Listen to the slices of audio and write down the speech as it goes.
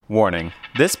Warning.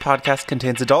 This podcast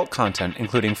contains adult content,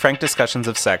 including frank discussions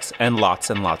of sex and lots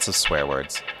of swear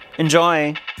words.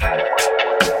 Enjoy!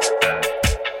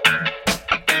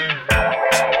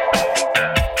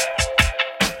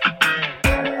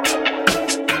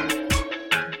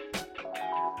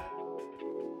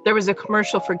 There was a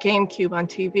commercial for GameCube on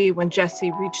TV when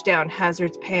Jesse reached down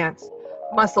Hazard's pants.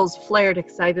 Muscles flared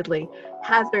excitedly.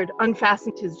 Hazard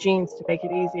unfastened his jeans to make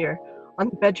it easier. On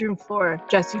the bedroom floor,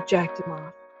 Jesse jacked him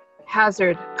off.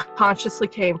 Hazard consciously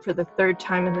came for the third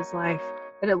time in his life,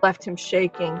 and it left him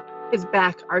shaking. His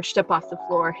back arched up off the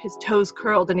floor, his toes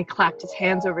curled, and he clapped his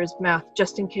hands over his mouth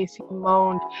just in case he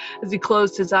moaned as he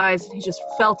closed his eyes, and he just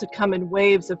felt it come in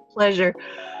waves of pleasure.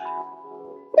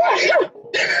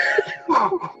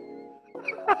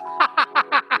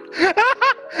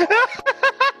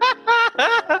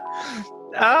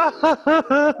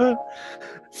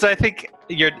 So I think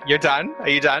you're done. Are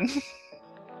you done?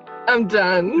 I'm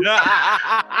done.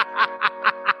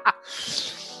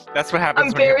 That's what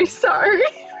happens. I'm very sorry.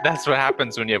 That's what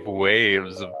happens when you have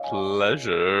waves of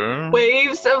pleasure.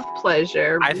 Waves of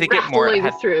pleasure. I think rattling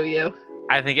through you.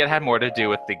 I think it had more to do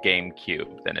with the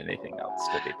GameCube than anything else,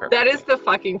 to be perfect. That is the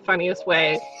fucking funniest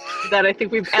way that I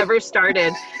think we've ever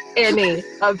started any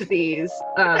of these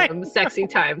sexy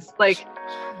times. Like,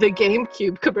 the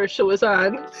GameCube commercial was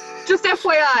on. Just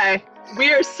FYI,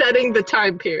 we are setting the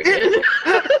time period.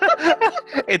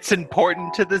 It's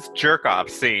important to this jerk-off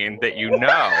scene that you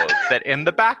know that in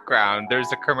the background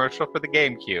there's a commercial for the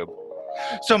GameCube.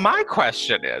 So my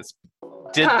question is,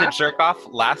 did the jerk-off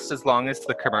last as long as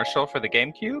the commercial for the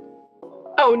GameCube?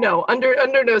 Oh, no. Under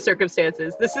no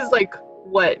circumstances. This is like,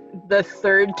 what, the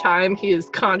third time he has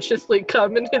consciously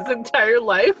come in his entire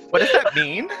life? What does that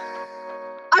mean?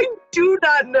 I do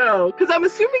not know, because I'm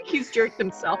assuming he's jerked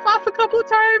himself off a couple of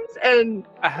times and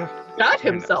got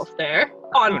himself there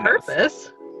on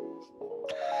purpose.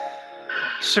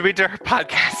 Should we do our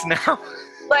podcast now?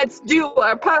 Let's do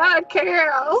our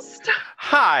podcast.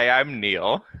 Hi, I'm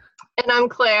Neil. And I'm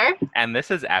Claire. And this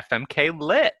is FMK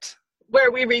Lit, where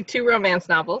we read 2 romance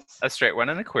novels. A straight one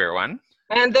and a queer one.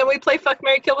 And then we play Fuck,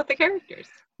 Marry, Kill with the characters.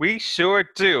 We sure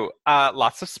do.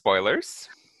 Lots of spoilers.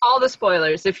 All the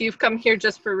spoilers. If you've come here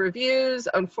just for reviews,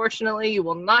 unfortunately, you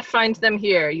will not find them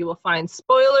here. You will find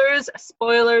spoilers,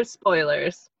 spoilers,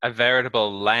 spoilers. A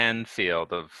veritable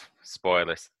landfill of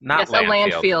spoilers. Yes, a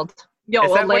landfill. Yo,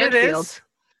 is that a what it landfill. is?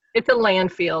 It's a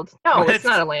landfill. No, it's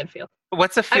not a landfill.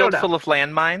 What's a field full of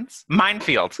landmines?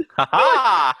 Minefield.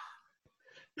 Ha-ha!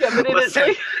 Yeah, but it is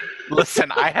like...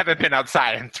 Listen, I haven't been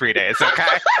outside in 3 days, okay?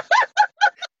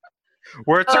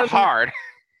 Words are hard.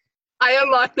 I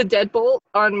unlocked the deadbolt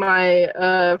on my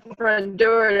front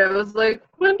door, and I was like,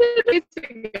 when did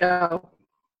it go?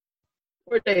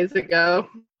 4 days ago.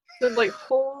 I was like,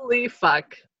 holy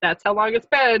fuck. That's how long it's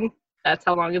been. That's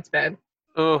how long it's been.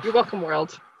 Ooh. You're welcome,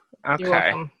 world. Okay. You're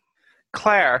welcome.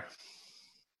 Claire.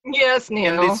 Yes,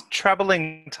 Neil. In these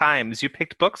troubling times, you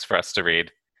picked books for us to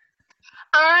read.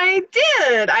 I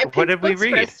did. I picked what did we books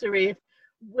for read? us to read.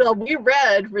 Well, we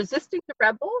read Resisting the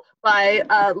Rebel by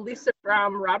Lisa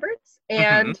Brom Roberts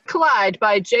and Collide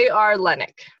by J.R.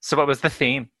 Lennox. So what was the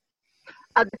theme?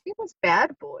 The theme was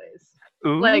bad boys.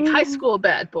 Ooh. Like high school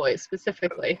bad boys,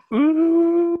 specifically.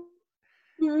 Ooh.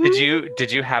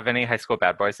 Did you have any high school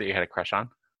bad boys that you had a crush on?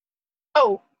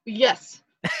 Oh, yes.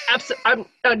 Absolutely.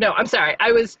 I'm sorry.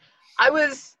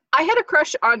 I had a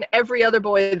crush on every other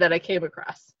boy that I came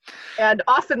across, and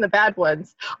often the bad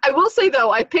ones. I will say, though,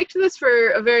 I picked this for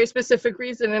a very specific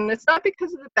reason, and it's not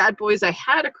because of the bad boys I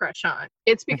had a crush on.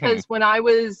 It's because when I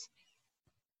was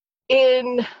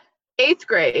in 8th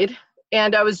grade,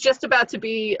 and I was just about to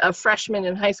be a freshman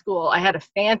in high school, I had a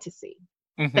fantasy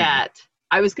that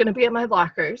I was going to be at my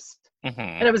lockers,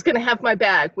 and I was going to have my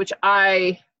bag, which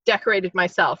I decorated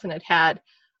myself, and it had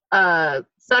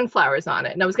sunflowers on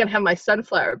it, and I was going to have my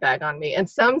sunflower bag on me, and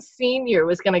some senior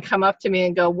was going to come up to me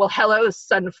and go, well, hello,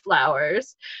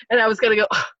 sunflowers, and I was going to go,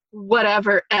 oh,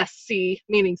 whatever, SC,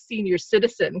 meaning senior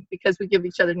citizen, because we give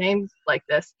each other names like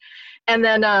this, and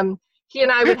then he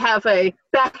and I would have a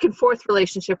back and forth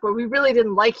relationship where we really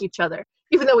didn't like each other,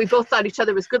 even though we both thought each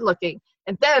other was good looking,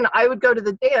 and then I would go to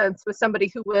the dance with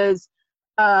somebody who was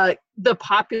the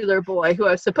popular boy who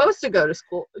I was supposed to go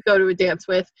to a dance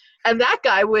with, and that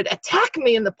guy would attack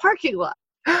me in the parking lot.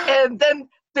 And then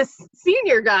this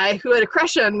senior guy who had a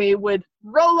crush on me would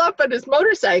roll up on his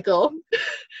motorcycle,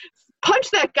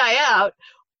 punch that guy out,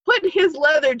 put his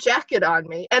leather jacket on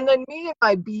me, and then me in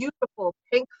my beautiful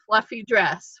pink fluffy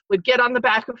dress would get on the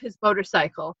back of his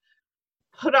motorcycle,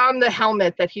 put on the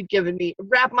helmet that he'd given me,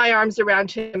 wrap my arms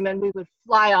around him, and we would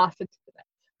fly off into the night.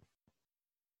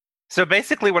 So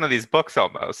basically one of these books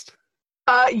almost.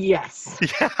 Yes.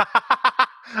 Yeah.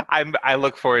 I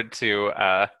look forward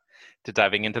to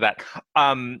diving into that.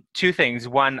 Two things.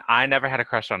 One, I never had a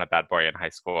crush on a bad boy in high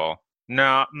school.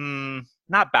 No,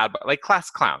 not bad, but like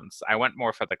class clowns. I went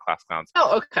more for the class clowns.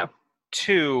 Oh, okay.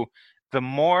 Two, the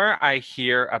more I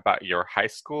hear about your high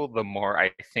school, the more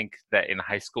I think that in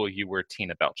high school you were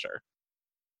Tina Belcher.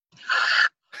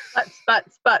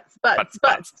 Butts.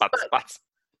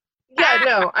 Yeah,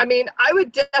 no, I mean, I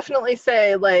would definitely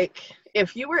say, like,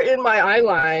 if you were in my eye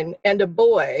line and a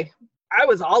boy, I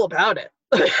was all about it.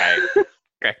 Okay.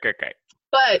 Great.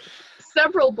 But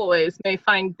several boys may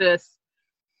find this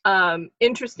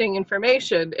interesting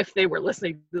information if they were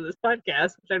listening to this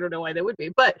podcast, which I don't know why they would be,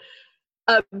 but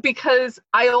because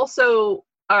I also,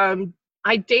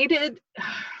 I dated,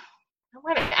 I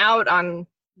went out on,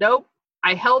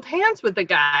 I held hands with a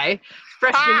guy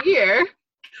freshman year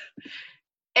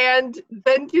and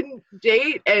then didn't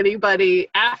date anybody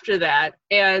after that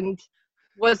and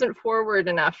wasn't forward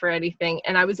enough for anything.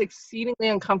 And I was exceedingly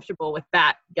uncomfortable with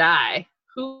that guy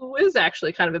who is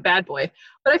actually kind of a bad boy.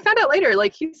 But I found out later,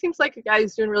 like, he seems like a guy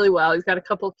who's doing really well. He's got a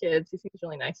couple kids. He seems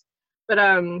really nice. But,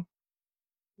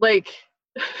 like,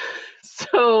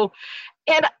 so,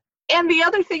 and the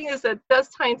other thing is that does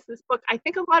tie into this book. I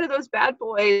think a lot of those bad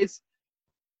boys,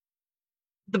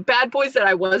 the bad boys that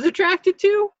I was attracted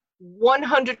to,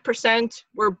 100%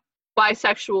 were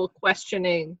bisexual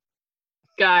questioning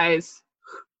guys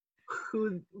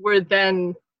who were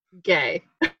then gay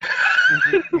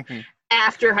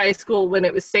after high school when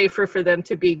it was safer for them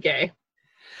to be gay.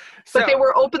 But they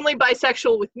were openly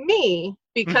bisexual with me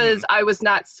because I was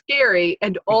not scary,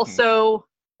 and also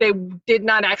they did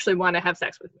not actually want to have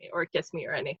sex with me or kiss me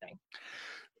or anything.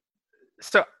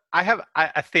 So I have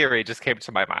a theory just came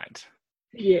to my mind.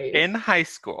 Yes. In high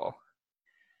school,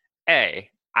 I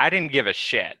didn't give a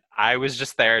shit. I was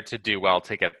just there to do well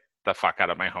to get the fuck out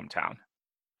of my hometown.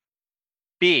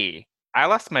 B, I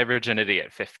lost my virginity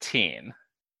at 15.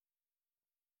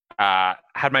 I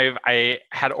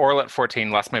had oral at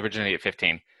 14, lost my virginity at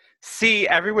 15. C,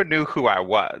 everyone knew who I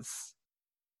was.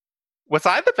 Was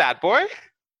I the bad boy?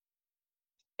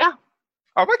 Yeah.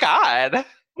 Oh my God.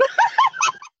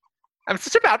 I'm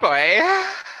such a bad boy.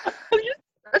 You're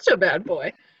such a bad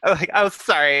boy. Like, oh,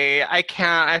 sorry, I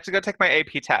can't. I have to go take my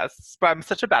AP tests, but I'm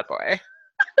such a bad boy.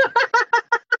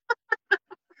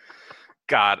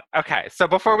 God. Okay, so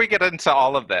before we get into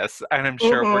all of this, and I'm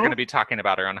sure we're going to be talking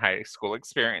about our own high school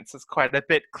experiences quite a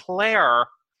bit, Claire.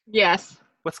 Yes.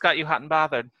 What's got you hot and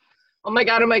bothered? Oh my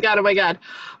God.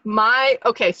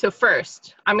 Okay, so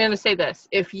first, I'm going to say this.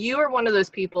 If you are one of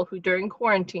those people who during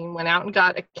quarantine went out and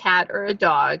got a cat or a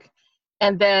dog,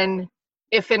 and then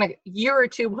if in a year or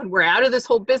two when we're out of this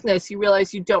whole business, you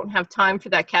realize you don't have time for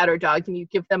that cat or dog and you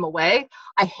give them away,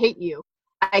 I hate you.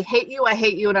 I hate you,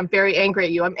 and I'm very angry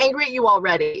at you. I'm angry at you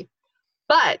already.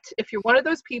 But if you're one of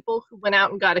those people who went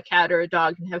out and got a cat or a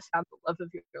dog and have found the love of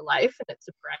your life and it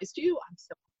surprised you, I'm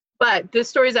so. But this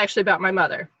story is actually about my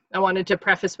mother. I wanted to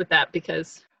preface with that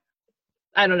because,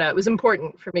 I don't know, it was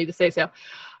important for me to say so.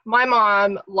 My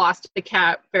mom lost a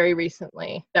cat very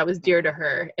recently that was dear to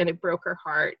her, and it broke her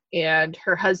heart. And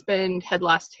her husband had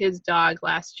lost his dog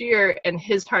last year, and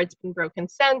his heart's been broken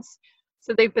since.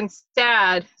 So they've been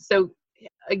sad. So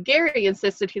Gary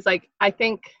insisted, he's like, I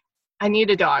think I need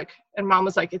a dog. And Mom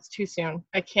was like, it's too soon.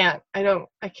 I can't. And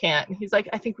he's like,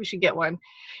 I think we should get one.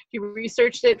 He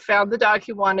researched it, found the dog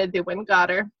he wanted. They went and got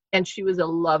her. And she was a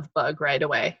love bug right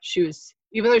away. She was,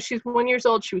 even though she's 1 year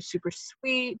old, she was super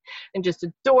sweet and just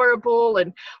adorable.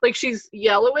 And like, she's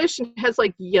yellowish and has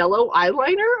like yellow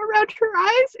eyeliner around her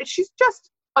eyes. And she's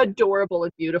just adorable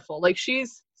and beautiful. Like,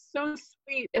 she's so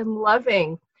sweet and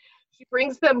loving. She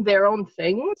brings them their own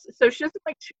things. So she doesn't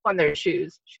like chew on their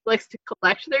shoes. She likes to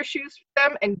collect their shoes for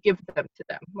them and give them to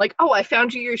them. Like, oh, I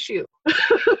found you your shoe.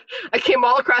 I came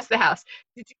all across the house.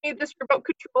 Did you need this remote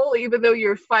control even though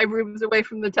you're 5 rooms away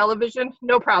from the television?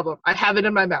 No problem. I have it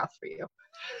in my mouth for you.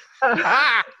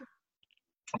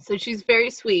 So she's very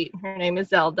sweet. Her name is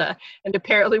Zelda. And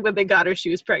apparently when they got her,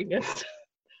 she was pregnant.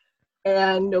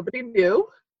 And nobody knew.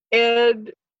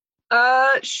 And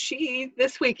she,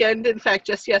 this weekend, in fact,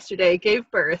 just yesterday, gave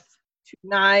birth to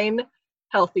 9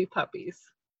 healthy puppies.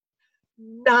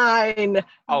 9.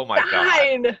 Oh my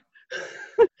God.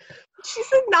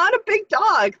 She's not a big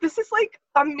dog. This is like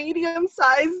a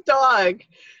medium-sized dog.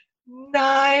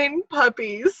 9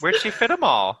 puppies. Where'd she fit them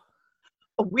all?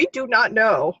 We do not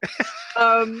know.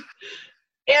 And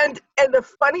the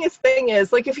funniest thing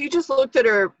is, like, if you just looked at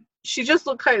her, she just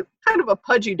looked kind of a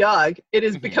pudgy dog. It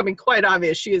is becoming quite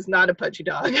obvious she is not a pudgy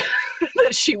dog.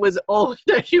 That she was old,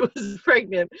 that she was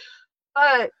pregnant.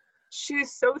 But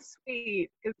she's so sweet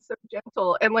and so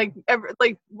gentle. And like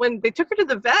when they took her to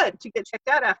the vet to get checked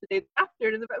out after the vet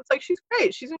was like, she's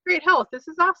great. She's in great health. This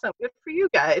is awesome. Good for you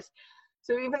guys.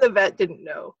 So even the vet didn't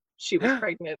know she was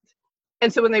pregnant.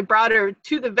 And so when they brought her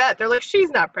to the vet, they're like, she's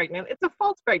not pregnant. It's a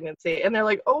false pregnancy. And they're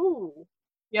like, oh,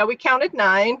 yeah, we counted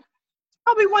 9.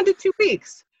 Probably 1 to 2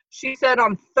 weeks. She said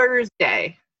on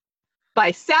Thursday.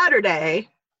 By Saturday,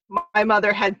 my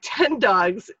mother had 10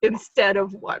 dogs instead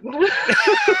of 1.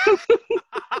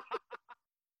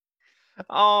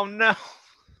 Oh, no.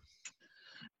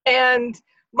 And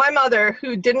my mother,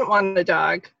 who didn't want a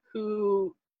dog,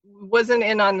 who wasn't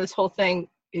in on this whole thing,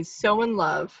 is so in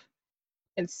love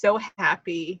and so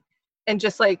happy. And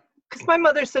just like, because my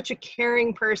mother's such a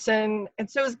caring person, and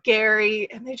so is Gary,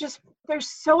 and they're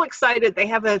so excited. They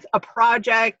have a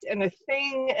project and a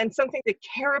thing and something to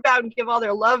care about and give all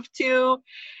their love to.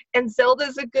 And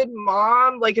Zelda's a good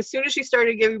mom. Like, as soon as she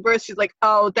started giving birth, she's like,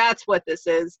 oh, that's what this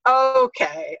is.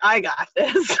 Okay, I got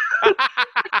this.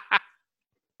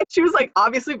 She was like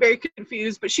obviously very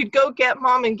confused, but she'd go get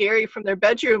Mom and Gary from their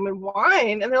bedroom and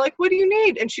whine, and they're like, what do you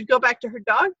need? And she'd go back to her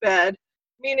dog bed,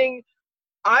 meaning,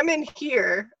 I'm in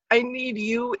here. I need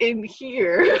you in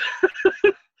here.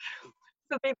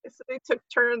 So they took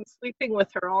turns sleeping with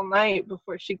her all night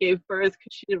before she gave birth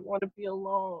because she didn't want to be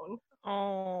alone.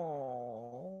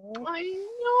 Oh. I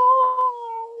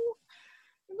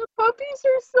know. The puppies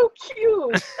are so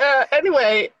cute.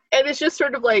 Anyway, and it's just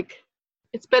sort of like,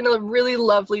 it's been a really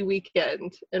lovely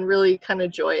weekend and really kind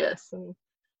of joyous. And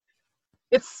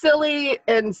it's silly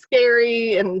and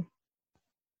scary, and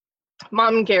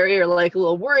Mom and Gary are like a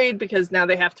little worried because now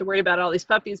they have to worry about all these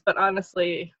puppies, but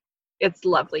honestly, it's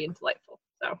lovely and delightful.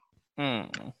 So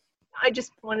I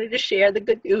just wanted to share the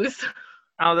good news.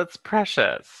 Oh, that's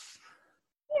precious.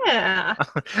 Yeah.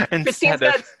 Christine's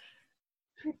got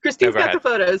the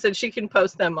photos, and she can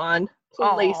post them on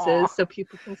Places so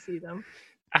people can see them.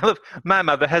 I love, my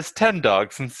mother has 10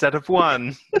 dogs instead of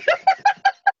 1.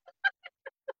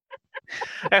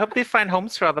 I hope they find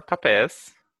homes for all the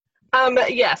puppies.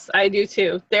 Yes, I do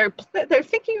too. They're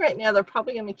thinking right now they're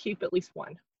probably going to keep at least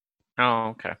 1. Oh,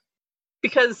 okay.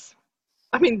 Because,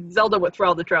 I mean, Zelda went through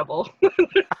all the trouble.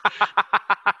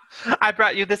 I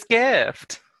brought you this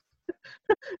gift.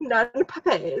 9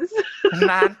 puppies.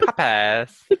 9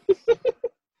 puppies.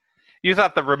 You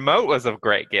thought the remote was a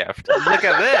great gift. Look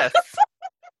at this.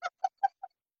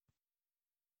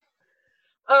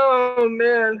 Oh,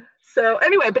 man. So,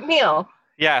 anyway, but Neil.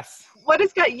 Yes. What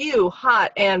has got you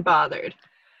hot and bothered?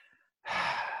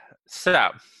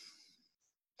 So,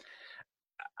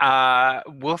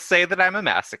 we'll say that I'm a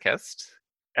masochist,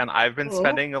 and I've been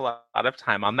spending a lot of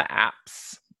time on the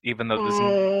apps, even though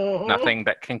there's nothing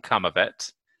that can come of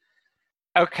it.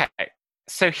 Okay,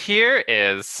 so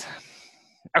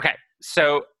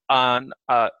so on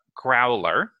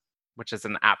Growler, which is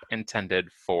an app intended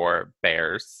for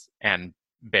bears and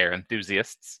bear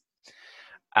enthusiasts,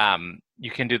 you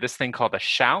can do this thing called a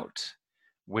shout,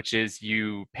 which is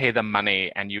you pay them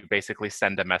money and you basically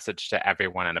send a message to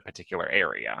everyone in a particular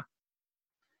area.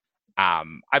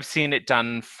 I've seen it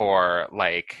done for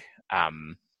like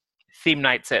theme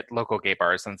nights at local gay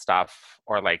bars and stuff,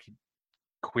 or like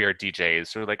queer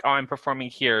DJs who are like, oh, I'm performing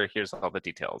here, here's all the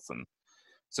details. And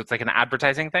so it's like an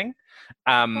advertising thing.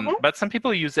 But some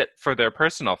people use it for their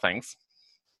personal things.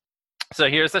 So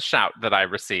here's a shout that I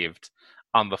received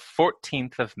on the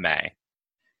 14th of May.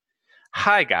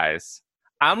 Hi, guys.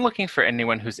 I'm looking for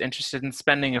anyone who's interested in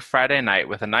spending a Friday night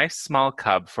with a nice small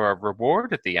cub for a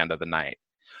reward at the end of the night.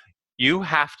 You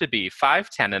have to be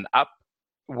 5'10" and up,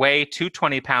 weigh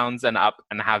 220 pounds and up,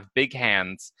 and have big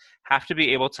hands. Have to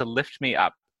be able to lift me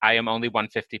up. I am only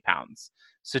 150 pounds.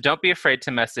 So don't be afraid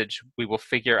to message. We will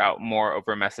figure out more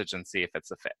over message and see if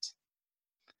it's a fit.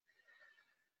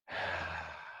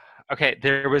 Okay,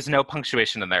 there was no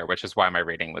punctuation in there, which is why my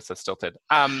reading was so stilted.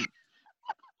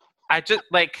 I just,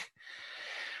 like,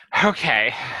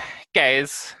 okay,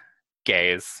 gays,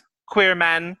 queer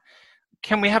men,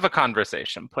 can we have a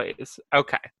conversation, please?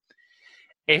 Okay.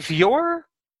 If your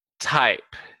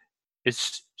type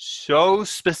is so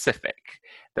specific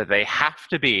that they have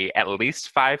to be at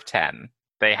least 5'10",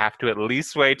 they have to at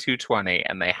least weigh 220,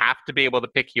 and they have to be able to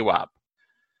pick you up,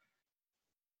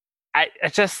 I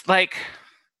just, like,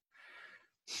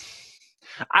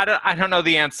 I don't know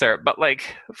the answer, but like,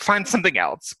 find something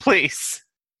else, please.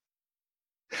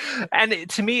 And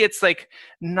to me, it's like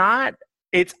I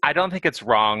don't think it's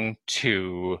wrong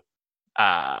to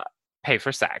pay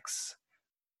for sex,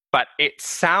 but it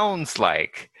sounds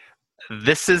like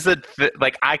this is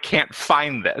like, I can't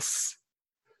find this,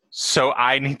 so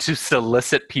I need to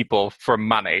solicit people for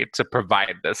money to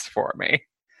provide this for me.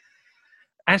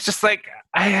 And it's just like,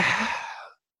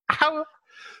 how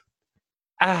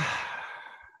are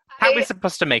we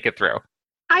supposed to make it through?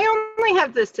 I only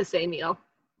have this to say, Neil.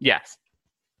 Yes.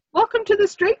 Welcome to the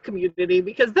straight community,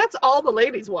 because that's all the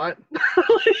ladies want.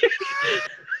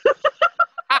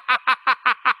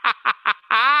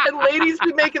 And ladies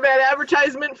been making that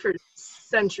advertisement for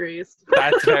centuries.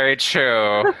 That's very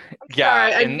true.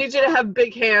 Sorry, I need you to have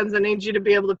big hands. I need you to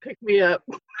be able to pick me up.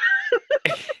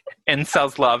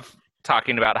 Incels love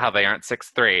talking about how they aren't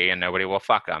 6'3" and nobody will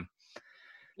fuck them.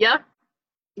 Yeah.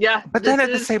 But then at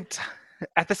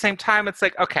the same time, it's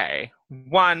like, okay,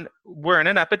 one, we're in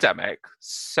an epidemic,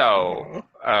 so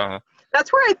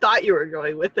that's where I thought you were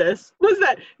going with this. Was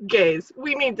that, gays,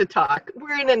 we need to talk.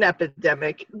 We're in an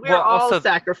epidemic. We're all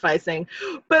sacrificing.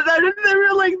 But then they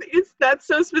were like, that's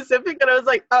so specific. And I was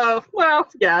like, oh, well,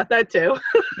 yeah, that too.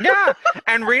 Yeah.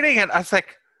 And reading it, I was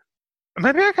like,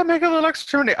 maybe I can make a little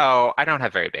extra money. Oh, I don't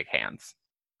have very big hands.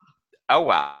 Oh,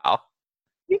 wow.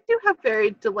 You do have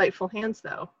very delightful hands,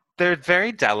 though. They're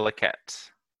very delicate.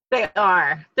 They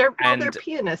are. They're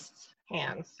pianist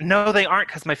hands. No, they aren't,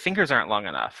 because my fingers aren't long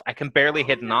enough. I can barely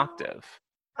hit an octave.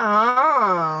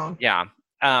 Oh. Yeah.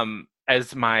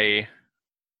 As my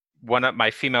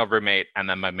female roommate and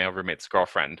then my male roommate's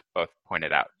girlfriend both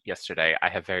pointed out yesterday, I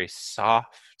have very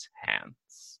soft hands.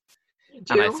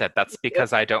 And I said, that's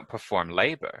because I don't perform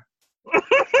labor.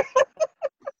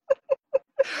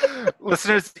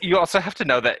 Listeners, you also have to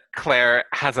know that Claire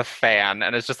has a fan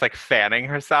and is just like fanning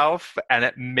herself, and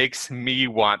it makes me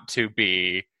want to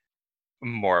be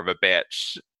more of a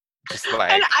bitch. Just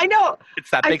like, and I know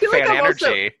it's that big fan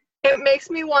energy. It makes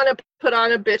me want to put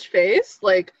on a bitch face,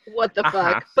 like, what the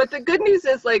fuck? But the good news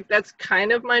is, like, that's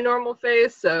kind of my normal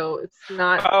face, so it's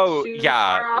not too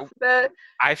far off of it.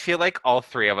 I feel like all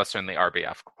three of us are in the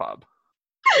RBF club.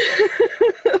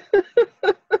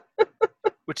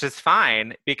 Which is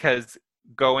fine, because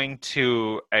going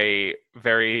to a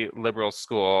very liberal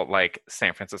school like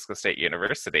San Francisco State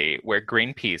University, where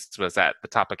Greenpeace was at the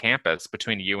top of campus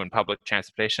between you and public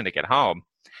transportation to get home,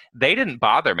 they didn't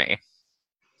bother me.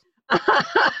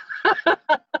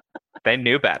 They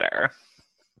knew better.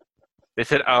 They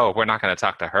said, oh, we're not going to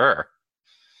talk to her.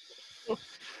 So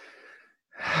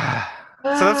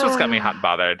that's what's got me hot and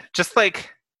bothered. Just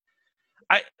like,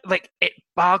 it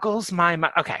boggles my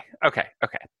mind. Okay.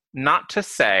 Not to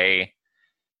say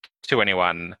to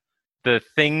anyone, the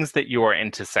things that you are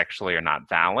into sexually are not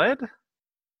valid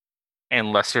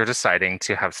unless you're deciding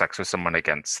to have sex with someone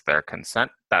against their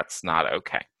consent. That's not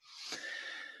okay.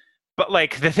 But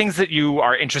like the things that you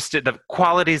are interested, the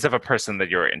qualities of a person that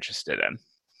you're interested in,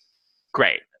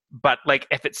 great. But like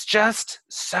if it's just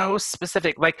so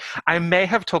specific, like I may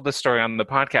have told this story on the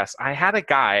podcast. I had a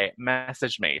guy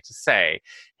message me to say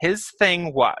his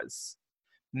thing was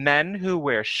men who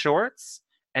wear shorts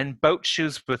and boat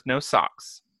shoes with no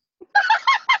socks.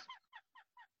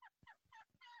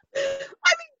 I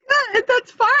mean, good,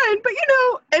 that's fine. But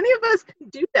any of us can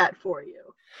do that for you.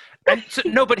 And so,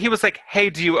 no, but he was like,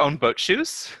 hey, do you own boat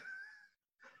shoes?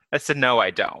 I said, no, I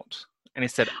don't. And he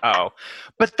said, oh.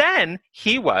 But then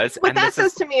he was... What that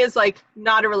says to me is, like,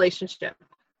 not a relationship.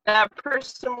 That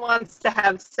person wants to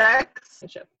have sex.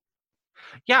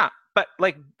 Yeah, but,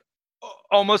 like,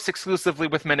 almost exclusively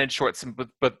with men in shorts and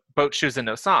with boat shoes and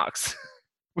no socks.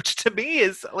 Which to me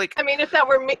is, like... I mean, if that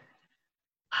were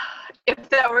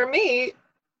me,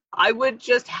 I would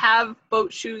just have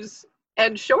boat shoes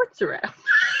and shorts around.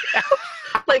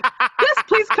 Like, yes,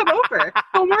 please come over.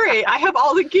 Don't worry, I have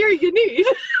all the gear you need.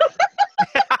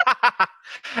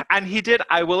 And he did,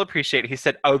 I will appreciate, he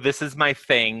said, oh, this is my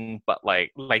thing, but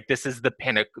like this is the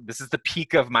pinnacle, this is the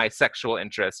peak of my sexual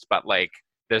interest, but like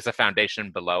there's a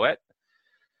foundation below it.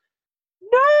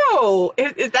 No,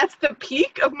 that's the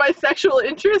peak of my sexual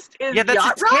interest is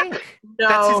yacht rock? Kink. No.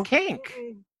 That's his kink.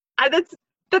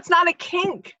 That's not a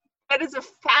kink. That is a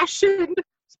fashion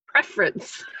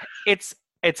preference. It's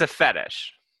a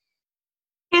fetish.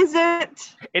 Is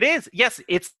it? It is. Yes,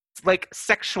 it's like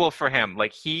sexual for him.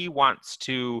 Like he wants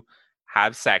to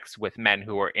have sex with men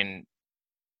who are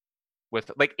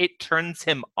like it turns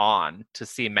him on to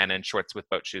see men in shorts with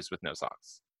boat shoes with no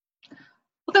socks.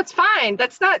 Well, that's fine.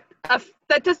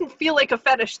 That doesn't feel like a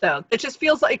fetish though. It just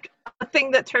feels like a thing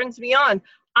that turns me on.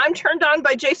 I'm turned on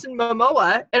by Jason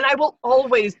Momoa, and I will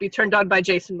always be turned on by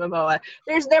Jason Momoa.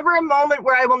 There's never a moment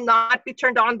where I will not be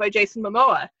turned on by Jason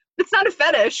Momoa. It's not a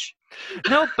fetish.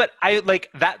 No, but I like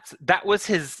that's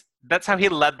how he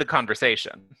led the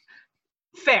conversation.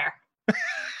 Fair.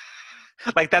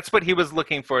 Like that's what he was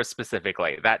looking for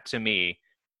specifically. That to me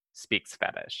speaks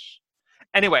fetish.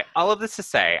 Anyway, all of this to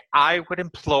say, I would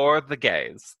implore the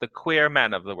gays, the queer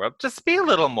men of the world, just be a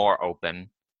little more open.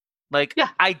 Like, Yeah.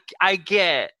 I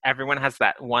get everyone has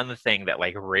that one thing that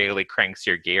like really cranks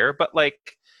your gear, but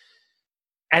like,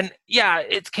 and yeah,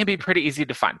 it can be pretty easy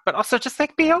to find, but also just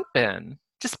like be open.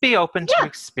 Just be open to Yeah.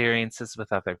 experiences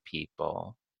with other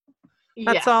people.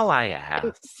 That's Yes. all I And,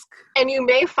 ask. and you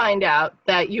may find out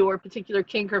that your particular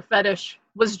kink or fetish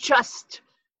was just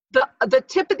the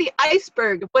tip of the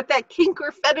iceberg of what that kink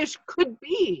or fetish could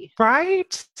be.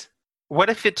 Right? What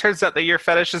if it turns out that your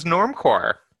fetish is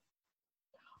normcore?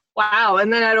 Wow.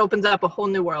 And then that opens up a whole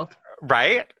new world.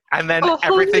 Right? And then A whole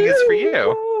everything is for new you.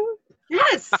 world.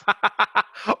 Yes.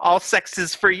 All sex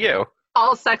is for you.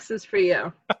 All sex is for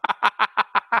you.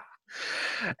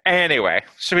 Anyway,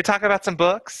 should we talk about some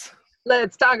books?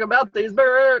 Let's talk about these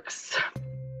books.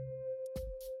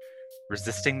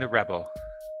 Resisting the Rebel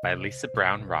by Lisa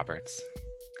Brown Roberts.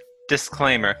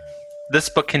 Disclaimer. This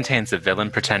book contains a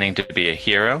villain pretending to be a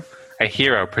hero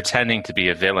pretending to be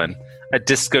a villain, a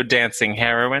disco-dancing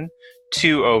heroine,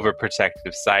 2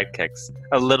 overprotective sidekicks,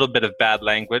 a little bit of bad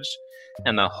language,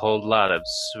 and a whole lot of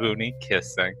swoony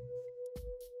kissing.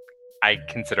 I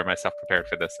consider myself prepared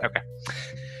for this. Okay.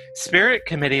 Spirit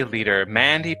Committee leader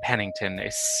Mandy Pennington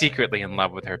is secretly in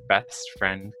love with her best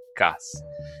friend, Gus.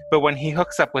 But when he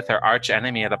hooks up with her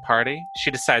arch-enemy at a party, she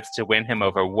decides to win him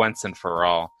over once and for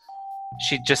all.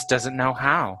 She just doesn't know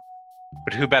how.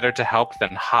 But who better to help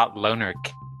than hot loner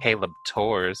Caleb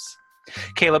Torres?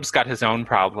 Caleb's got his own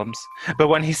problems, but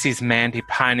when he sees Mandy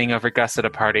pining over Gus at a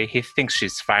party, he thinks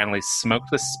she's finally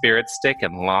smoked the spirit stick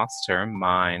and lost her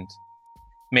mind.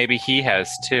 Maybe he has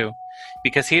too,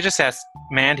 because he just asked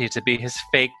Mandy to be his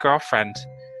fake girlfriend.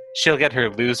 She'll get her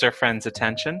loser friend's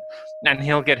attention, and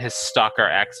he'll get his stalker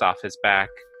ex off his back.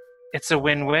 It's a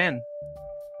win-win.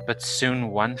 But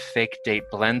soon one fake date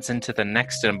blends into the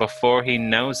next, and before he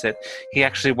knows it, he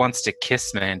actually wants to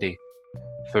kiss Mandy.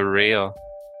 For real.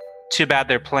 Too bad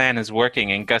their plan is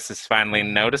working, and Gus is finally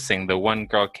noticing the one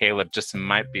girl Caleb just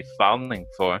might be falling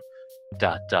for. ...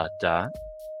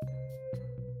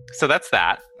 So that's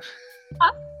that.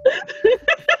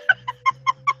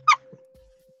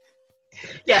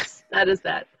 Yes, that is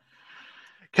that.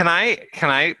 Can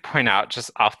I point out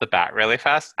just off the bat really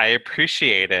fast? I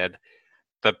appreciated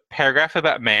the paragraph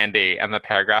about Mandy and the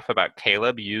paragraph about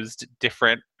Caleb used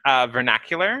different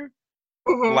vernacular,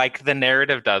 like the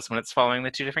narrative does when it's following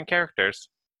the 2 different characters.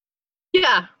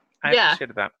 Yeah. I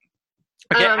appreciated that.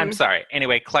 Okay, I'm sorry.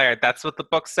 Anyway, Claire, that's what the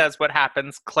book says. What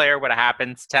happens? Claire, what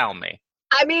happens? Tell me.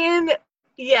 I mean,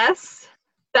 yes,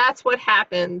 that's what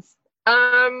happens.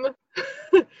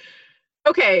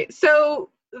 Okay, so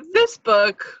this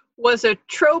book was a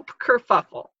trope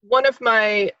kerfuffle. One of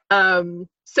my,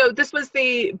 so this was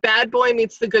the bad boy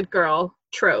meets the good girl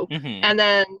trope, and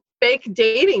then fake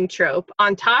dating trope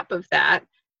on top of that,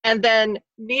 and then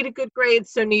need a good grade,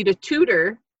 so need a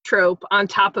tutor trope on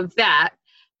top of that,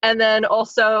 and then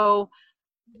also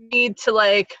need to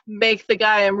like make the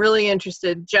guy I'm really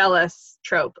interested jealous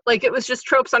trope. Like it was just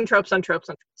tropes on tropes on tropes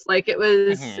on tropes. Like it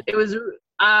was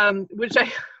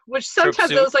which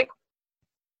sometimes I was like,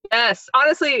 yes,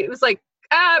 honestly it was like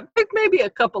pick maybe a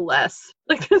couple less.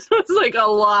 Like this was like a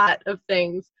lot of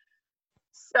things.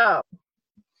 So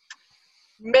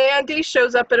Mandy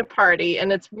shows up at a party,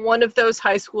 and it's one of those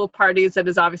high school parties that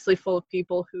is obviously full of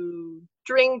people who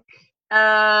drink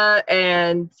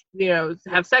and you know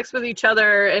have sex with each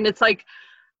other, and it's like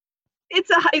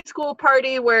it's a high school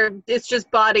party where it's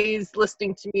just bodies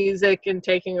listening to music and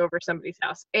taking over somebody's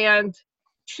house, and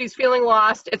she's feeling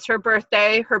lost. It's her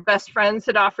birthday. Her best friends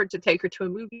had offered to take her to a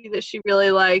movie that she really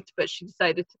liked, but she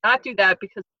decided to not do that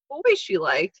because the boy she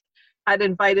liked had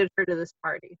invited her to this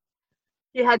party.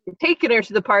 He hadn't taken her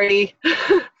to the party.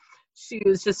 She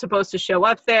was just supposed to show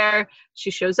up there. She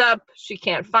shows up. She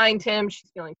can't find him. She's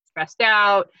feeling stressed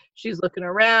out. She's looking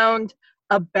around.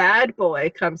 A bad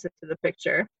boy comes into the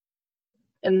picture.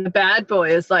 And the bad boy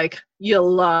is like, you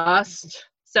lost.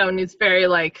 So it's very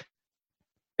like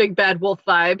big bad wolf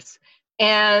vibes.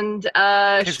 And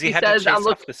she had says, to chase I'm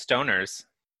looking off the stoners.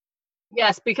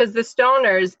 Yes, because the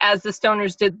stoners, as the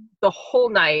stoners did the whole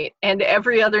night and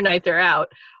every other night they're out,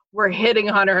 were hitting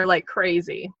on her like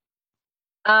crazy.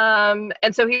 And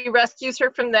so he rescues her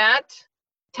from that,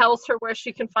 tells her where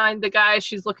she can find the guy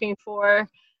she's looking for.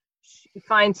 She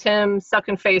finds him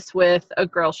sucking face with a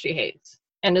girl she hates.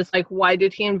 And is like, why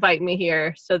did he invite me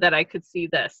here so that I could see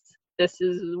this? This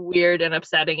is weird and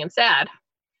upsetting and sad.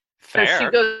 Fair. So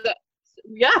she goes,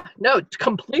 yeah, no,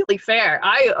 completely fair.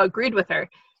 I agreed with her.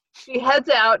 She heads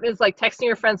out and is like texting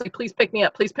her friends, like, please pick me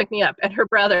up, please pick me up. And her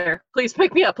brother, please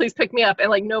pick me up, please pick me up. And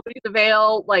like nobody's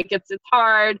avail, like it's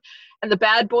hard. And the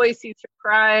bad boy sees her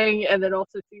crying and then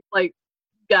also sees like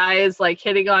guy is like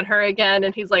hitting on her again,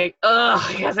 and he's like, ugh,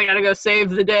 I guess I gotta go save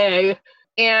the day.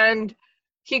 And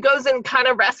he goes and kind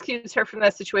of rescues her from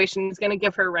that situation. He's gonna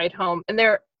give her a ride home, and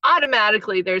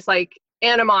there's like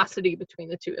animosity between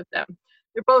the two of them.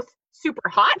 They're both super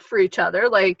hot for each other.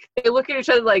 Like, they look at each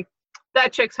other like,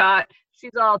 that chick's hot.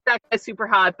 She's all, that guy's super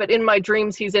hot, but in my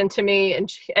dreams he's into me,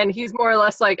 and he's more or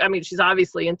less like, I mean, she's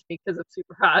obviously into me because I'm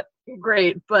super hot,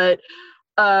 great, but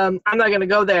I'm not gonna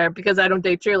go there because I don't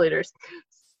date cheerleaders,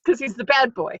 because he's the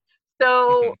bad boy.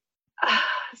 So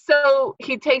so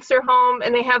he takes her home,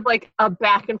 and they have like a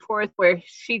back and forth where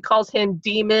she calls him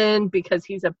demon because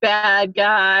he's a bad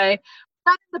guy,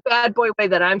 not in the bad boy way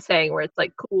that I'm saying, where it's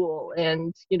like cool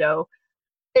and, you know,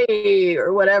 hey,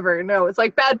 or whatever. No, it's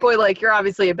like bad boy, like you're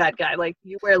obviously a bad guy, like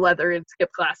you wear leather and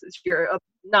skip classes, you're a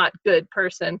not good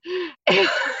person. And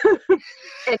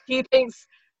he thinks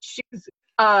she's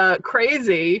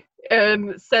crazy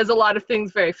and says a lot of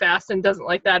things very fast and doesn't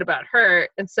like that about her.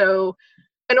 And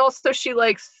also she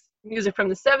likes music from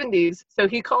the 70s, so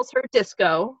he calls her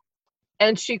Disco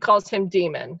and she calls him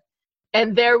Demon,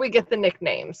 and there we get the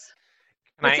nicknames.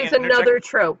 This is another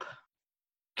trope.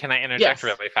 Can I interject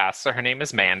really fast? So her name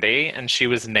is Mandy, and she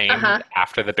was named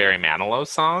after the Barry Manilow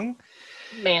song.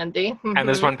 Mandy. Mm-hmm. And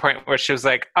there's one point where she was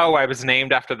like, oh, I was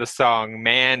named after the song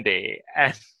Mandy.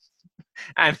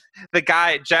 And the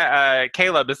guy,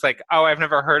 Caleb, is like, oh, I've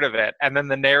never heard of it. And then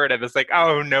the narrative is like,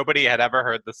 oh, nobody had ever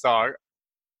heard the song.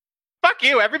 Fuck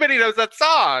you, everybody knows that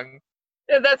song.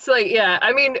 That's like, yeah.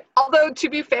 I mean, although to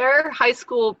be fair, high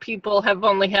school people have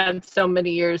only had so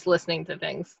many years listening to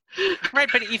things. Right,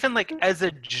 but even like as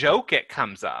a joke, it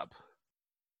comes up.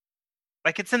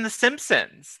 Like it's in The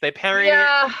Simpsons. They parody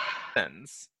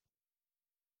Simpsons.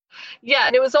 Yeah,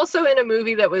 and it was also in a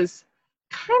movie that was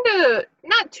kind of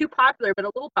not too popular, but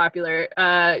a little popular.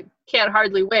 Can't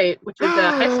Hardly Wait, which is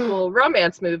a high school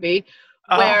romance movie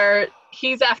where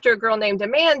he's after a girl named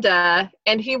Amanda,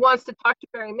 and he wants to talk to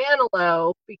Barry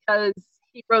Manilow because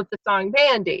he wrote the song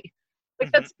Mandy.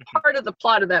 Like, that's part of the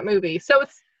plot of that movie. So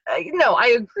it's,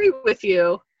 I agree with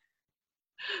you.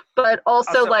 But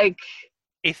also like...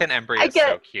 Ethan Embry is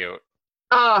so cute.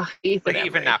 Oh, Ethan Embry.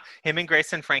 Even now. Him and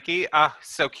Grace and Frankie,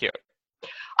 so cute.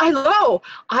 I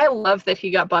love that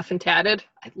he got buff and tatted.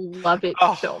 I love it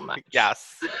so much.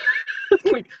 Yes.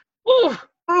 Like,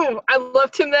 I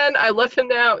loved him then. I love him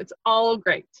now. It's all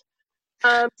great.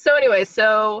 So anyway,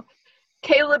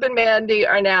 Caleb and Mandy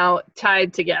are now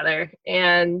tied together,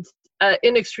 and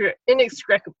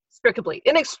inextricably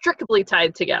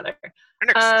tied together.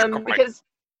 Because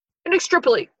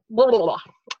inextricably, blah, blah,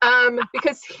 blah.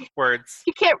 Because words.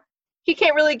 He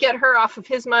can't really get her off of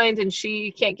his mind, and she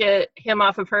can't get him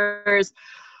off of hers.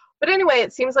 But anyway,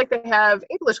 it seems like they have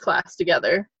English class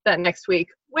together that next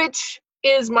week, which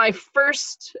is my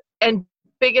first and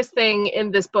biggest thing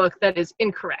in this book that is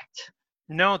incorrect.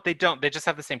 No, they don't. They just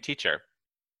have the same teacher.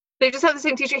 They just have the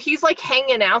same teacher. He's like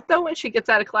hanging out, though, when she gets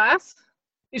out of class.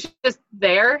 He's just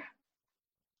there.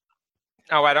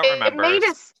 Oh, I don't remember.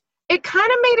 It kind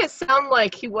of made it sound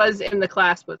like he was in the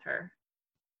class with her.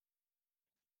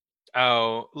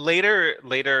 Oh,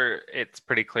 later, it's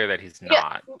pretty clear that he's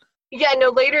not. Yeah, no,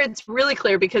 later it's really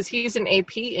clear because he's in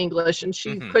AP English, and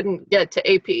she couldn't get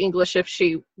to AP English if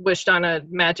she wished on a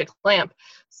magic lamp.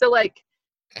 So, like,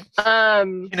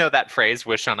 you know that phrase,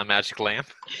 wish on a magic lamp?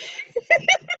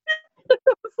 I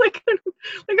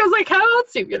was like, how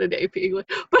else do you get an AP English?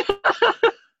 But,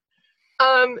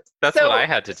 that's what I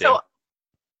had to do. So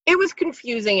it was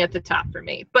confusing at the top for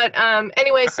me. But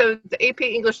anyway, so the AP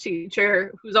English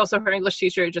teacher, who's also her English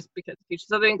teacher just because she teaches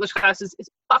other English classes, is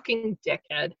fucking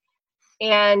dickhead.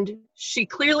 And she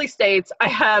clearly states, I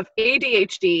have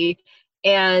ADHD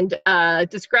and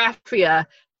dysgraphia,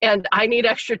 and I need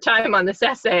extra time on this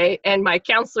essay, and my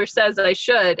counselor says that I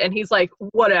should. And he's like,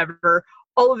 whatever.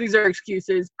 All of these are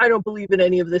excuses. I don't believe in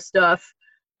any of this stuff.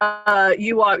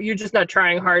 You're just not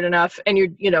trying hard enough, and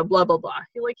you're blah, blah, blah.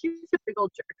 He's a big old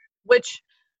jerk, which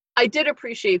I did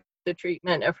appreciate the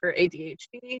treatment of her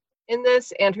ADHD in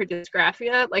this and her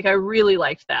dysgraphia. Like, I really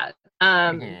liked that.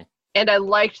 And I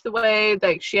liked the way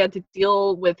that she had to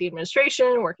deal with the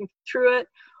administration, working through it.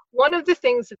 One of the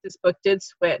things that this book did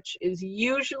switch is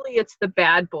usually it's the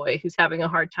bad boy who's having a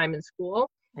hard time in school.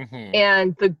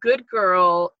 And the good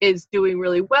girl is doing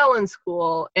really well in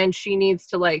school, and she needs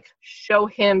to show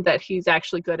him that he's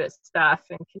actually good at stuff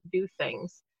and can do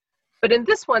things. But in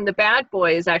this one, the bad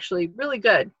boy is actually really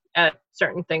good at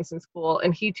certain things in school,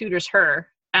 and he tutors her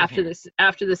after this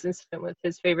incident with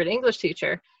his favorite English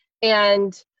teacher.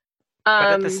 And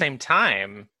but at the same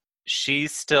time,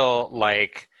 she's still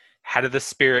head of the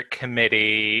spirit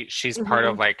committee. She's part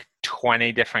of like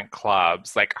 20 different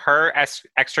clubs. Like her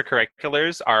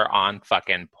extracurriculars are on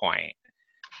fucking point.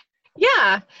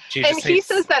 Yeah. She And just he needs,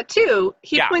 says that too.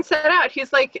 He Yeah. points that out.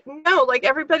 He's like, no, like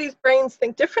everybody's brains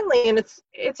think differently, and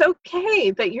it's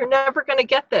okay that you're never gonna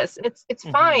get this. It's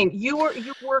fine. You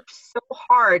worked so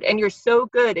hard and you're so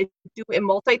good at doing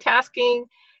multitasking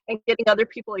and getting other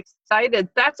people excited.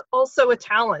 That's also a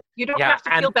talent. You don't have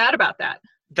to feel bad about that.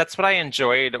 That's what I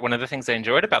enjoyed. One of the things I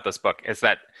enjoyed about this book is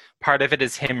that part of it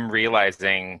is him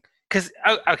realizing, because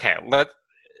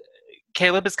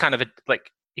Caleb is kind of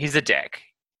he's a dick.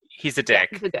 He's a dick.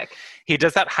 Yeah, he's a dick. He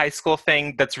does that high school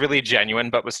thing that's really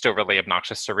genuine, but was still really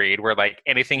obnoxious to read, where like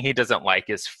anything he doesn't like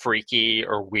is freaky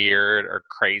or weird or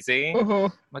crazy.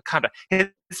 Like kind of his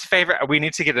favorite. We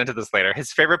need to get into this later.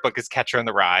 His favorite book is Catcher in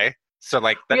the Rye. So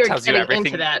like that tells you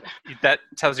everything. That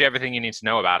tells you everything you need to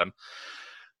know about him.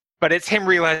 But it's him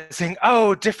realizing,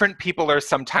 oh, different people are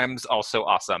sometimes also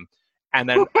awesome. And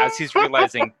then as he's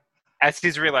realizing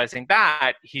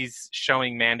that, he's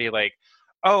showing Mandy like,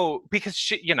 oh, because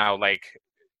she, you know, like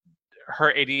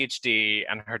her ADHD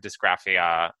and her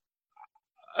dysgraphia,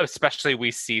 especially we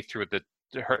see through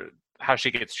how she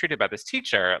gets treated by this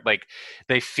teacher, like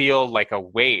they feel like a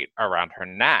weight around her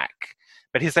neck.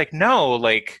 But he's like, no,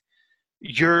 like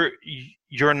you're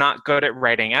not good at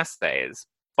writing essays,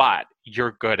 but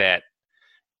you're good at,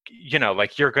 you know,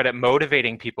 like you're good at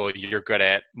motivating people, you're good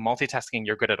at multitasking,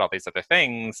 you're good at all these other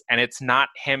things. And it's not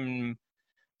him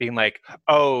being like,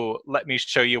 oh, let me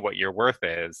show you what your worth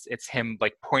is. It's him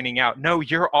like pointing out, no,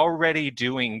 you're already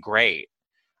doing great.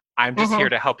 I'm just here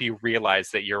to help you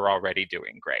realize that you're already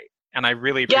doing great. And I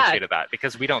really appreciated that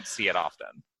because we don't see it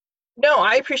often. No,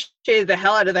 I appreciated the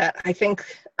hell out of that, I think.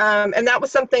 And that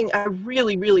was something I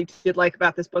really, really did like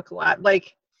about this book a lot.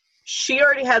 Like, she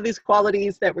already had these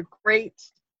qualities that were great.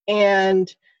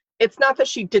 And it's not that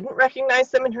she didn't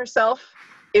recognize them in herself.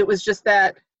 It was just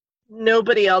that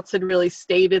nobody else had really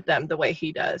stated them the way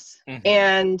he does.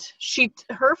 And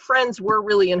her friends were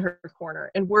really in her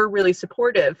corner and were really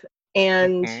supportive.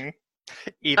 And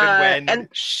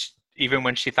even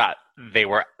when she thought they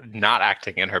were not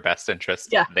acting in her best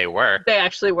interest, they were. They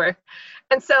actually were.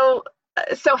 And so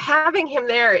having him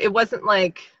there, it wasn't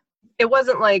like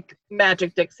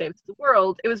Magic Dick saves the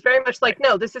world. It was very much like,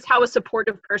 no, this is how a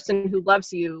supportive person who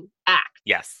loves you acts.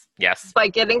 Yes. By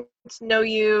getting to know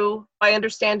you, by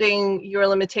understanding your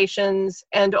limitations,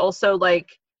 and also like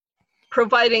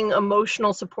providing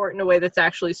emotional support in a way that's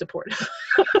actually supportive.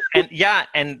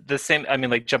 and the same, I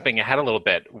mean, like jumping ahead a little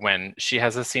bit, when she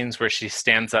has the scenes where she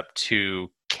stands up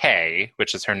to Kay,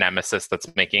 which is her nemesis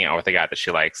that's making out with the guy that she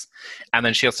likes. And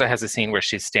then she also has a scene where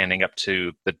she's standing up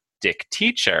to the dick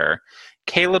teacher.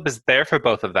 Caleb is there for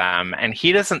both of them, and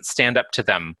he doesn't stand up to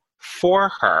them for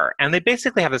her. And they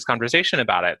basically have this conversation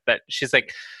about it, that she's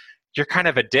like, you're kind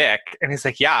of a dick. And he's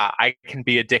like, yeah, I can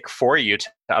be a dick for you to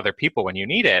other people when you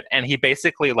need it. And he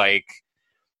basically like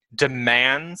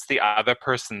demands the other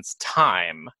person's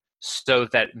time so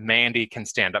that Mandy can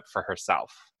stand up for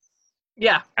herself.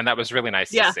 Yeah. And that was really nice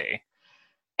to see.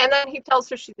 And then he tells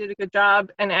her she did a good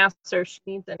job and asks her if she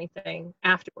needs anything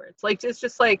afterwards. Like, it's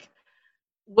just like,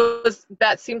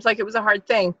 that seems like it was a hard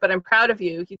thing, but I'm proud of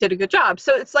you. You did a good job.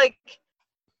 So it's like,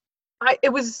 I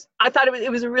thought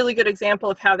it was a really good example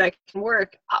of how that can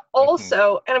work.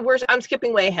 Also, and I'm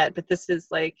skipping way ahead, but this is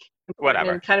like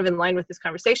whatever, and kind of in line with this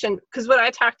conversation, because what I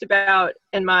talked about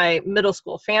in my middle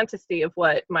school fantasy of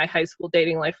what my high school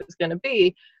dating life was going to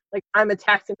be, like I'm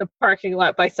attacked in the parking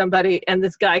lot by somebody, and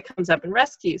this guy comes up and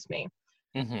rescues me.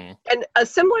 And a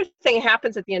similar thing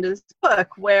happens at the end of this book,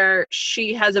 where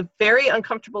she has a very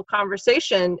uncomfortable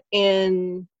conversation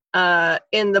in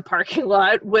the parking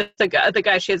lot with the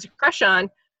guy she has a crush on,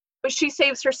 but she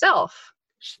saves herself.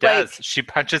 She does. Like, she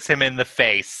punches him in the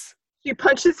face.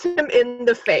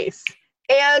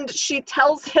 And she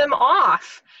tells him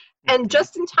off. And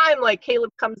just in time, like,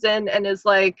 Caleb comes in and is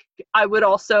like, I would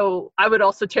also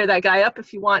tear that guy up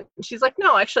if you want. And she's like,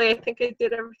 no, actually, I think I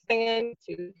did everything I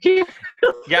need to.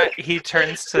 Yeah, he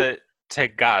turns to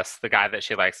Gus, the guy that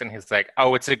she likes, and he's like,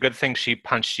 oh, it's a good thing she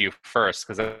punched you first,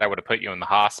 because I would have put you in the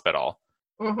hospital.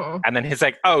 And then he's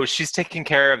like, oh, she's taking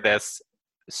care of this,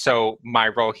 so my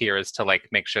role here is to like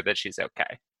make sure that she's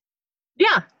okay.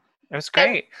 Yeah. It was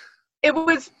great.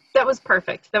 That was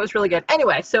perfect. That was really good.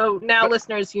 Anyway, so now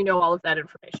listeners, you know all of that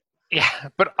information. Yeah,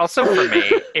 but also for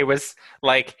me, it was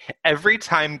like every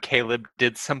time Caleb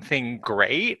did something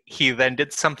great, he then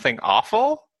did something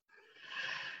awful.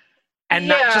 And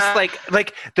not just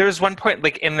like there's one point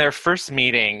like in their first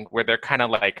meeting where they're kind of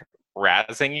like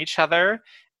razzing each other,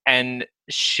 and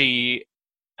she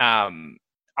on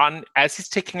as he's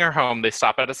taking her home, they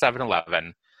stop at a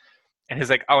 7-Eleven. And he's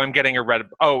like, oh, I'm getting a Red...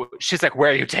 Oh, she's like,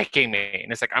 where are you taking me?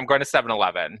 And he's like, I'm going to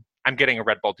 7-Eleven. I'm getting a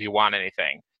Red Bull. Do you want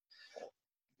anything?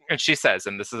 And she says,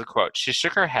 and this is a quote, she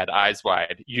shook her head, eyes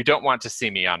wide, you don't want to see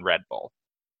me on Red Bull.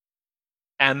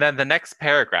 And then the next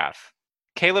paragraph,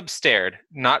 Caleb stared,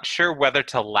 not sure whether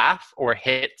to laugh or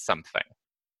hit something.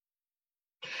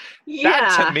 Yeah.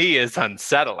 That to me is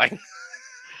unsettling.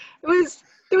 It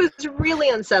was really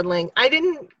unsettling.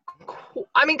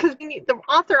 Because the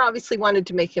author obviously wanted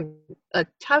to make him a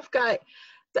tough guy.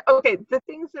 Okay, the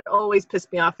things that always piss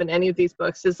me off in any of these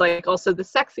books is like also the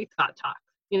sexy thought talk.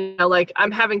 You know, like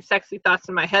I'm having sexy thoughts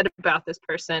in my head about this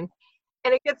person,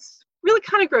 and it gets really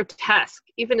kind of grotesque,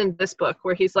 even in this book,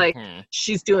 where he's like,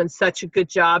 she's doing such a good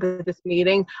job at this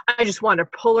meeting. I just want to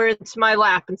pull her into my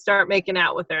lap and start making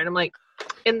out with her. And I'm like,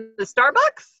 in the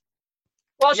Starbucks?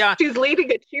 While she's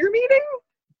leading a cheer meeting?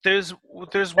 There's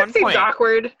that one seems point.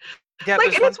 awkward. Yeah,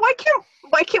 like, and it's why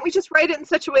can't we just write it in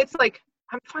such a way it's like,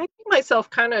 I'm finding myself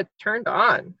kind of turned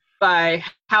on by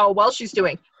how well she's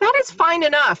doing. That is fine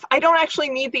enough. I don't actually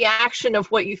need the action of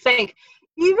what you think.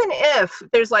 Even if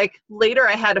there's like later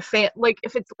I had if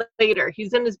it's later,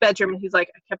 he's in his bedroom and he's like,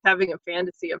 I kept having a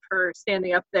fantasy of her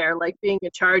standing up there, like being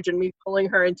in charge and me pulling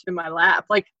her into my lap.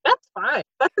 Like, that's fine.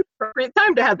 That's an appropriate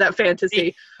time to have that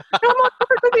fantasy. I'm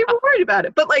not even worried about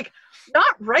it. But like,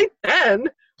 not right then.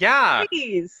 Yeah.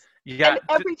 Please. Yeah. And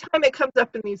every time it comes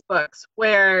up in these books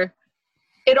where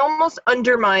it almost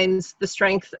undermines the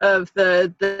strength of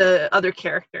the other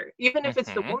character. Even if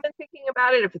it's the woman thinking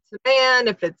about it, if it's the man,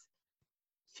 if it's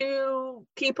two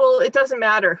people, it doesn't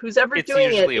matter. Who's ever doing it.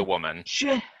 It's usually a woman.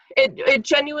 It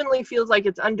genuinely feels like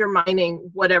it's undermining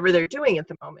whatever they're doing at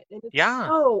the moment. And it's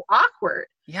so awkward.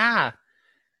 Yeah.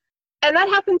 And that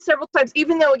happened several times,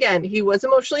 even though, again, he was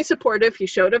emotionally supportive. He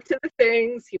showed up to the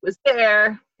things. He was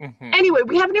there. Anyway,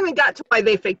 we haven't even got to why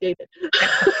they fake dated.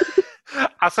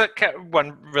 Also,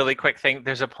 one really quick thing.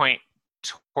 There's a point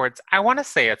towards, I want to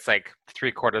say it's like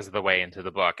 3/4 of the way into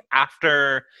the book,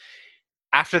 after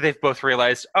they've both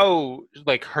realized, oh,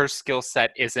 like her skill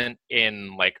set isn't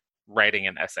in like writing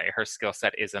an essay. Her skill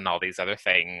set is in all these other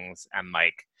things. And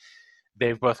like,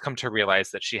 they've both come to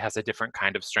realize that she has a different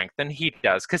kind of strength than he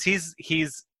does. Cause he's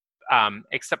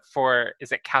except for,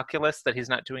 is it calculus that he's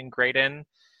not doing great in?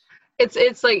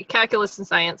 It's like calculus and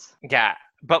science. Yeah.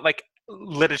 But like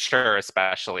literature,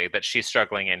 especially, that she's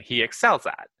struggling in, he excels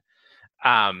at.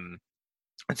 And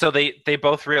so they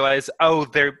both realize, oh,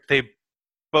 they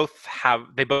both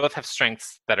have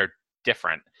strengths that are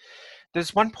different.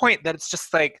 There's one point that it's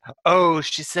just like, oh,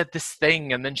 she said this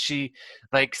thing and then she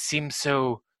like seems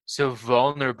so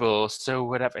vulnerable, so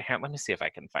whatever. Here, let me see if I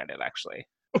can find it actually.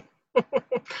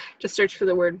 Just search for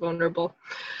the word vulnerable.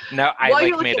 No,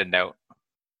 I made a note.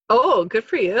 Oh, good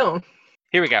for you.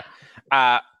 Here we go.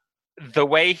 The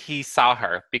way he saw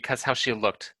her, because how she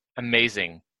looked,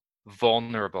 amazing,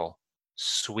 vulnerable,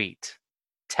 sweet,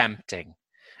 tempting.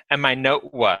 And my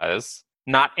note was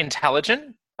not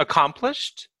intelligent,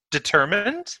 accomplished,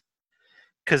 determined,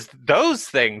 because those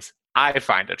things I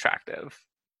find attractive.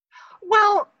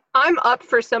 Well, I'm up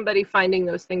for somebody finding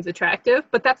those things attractive,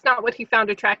 but that's not what he found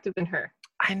attractive in her.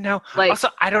 I know. Like, also,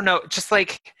 I don't know, just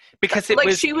like, because it like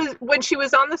was... when she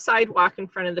was on the sidewalk in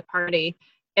front of the party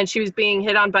and she was being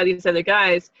hit on by these other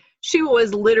guys, she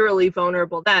was literally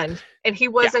vulnerable then. And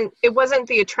it wasn't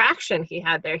the attraction he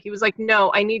had there. He was like,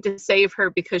 no, I need to save her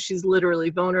because she's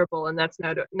literally vulnerable and that's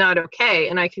not okay.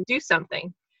 And I can do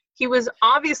something. He was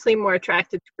obviously more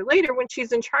attracted to her later when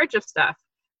she's in charge of stuff.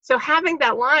 So having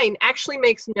that line actually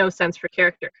makes no sense for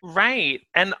character. Right.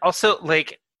 And also,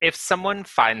 like, if someone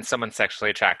finds someone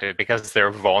sexually attractive because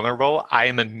they're vulnerable, I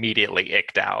am immediately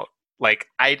icked out. Like,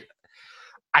 I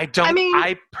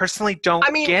personally don't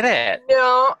get it.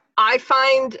 No, I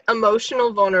find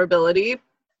emotional vulnerability,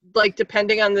 like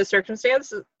depending on the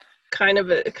circumstance, kind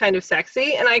of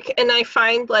sexy, and I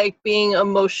find like being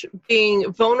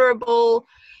vulnerable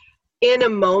in a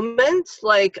moment,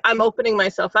 like I'm opening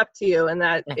myself up to you, and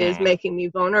that is making me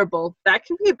vulnerable. That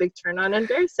can be a big turn on and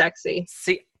very sexy.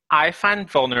 See, I find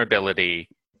vulnerability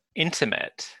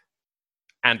intimate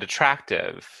and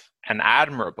attractive and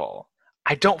admirable.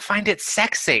 I don't find it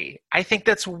sexy. I think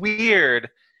that's weird.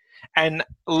 And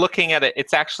looking at it,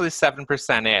 it's actually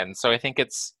 7% in. So I think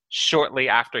it's shortly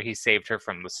after he saved her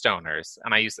from the stoners.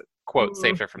 And I use the quote,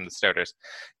 saved her from the stoners.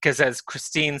 Because as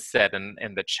Christine said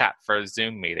in the chat for a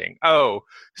Zoom meeting, oh,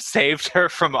 saved her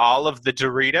from all of the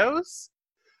Doritos?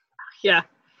 Yeah.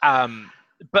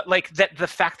 But like that, the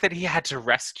fact that he had to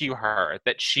rescue her,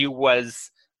 that she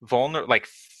was vulnerable, like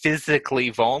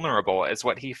physically vulnerable, is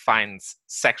what he finds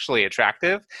sexually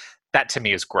attractive. That to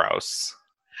me is gross.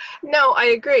 No, I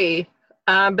agree.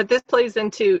 But this plays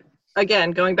into,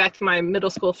 again, going back to my middle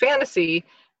school fantasy,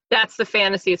 that's the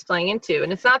fantasy it's playing into.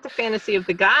 And it's not the fantasy of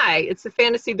the guy, it's the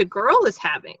fantasy the girl is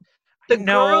having. The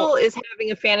No, girl is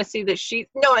having a fantasy that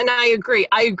no, and I agree.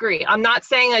 I agree. I'm not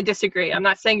saying I disagree. I'm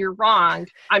not saying you're wrong.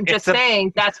 I'm just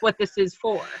saying that's what this is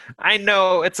for. I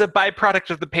know it's a byproduct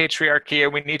of the patriarchy,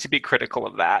 and we need to be critical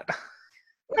of that.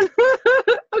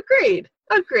 Agreed.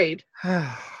 Agreed.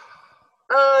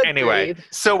 Anyway,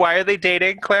 so why are they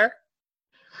dating, Claire?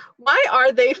 Why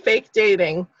are they fake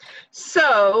dating?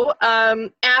 So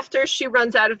after she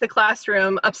runs out of the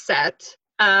classroom upset,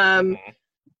 they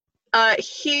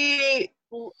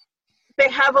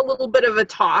have a little bit of a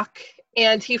talk,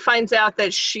 and he finds out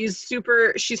that she's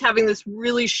having this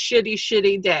really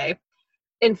shitty day.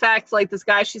 In fact, like, this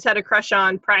guy she's had a crush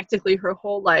on practically her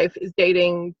whole life is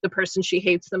dating the person she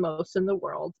hates the most in the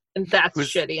world, and that's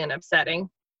shitty and upsetting.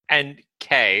 And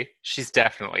Kay, she's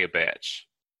definitely a bitch.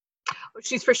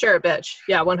 She's for sure a bitch.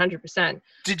 Yeah, 100%.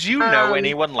 Did you know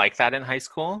anyone like that in high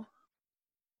school?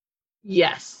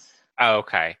 Yes. Oh,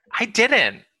 okay. I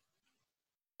didn't.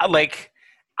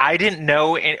 I didn't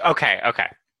know. Okay.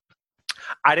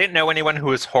 I didn't know anyone who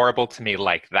was horrible to me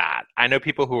like that. I know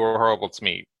people who were horrible to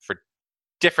me for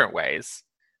different ways.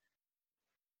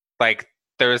 Like,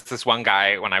 there was this one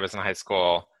guy when I was in high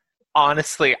school.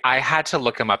 Honestly, I had to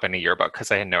look him up in a yearbook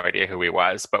because I had no idea who he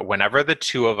was. But whenever the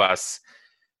two of us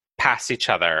passed each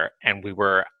other and we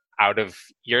were out of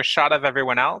earshot of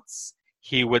everyone else,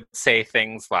 he would say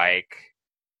things like,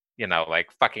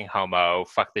 like fucking homo,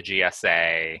 fuck the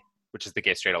GSA, which is the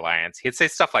Gay Straight Alliance. He'd say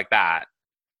stuff like that,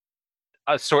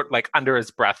 sort like under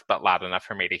his breath, but loud enough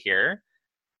for me to hear.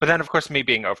 But then, of course, me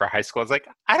being over high school, I was like,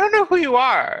 I don't know who you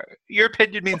are. Your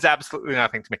opinion means absolutely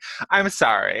nothing to me. I'm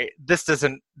sorry. This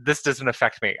doesn't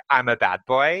affect me. I'm a bad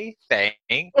boy.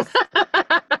 Thanks.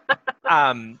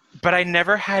 But I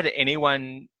never had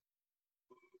anyone,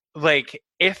 like,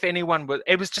 if anyone was,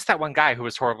 it was just that one guy who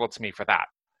was horrible to me for that.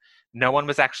 No one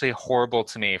was actually horrible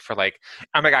to me for, like,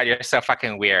 oh my God, you're so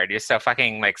fucking weird. You're so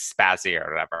fucking, like, spazzy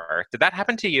or whatever. Did that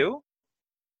happen to you?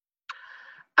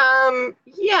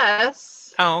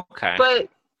 Yes. Oh, okay. But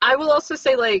I will also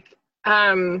say, like,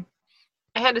 I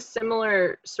had a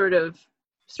similar sort of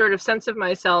sense of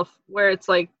myself where it's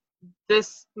like,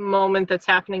 this moment that's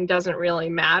happening doesn't really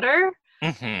matter.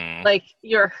 Mm-hmm. Like,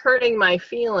 you're hurting my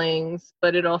feelings,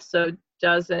 but it also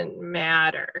doesn't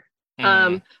matter.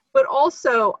 But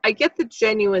also, I get the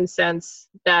genuine sense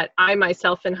that I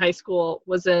myself in high school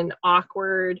was an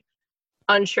awkward,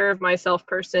 unsure of myself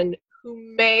person who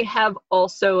may have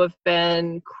also have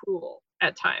been cruel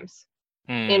at times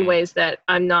in ways that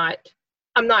I'm not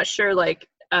sure, like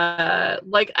I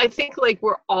think, like,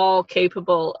 we're all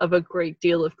capable of a great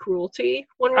deal of cruelty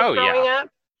when we're growing up.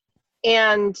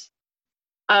 And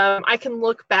I can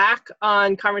look back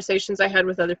on conversations I had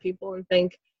with other people and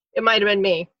think it might have been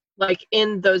me. Like,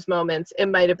 in those moments, it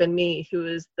might have been me who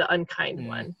was the unkind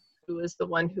one, who was the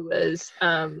one who was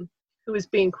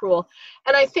being cruel.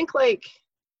 And I think, like,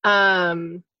 I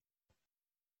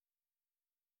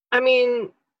mean,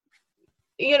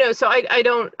 so I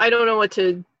don't know what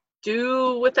to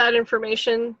do with that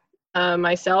information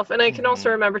myself. And I can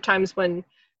also remember times when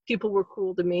people were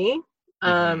cruel to me,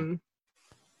 and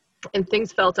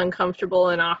things felt uncomfortable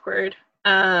and awkward.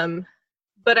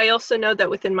 But I also know that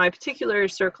within my particular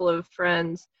circle of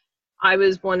friends, I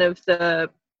was one of the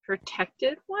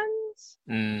protected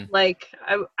ones. Like,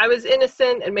 I was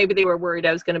innocent, and maybe they were worried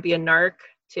I was going to be a narc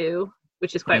too,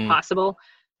 which is quite possible.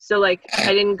 So, like,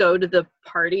 I didn't go to the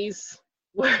parties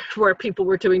where people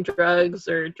were doing drugs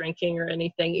or drinking or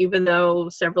anything, even though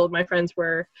several of my friends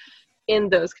were in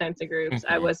those kinds of groups.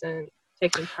 I wasn't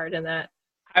taking part in that.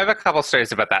 I have a couple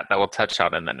stories about that we'll touch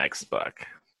on in the next book.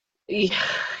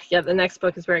 Yeah, the next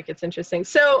book is where it gets interesting.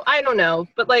 So I don't know,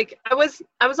 but, like, I was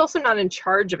also not in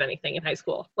charge of anything in high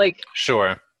school. Like,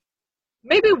 sure,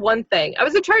 maybe one thing. I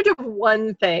was in charge of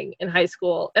one thing in high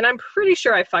school, and I'm pretty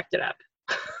sure I fucked it up.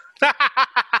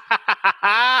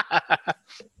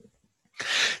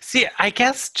 See, I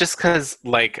guess just because,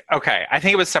 like, okay, I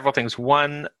think it was several things.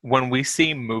 One, when we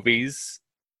see movies,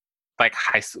 like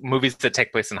movies that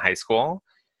take place in high school,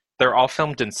 they're all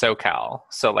filmed in SoCal.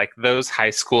 So, like, those high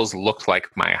schools looked like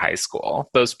my high school.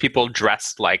 Those people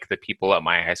dressed like the people at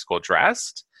my high school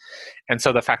dressed. And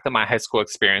so the fact that my high school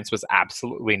experience was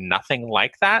absolutely nothing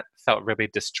like that felt really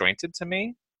disjointed to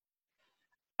me.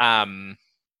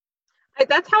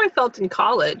 That's how I felt in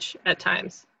college at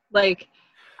times. Like,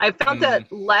 I felt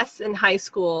that less in high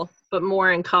school, but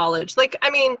more in college. Like,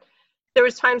 I mean, there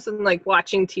was times when, like,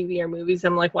 watching TV or movies,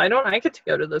 I'm like, why don't I get to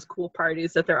go to those cool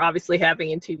parties that they're obviously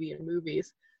having in TV and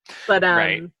movies? But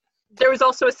Right. there was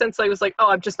also a sense I was like, oh,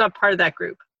 I'm just not part of that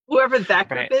group. Whoever that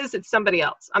group Right. is, it's somebody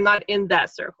else. I'm not in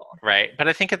that circle. Right. But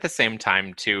I think at the same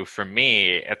time, too, for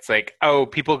me, it's like, oh,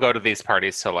 people go to these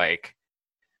parties to like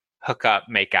hook up,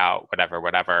 make out,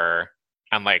 whatever.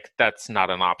 And like, that's not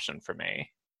an option for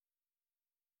me.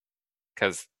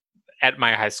 Because at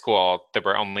my high school, there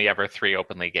were only ever 3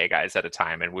 openly gay guys at a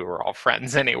time, and we were all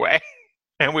friends anyway.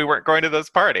 And we weren't going to those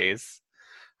parties.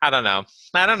 I don't know.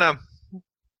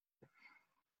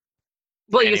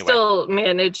 Well,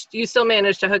 Anyway. you still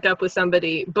managed to hook up with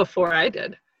somebody before I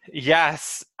did.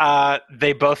 Yes.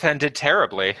 They both ended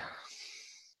terribly.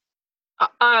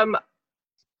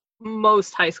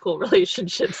 Most high school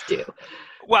relationships do.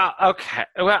 Well, okay.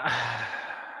 Well,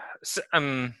 so, I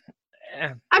mean,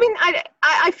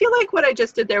 I feel like what I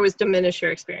just did there was diminish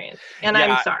your experience, and yeah,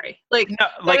 I'm sorry. Like, no,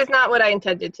 like, that is not what I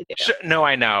intended to do. no,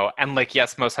 I know. And like,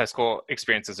 yes, most high school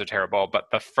experiences are terrible, but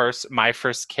my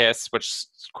first kiss, which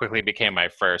quickly became my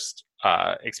first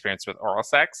experience with oral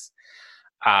sex,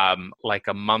 like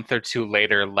a month or 2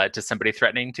 later led to somebody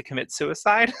threatening to commit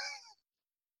suicide.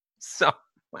 So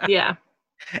Yeah.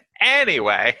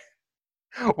 anyway,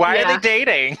 why are they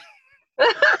dating?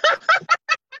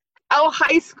 Oh,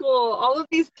 high school, all of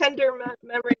these tender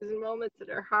memories and moments that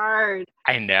are hard.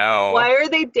 I know. Why are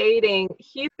they dating?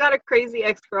 He's got a crazy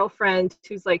ex-girlfriend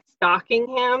who's like stalking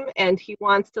him, and he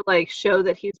wants to like show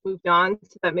that he's moved on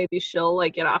so that maybe she'll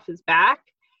like get off his back.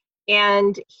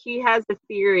 And he has a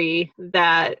theory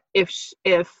that if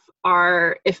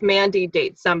Mandy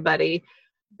dates somebody,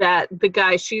 that the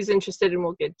guy she's interested in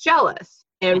will get jealous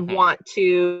and want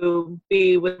to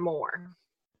be with more.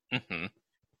 Mm-hmm.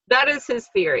 That is his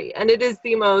theory, and it is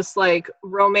the most like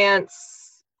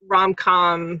romance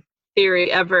rom-com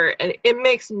theory ever, and it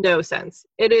makes no sense.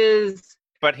 It is,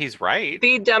 but he's right.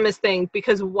 The dumbest thing,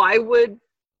 because why would?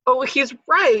 Oh, he's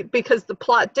right because the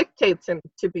plot dictates him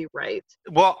to be right.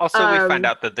 Well, also we find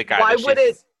out that the guy. Why would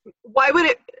it?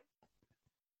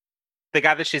 The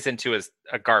guy that she's into is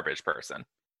a garbage person.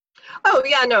 Oh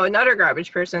yeah, no, another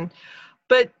garbage person,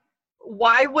 but.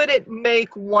 Why would it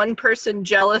make one person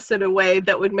jealous in a way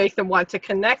that would make them want to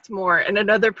connect more and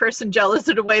another person jealous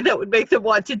in a way that would make them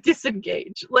want to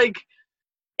disengage? Like,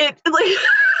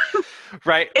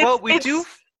 right. Well,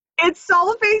 it's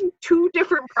solving 2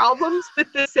 different problems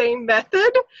with the same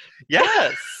method.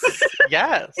 Yes.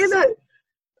 Yes. Going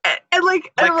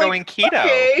keto.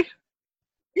 Okay.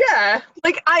 Yeah.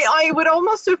 Like, I would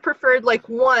almost have preferred, like,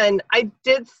 one, I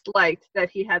did like that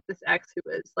he had this ex who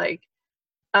was, like,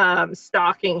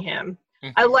 stalking him.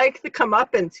 Mm-hmm. I like the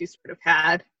comeuppance he sort of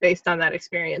had based on that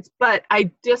experience, but I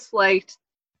disliked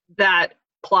that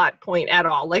plot point at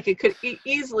all. Like, it could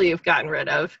easily have gotten rid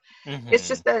of. Mm-hmm. It's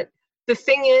just that the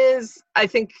thing is, I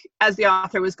think as the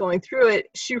author was going through it,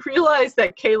 she realized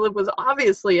that Caleb was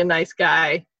obviously a nice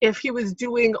guy if he was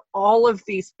doing all of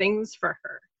these things for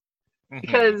her. Mm-hmm.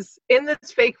 Because in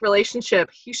this fake relationship,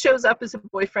 he shows up as a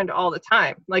boyfriend all the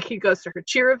time. Like, he goes to her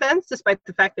cheer events, despite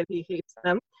the fact that he hates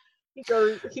them. He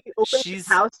opens his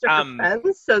house to her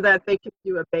friends so that they can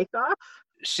do a bake-off.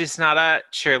 She's not a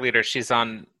cheerleader. She's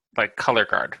on, like, color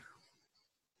guard.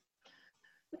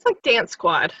 It's like dance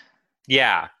squad.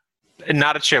 Yeah.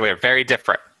 Not a cheerleader. Very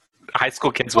different. High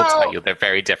school kids will tell you they're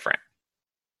very different.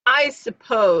 I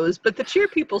suppose, but the cheer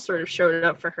people sort of showed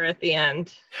up for her at the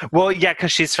end. Well, yeah,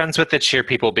 because she's friends with the cheer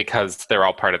people because they're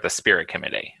all part of the spirit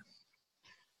committee.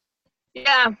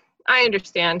 Yeah, I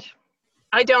understand.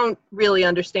 I don't really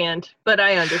understand, but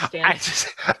I understand.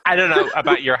 I don't know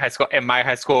about your high school. In my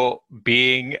high school,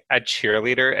 being a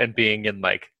cheerleader and being in,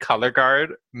 like, color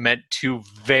guard meant 2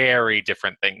 very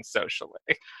different things socially.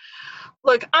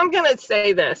 Look, I'm going to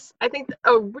say this. I think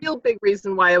a real big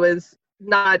reason why I was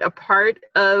not a part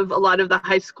of a lot of the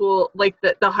high school, like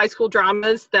the high school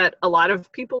dramas that a lot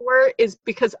of people were, is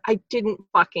because I didn't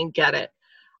fucking get it.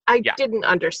 I didn't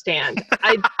understand.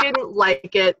 I didn't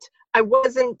like it. I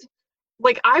wasn't,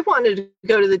 like, I wanted to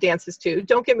go to the dances too.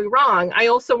 Don't get me wrong. I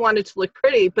also wanted to look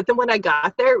pretty, but then when I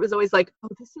got there, it was always like, oh,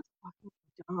 this is fucking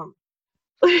dumb.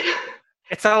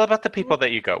 It's all about the people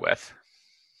that you go with.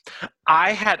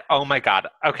 Oh my God.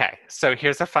 Okay. So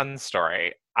here's a fun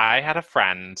story. I had a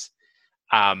friend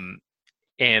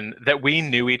that we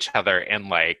knew each other in,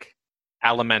 like,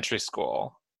 elementary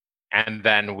school, and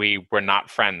then we were not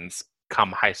friends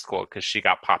come high school because she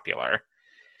got popular,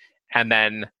 and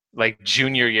then, like,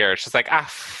 junior year she's like,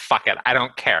 fuck it, I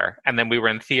don't care. And then we were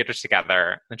in theater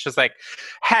together, and she's like,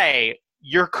 hey,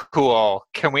 you're cool,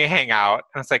 can we hang out?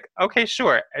 And I was like, okay,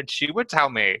 sure. And she would tell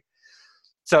me,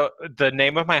 so the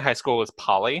name of my high school was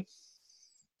Poly,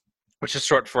 which is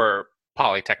short for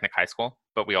Polytechnic High School,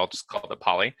 but we all just called it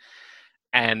Poly.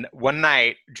 And one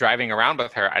night, driving around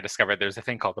with her, I discovered there's a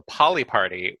thing called the Polly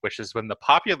Party, which is when the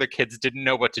popular kids didn't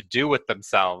know what to do with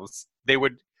themselves. They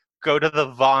would go to the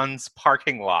Vaughn's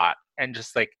parking lot and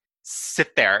just like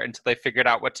sit there until they figured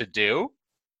out what to do.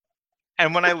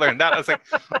 And when I learned that, I was like,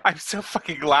 I'm so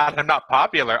fucking glad I'm not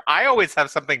popular. I always have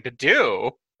something to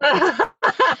do.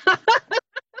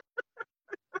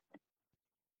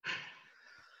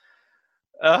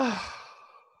 Ugh.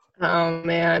 Oh,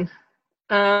 man.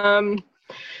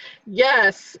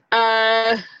 Yes.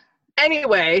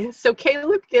 Anyway, so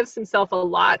Caleb gives himself a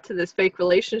lot to this fake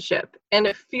relationship, and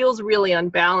it feels really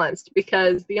unbalanced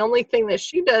because the only thing that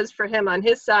she does for him on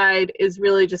his side is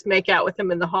really just make out with him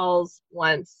in the halls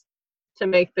once to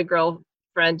make the girl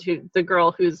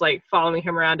who's like following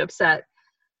him around upset.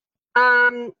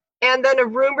 And then a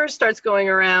rumor starts going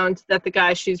around that the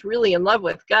guy she's really in love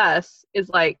with, Gus, is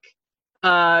like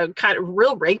kind of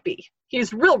real rapey.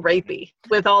 He's real rapey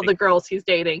with all the girls he's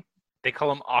dating. They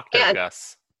call him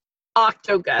Octogus.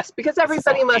 Octogus, because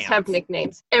everybody must have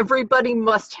nicknames. Everybody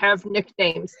must have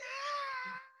nicknames.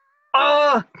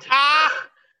 Oh,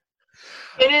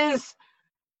 it is.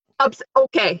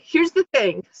 Okay, here's the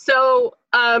thing. So,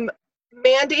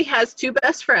 Mandy has two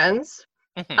best friends,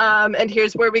 and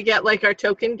here's where we get like our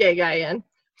token gay guy in.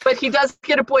 But he does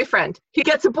get a boyfriend. He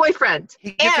gets a boyfriend.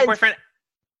 He gets a boyfriend.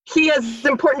 He is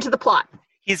important to the plot.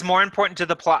 He's more important to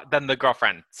the plot than the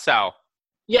girlfriend. So.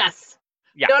 Yes.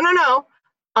 Yeah. No.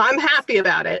 I'm happy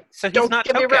about it. So he's Don't not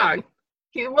get me wrong.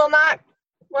 He will not.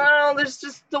 Well, there's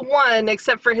just the one,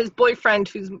 except for his boyfriend,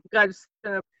 who's going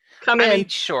to come in. I mean,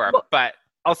 sure, but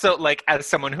also, like, as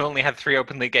someone who only had 3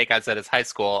 openly gay guys at his high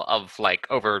school of like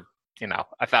over,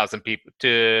 1,000 people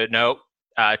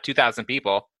 2,000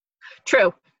 people.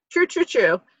 True.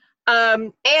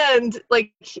 And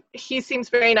like he seems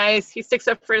very nice. He sticks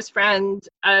up for his friend.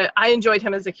 I enjoyed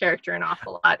him as a character an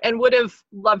awful lot, and would have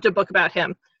loved a book about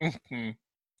him.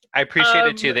 I appreciate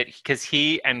it too, that because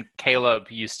he and Caleb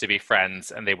used to be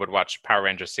friends, and they would watch Power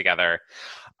Rangers together.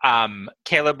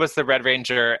 Caleb was the Red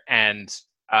Ranger, and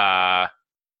JT,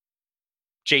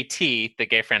 the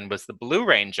gay friend, was the Blue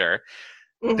Ranger.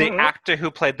 Mm-hmm. The actor who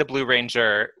played the Blue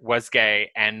Ranger was gay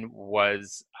and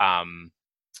was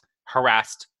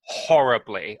harassed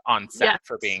horribly on set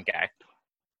for being gay.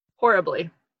 Horribly.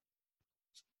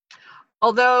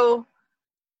 Although,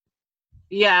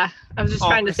 I was just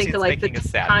trying to think of like the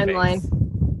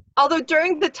timeline. Although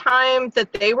during the time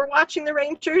that they were watching the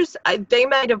Rangers, they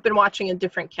might have been watching a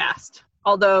different cast.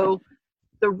 Although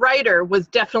the writer was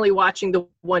definitely watching the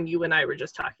one you and I were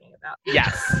just talking about.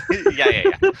 Yes. Yeah.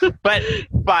 But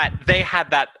they had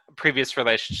that previous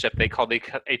relationship. They called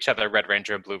each other Red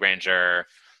Ranger and Blue Ranger.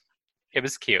 It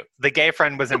was cute. The gay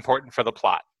friend was important for the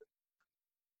plot.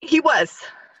 He was.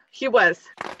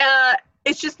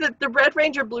 It's just that the Red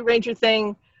Ranger, Blue Ranger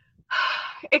thing,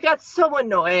 it got so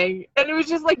annoying. And it was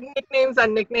just like nicknames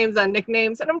on nicknames on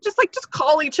nicknames. And I'm just like, just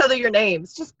call each other your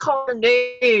names. Just call your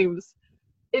names.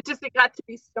 It got to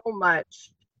be so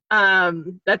much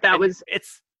that was...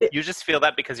 You just feel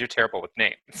that because you're terrible with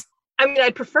names. I mean,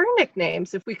 I'd prefer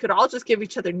nicknames if we could all just give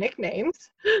each other nicknames.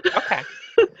 Okay.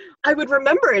 I would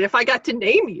remember it if I got to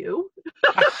name you.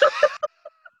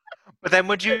 But then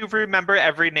would you remember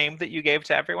every name that you gave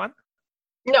to everyone?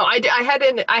 No, I had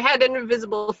an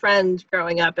invisible friend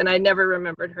growing up, and I never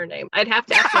remembered her name. I'd have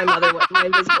to ask my mother what my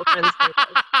invisible friend's name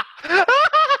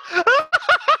was.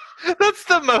 That's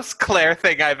the most Claire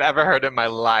thing I've ever heard in my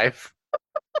life.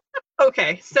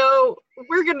 Okay, so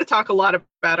we're going to talk a lot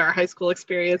about our high school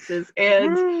experiences,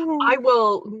 and I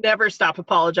will never stop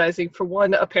apologizing for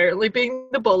 1, apparently being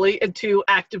the bully, and 2,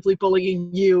 actively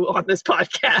bullying you on this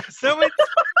podcast. So it's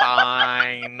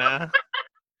fine.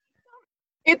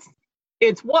 It's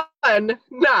 1,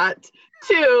 not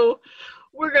 2.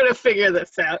 We're going to figure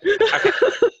this out. Okay.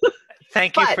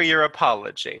 Thank you for your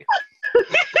apology.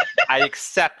 I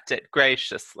accept it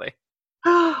graciously.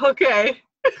 Okay.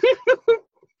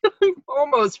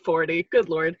 Almost 40. Good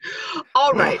Lord.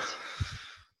 All right.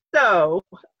 So,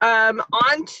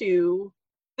 on to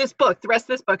this book, the rest of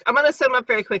this book. I'm going to sum up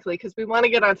very quickly because we want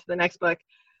to get on to the next book.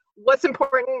 What's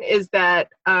important is that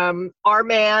our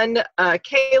man,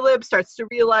 Caleb, starts to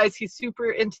realize he's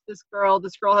super into this girl.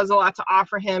 This girl has a lot to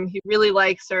offer him. He really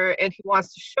likes her, and he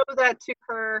wants to show that to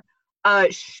her.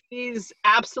 She's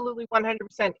absolutely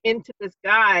 100% into this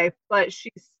guy, but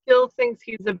she still thinks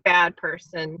he's a bad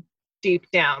person deep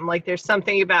down. Like there's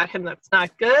something about him that's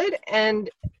not good and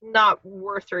not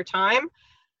worth her time.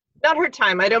 Not her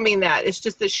time, I don't mean that. It's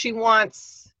just that she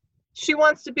wants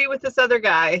to be with this other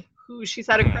guy who she's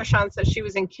had a crush on since she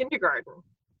was in kindergarten.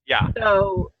 Yeah.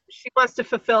 So she wants to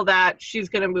fulfill that. She's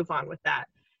going to move on with that.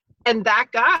 And that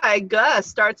guy, Gus,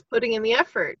 starts putting in the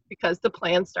effort because the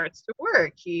plan starts to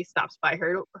work. He stops by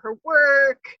her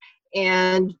work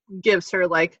and gives her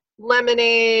like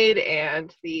lemonade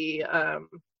and the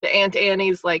Aunt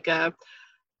Annie's like a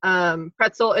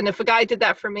pretzel. And if a guy did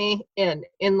that for me, in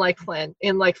like Flynn,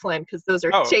 because those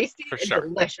are tasty and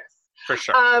delicious. For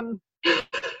sure.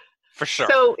 For sure.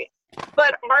 So,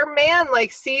 but our man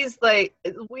like sees, like,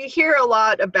 we hear a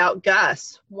lot about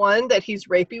Gus. One, that he's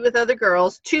rapey with other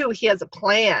girls. Two, he has a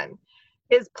plan.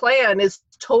 His plan is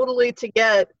totally to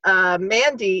get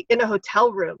Mandy in a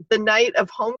hotel room the night of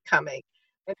homecoming.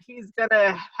 And he's going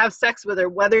to have sex with her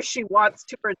whether she wants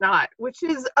to or not, which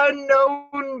is a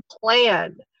known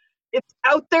plan. It's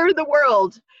out there in the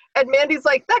world. And Mandy's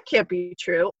like, that can't be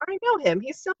true. I know him.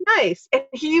 He's so nice. And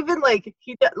he even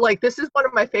this is one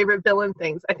of my favorite villain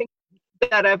things I think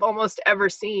that I've almost ever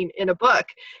seen in a book.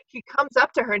 He comes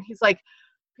up to her and he's like,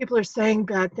 people are saying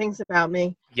bad things about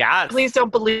me. Yes. Please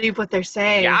don't believe what they're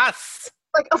saying. Yes.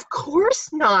 Like, of course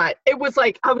not. It was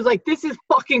like, I was like, this is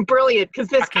fucking brilliant because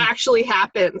this actually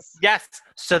happens. Yes.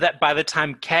 So that by the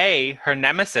time Kay, her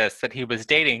nemesis that he was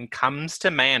dating, comes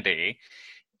to Mandy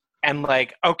and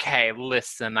like, okay,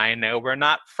 listen, I know we're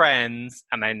not friends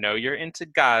and I know you're into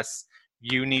Gus.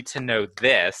 You need to know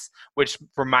this, which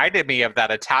reminded me of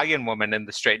that Italian woman in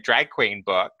the Straight Drag Queen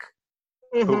book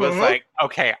who was like,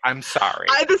 okay, I'm sorry.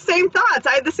 I had the same thoughts.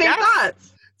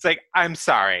 It's like, I'm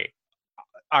sorry.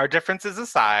 Our differences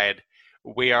aside,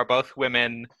 we are both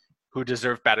women who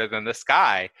deserve better than this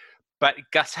guy. But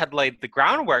Gus had laid the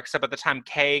groundwork. So by the time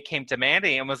Kay came to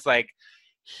Mandy and was like,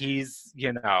 he's,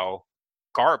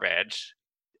 garbage,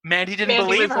 Mandy didn't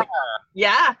believe her.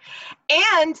 Yeah.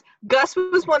 And Gus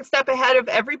was one step ahead of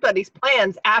everybody's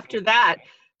plans after that.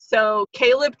 So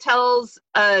Caleb tells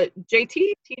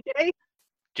JT,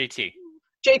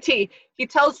 he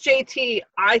tells JT,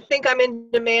 I think I'm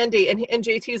into Mandy. And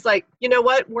JT's like, you know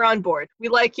what? We're on board. We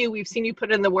like you. We've seen you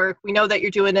put in the work. We know that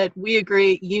you're doing it. We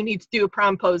agree. You need to do a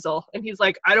promposal. And he's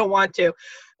like, I don't want to.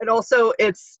 And also,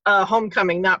 it's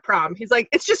homecoming, not prom. He's like,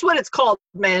 it's just what it's called,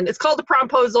 man. It's called a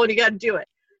promposal, and you got to do it.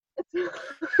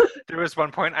 There was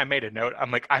one point I made a note. I'm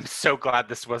like, I'm so glad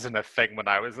this wasn't a thing when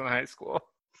I was in high school.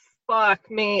 Fuck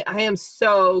me. I am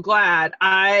so glad.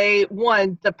 I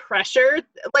won the pressure.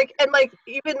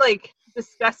 Even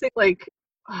discussing,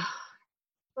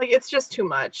 it's just too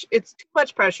much. It's too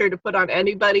much pressure to put on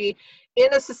anybody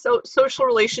in a social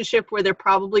relationship where they're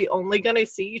probably only going to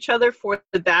see each other for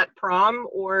that prom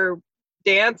or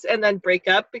dance and then break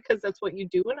up because that's what you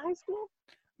do in high school.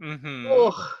 Mm-hmm.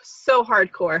 Oh, so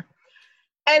hardcore.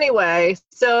 Anyway,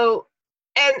 so,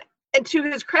 and to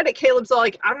his credit, Caleb's all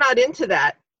like, I'm not into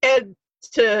that. And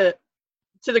to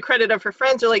the credit of her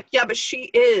friends, are like, yeah, but she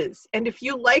is. And if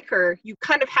you like her, you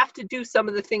kind of have to do some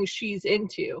of the things she's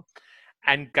into.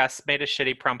 And Gus made a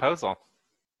shitty promposal.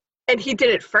 And he did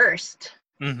it first.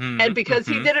 Mm-hmm. And because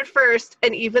he did it first,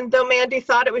 and even though Mandy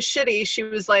thought it was shitty, she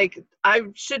was like, I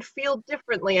should feel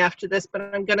differently after this, but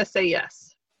I'm going to say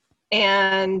yes.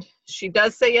 And she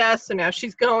does say yes, so now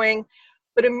she's going.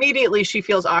 But immediately she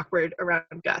feels awkward around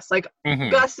Gus. Like,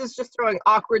 Gus is just throwing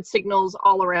awkward signals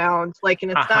all around,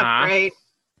 and it's not great.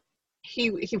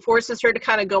 He forces her to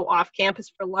kind of go off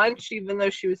campus for lunch, even though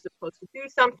she was supposed to do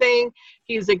something.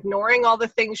 He's ignoring all the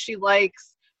things she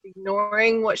likes,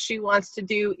 ignoring what she wants to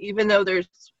do, even though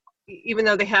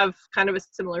they have kind of a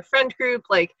similar friend group.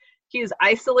 He's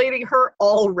isolating her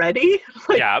already.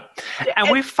 Yeah. And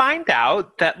we find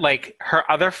out that her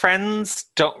other friends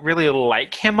don't really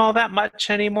like him all that much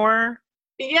anymore.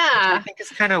 Yeah. Which I think is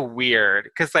kind of weird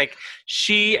because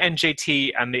she and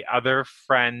JT and the other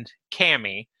friend,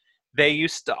 Cammie, they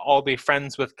used to all be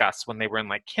friends with Gus when they were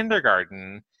in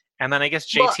kindergarten. And then I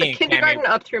guess JT and kindergarten Cammie,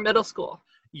 up through middle school.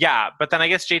 Yeah, but then I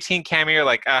guess JT and Cammie are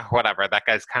like, whatever, that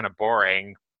guy's kind of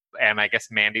boring. And I guess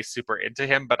Mandy's super into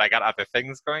him, but I got other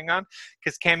things going on.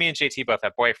 Because Cammie and JT both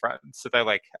have boyfriends. So they're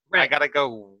like, right. I got to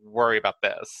go worry about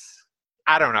this.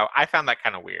 I don't know. I found that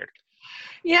kind of weird.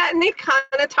 Yeah, and they kind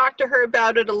of talked to her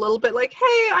about it a little bit. Like,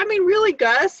 hey, I mean, really,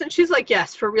 Gus? And she's like,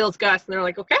 yes, for real, it's Gus. And they're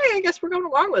like, okay, I guess we're going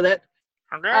along with it.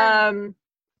 Okay. And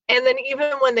then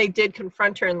even when they did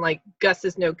confront her and Gus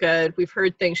is no good, we've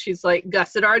heard things. She's like,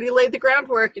 Gus had already laid the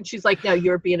groundwork. And she's like, no,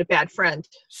 you're being a bad friend.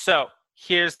 So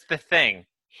here's the thing.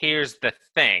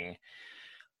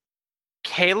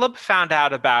 Caleb found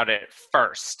out about it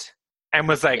first and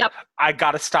was like, yep. I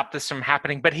got to stop this from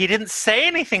happening. But he didn't say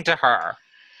anything to her.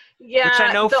 Yeah. Which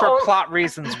I know for plot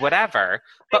reasons, whatever.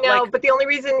 But I know, but the only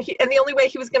reason the only way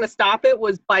he was going to stop it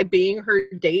was by being her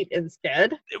date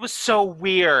instead. It was so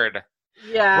weird.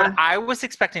 Yeah. What I was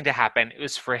expecting to happen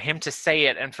was for him to say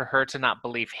it and for her to not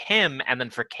believe him, and then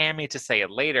for Cammy to say it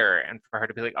later and for her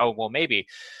to be like, oh, well, maybe.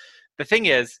 The thing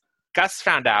is, Gus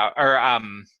found out, or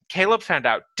Caleb found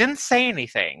out, didn't say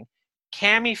anything.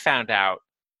 Cammy found out,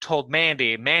 told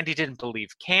Mandy. Mandy didn't believe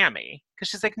Cammy because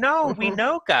she's like, no, we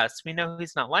know Gus. We know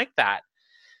he's not like that.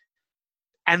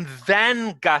 And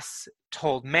then Gus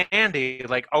told Mandy,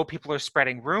 like, oh, people are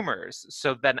spreading rumors.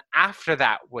 So then after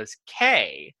that was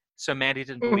Kay. So Mandy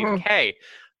didn't believe Kay.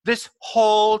 This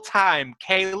whole time,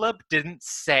 Caleb didn't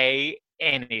say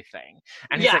anything.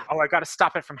 And he's like, oh, I got to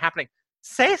stop it from happening.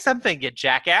 Say something, you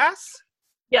jackass.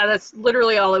 Yeah, that's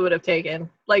literally all it would have taken.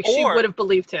 Like, she would have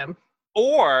believed him.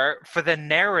 Or for the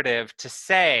narrative to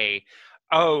say,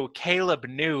 oh, Caleb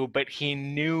knew, but he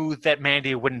knew that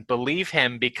Mandy wouldn't believe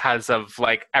him because of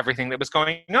like everything that was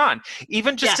going on.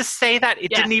 Even just to say that,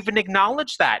 it didn't even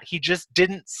acknowledge that. He just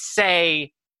didn't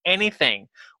say anything,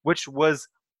 which was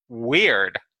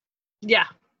weird. Yeah.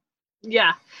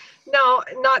 Yeah. No,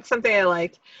 not something I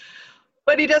liked.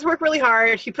 But he does work really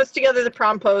hard. He puts together the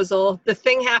promposal. The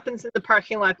thing happens in the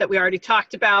parking lot that we already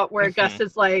talked about where Gus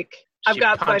is like, I've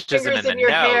got my fingers in your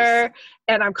hair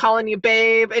and I'm calling you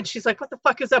babe. And she's like, what the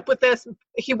fuck is up with this?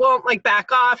 He won't like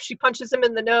back off. She punches him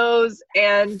in the nose.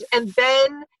 And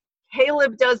then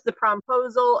Caleb does the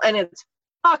promposal and it's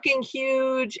fucking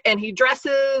huge. And he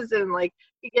dresses and like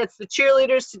he gets the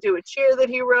cheerleaders to do a cheer that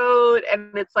he wrote.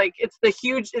 And it's like, it's the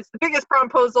biggest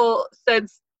promposal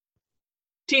since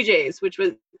TJ's, which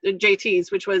was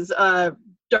JT's, which was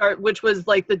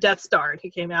like the Death Star. And he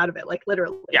came out of it, like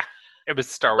literally. Yeah. It was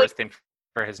Star Wars themed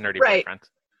for his nerdy boyfriend.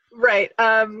 Right.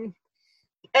 And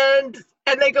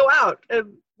they go out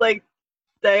and like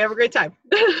they have a great time.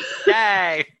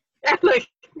 Yay! And like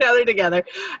now they're together.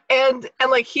 And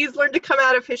like he's learned to come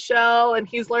out of his shell and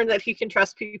he's learned that he can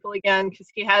trust people again because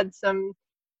he had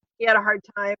a hard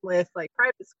time with like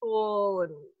private school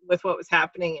and with what was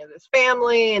happening in his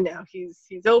family, and now he's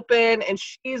open, and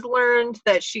she's learned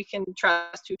that she can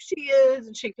trust who she is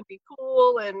and she can be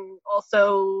cool, and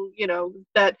also, you know,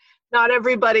 that not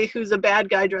everybody who's a bad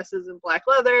guy dresses in black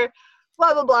leather,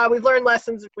 blah blah blah. We've learned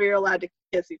lessons. We're allowed to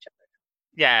kiss each other.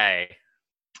 Yay.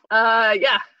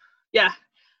 Yeah.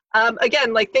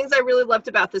 Again, like things I really loved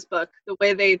about this book, the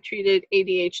way they treated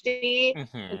ADHD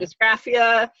and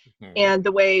dysgraphia, and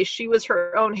the way she was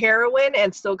her own heroine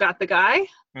and still got the guy.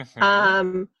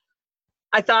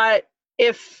 I thought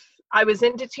if I was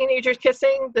into teenagers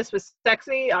kissing, this was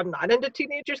sexy. I'm not into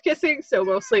teenagers kissing, so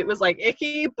mostly it was like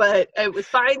icky, but it was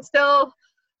fine still.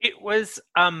 It was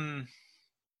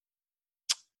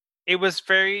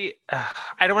very,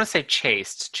 I don't want to say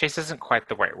chaste. Chaste isn't quite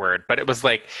the right word, but it was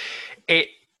like,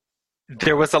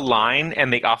 there was a line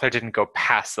and the author didn't go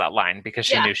past that line because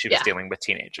she knew she was dealing with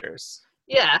teenagers.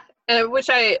 Yeah, which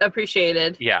I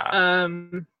appreciated. Yeah.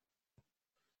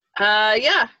 No,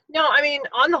 I mean,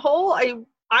 on the whole,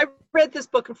 I read this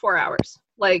book in 4 hours.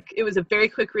 Like, it was a very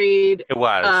quick read. It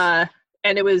was.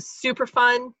 And it was super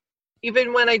fun.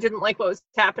 Even when I didn't like what was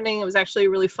happening, it was actually a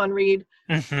really fun read.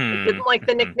 I didn't like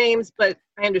the nicknames, but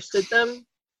I understood them.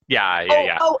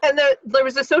 Yeah. Oh, and there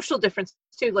was a social difference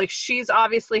too. Like, she's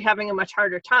obviously having a much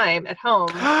harder time at home,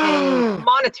 and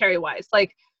monetary wise.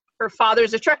 Like, her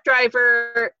father's a truck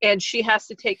driver, and she has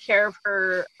to take care of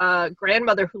her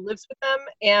grandmother who lives with them,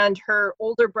 and her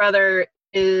older brother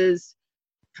is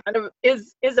a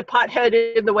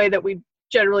pothead in the way that we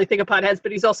generally think of potheads,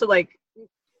 but he's also like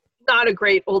not a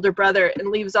great older brother and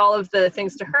leaves all of the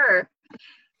things to her.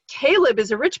 Caleb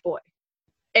is a rich boy,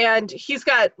 and he's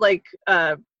got like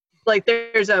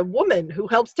there's a woman who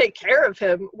helps take care of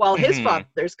him while his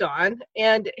father's gone,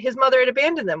 and his mother had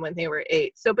abandoned them when they were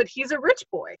 8. So, but he's a rich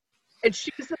boy, and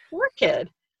she's a poor kid.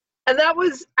 And that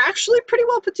was actually pretty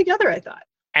well put together, I thought.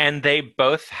 And they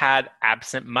both had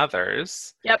absent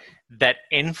mothers that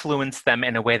influenced them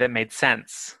in a way that made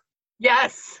sense.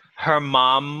 Yes. Her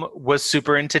mom was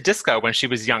super into disco when she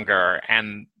was younger,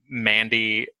 and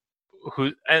Mandy,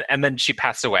 and then she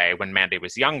passed away when Mandy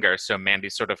was younger, so Mandy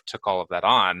sort of took all of that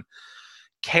on.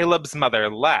 Caleb's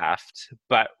mother left,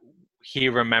 but he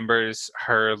remembers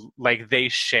her, like, they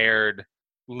shared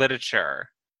literature,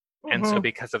 and so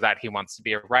because of that, he wants to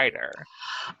be a writer.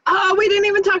 Oh, we didn't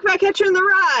even talk about Catcher in the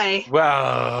Rye.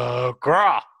 Well,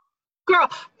 girl,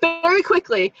 very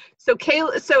quickly. So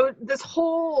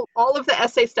all of the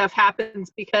essay stuff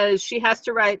happens because she has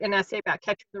to write an essay about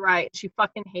Catcher in the Rye, and she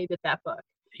fucking hated that book.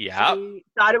 Yeah. She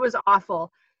thought it was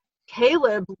awful.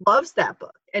 Caleb loves that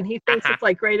book, and he thinks it's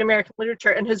like great American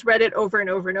literature and has read it over and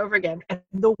over and over again. And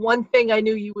the one thing I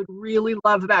knew you would really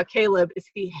love about Caleb is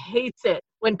he hates it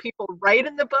when people write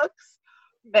in the books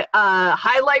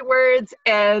highlight words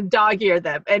and dog-ear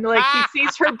them. And like he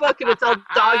sees her book and it's all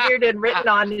dog-eared and written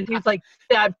on, and he's like,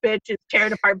 that bitch is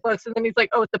tearing apart books. And then he's like,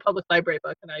 oh, it's a public library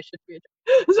book and I should read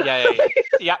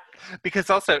it. Yeah. Because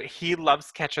also he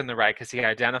loves Catcher in the Rye because he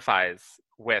identifies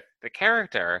with the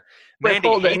character. With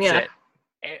Holden, hates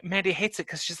it. Mandy hates it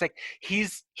because she's like, he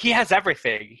has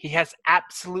everything. He has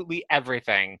absolutely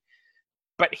everything.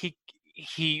 But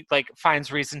he like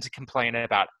finds reason to complain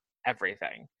about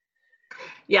everything.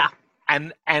 Yeah.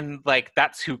 And like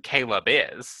that's who Caleb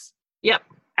is. Yep.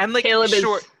 And like Caleb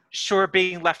sure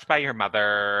being left by your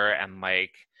mother and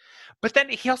like, but then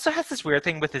he also has this weird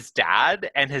thing with his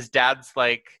dad, and his dad's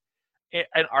like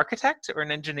an architect or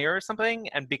an engineer or something,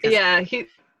 and because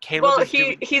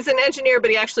he's an engineer, but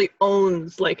he actually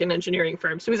owns like an engineering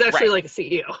firm, so he's actually like a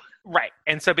CEO. Right.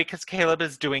 And so because Caleb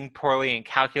is doing poorly in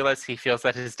calculus, he feels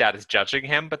that his dad is judging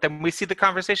him. But then we see the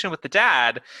conversation with the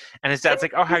dad, and his dad's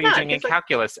like, oh, how are you doing in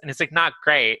calculus? And he's like, not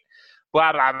great,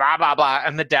 blah, blah, blah, blah, blah.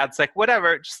 And the dad's like,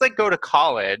 whatever, just like go to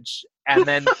college. And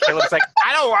then Caleb's like,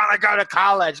 I don't want to go to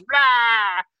college.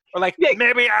 Blah! Or like,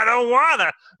 maybe I don't want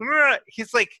to.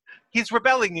 He's like, he's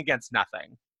rebelling against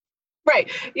nothing.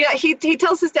 Right. Yeah, he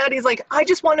tells his dad, he's like, I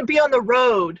just want to be on the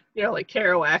road. You know, like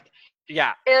Kerouac.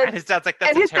 Yeah, and his dad's like,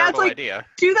 that's a terrible idea.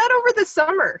 Do that over the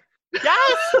summer.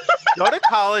 Yes! Go to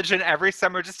college and every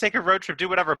summer just take a road trip, do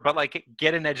whatever, but like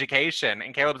get an education.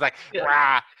 And Caleb's like,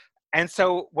 rah. And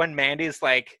so when Mandy's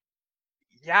like,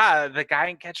 yeah, the guy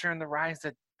in Catcher in the Rye is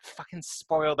a fucking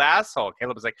spoiled asshole.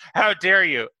 Caleb's like, how dare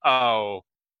you? Oh.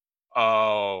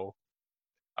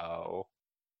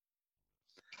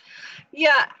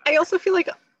 Yeah, I also feel like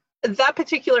that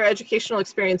particular educational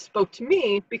experience spoke to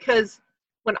me because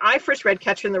when I first read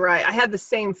Catcher in the Rye, I had the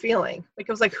same feeling. Like,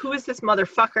 I was like, who is this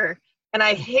motherfucker? And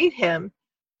I hate him.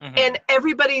 Mm-hmm. And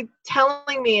everybody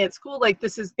telling me at school, like,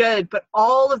 this is good. But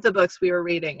all of the books we were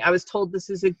reading, I was told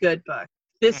this is a good book.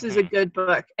 This is a good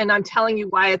book. And I'm telling you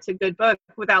why it's a good book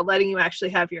without letting you actually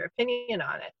have your opinion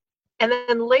on it. And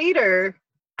then later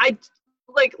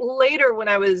when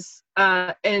I was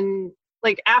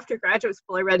after graduate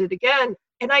school, I read it again.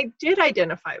 And I did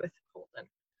identify with Holden.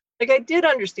 Like, I did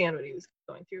understand what he was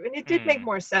going through, and it did make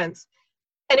more sense.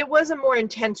 And it was a more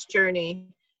intense journey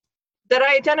that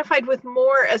I identified with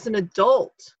more as an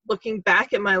adult, looking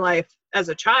back at my life as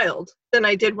a child, than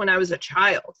I did when I was a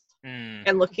child,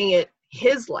 and looking at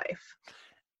his life.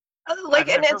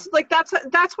 It's like that's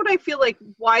what I feel like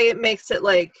why it makes it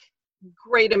like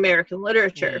great American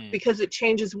literature, because it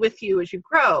changes with you as you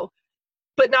grow.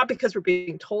 But not because we're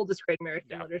being told it's great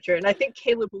American literature. And I think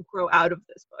Caleb will grow out of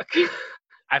this book.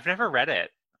 I've never read it.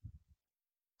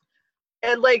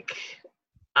 And like,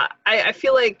 I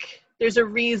feel like there's a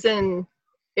reason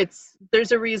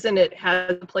it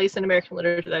has a place in American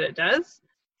literature that it does.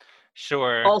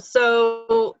 Sure.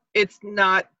 Also, it's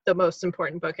not the most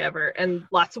important book ever. And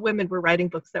lots of women were writing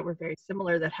books that were very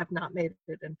similar that have not made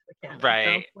it into the canon.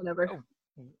 Right. So, whatever.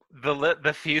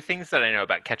 The few things that I know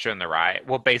about Catcher in the Rye,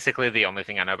 well, basically the only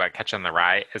thing I know about Catcher in the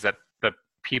Rye is that the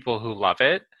people who love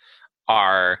it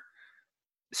are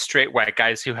straight white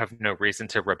guys who have no reason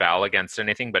to rebel against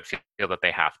anything but feel that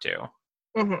they have to.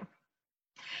 Mm-hmm.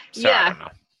 So, yeah. I don't know.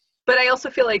 But I also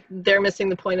feel like they're missing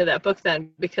the point of that book then,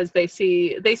 because they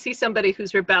see somebody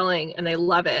who's rebelling and they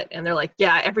love it and they're like,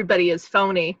 yeah, everybody is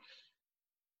phony.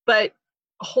 But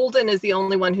Holden is the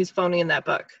only one who's phony in that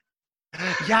book.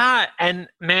 Yeah, and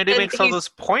Mandy makes all those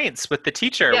points with the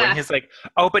teacher when he's like,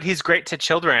 oh, but he's great to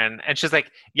children. And she's like,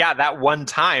 yeah, that one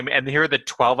time, and here are the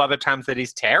 12 other times that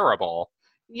he's terrible.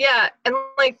 Yeah, and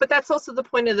like, but that's also the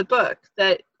point of the book,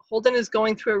 that Holden is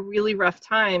going through a really rough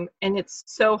time, and it's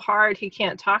so hard he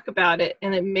can't talk about it,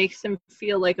 and it makes him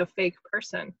feel like a fake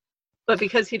person. But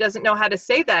because he doesn't know how to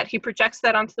say that, he projects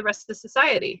that onto the rest of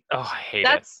society. Oh, I hate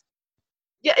it.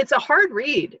 Yeah, it's a hard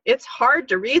read. It's hard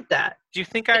to read that. Do you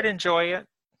think I'd enjoy it?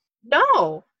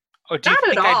 No, not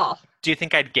at all. Do you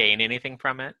think I'd gain anything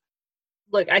from it?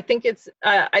 Look, I think it's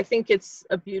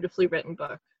a beautifully written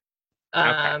book.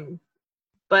 Okay.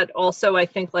 But also I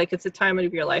think like it's a time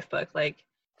of your life book. Like,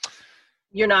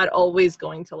 you're not always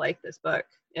going to like this book.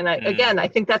 And I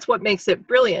think that's what makes it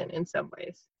brilliant in some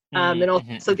ways. And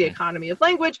also the economy of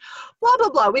language, blah, blah,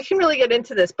 blah. We can really get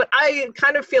into this, but I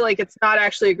kind of feel like it's not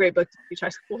actually a great book to teach high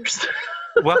schoolers.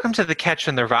 Welcome to the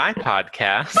Catcher in the Rye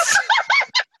podcast.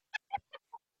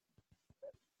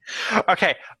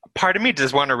 Okay, part of me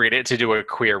does want to read it to do a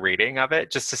queer reading of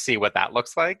it, just to see what that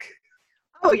looks like.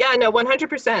 Oh yeah, no,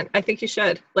 100%. I think you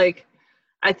should. Like,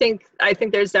 I think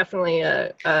there's definitely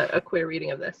a queer reading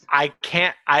of this. I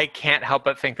can't help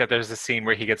but think that there's a scene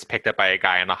where he gets picked up by a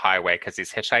guy on the highway because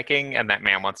he's hitchhiking, and that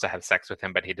man wants to have sex with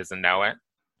him, but he doesn't know it.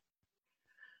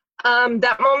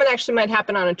 That moment actually might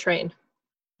happen on a train.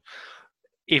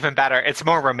 Even better. It's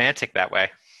more romantic that way.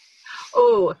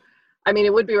 Oh, I mean,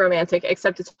 it would be romantic,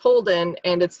 except it's Holden,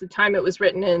 and it's the time it was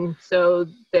written in, so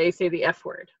they say the F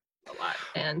word a lot,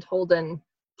 and Holden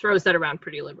throws that around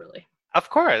pretty liberally. Of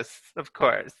course. Of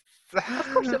course.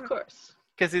 Of course, of course.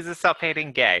 Because he's a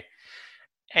self-hating gay.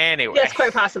 Anyway. Yes,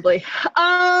 quite possibly.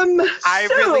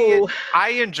 I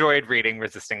enjoyed reading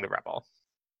Resisting the Rebel.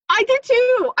 I did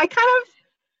too.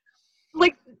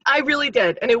 I really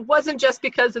did. And it wasn't just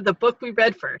because of the book we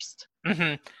read first.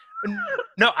 Mm-hmm.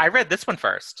 No, I read this one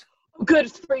first.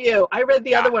 Good for you. I read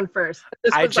the other one first.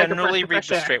 I generally read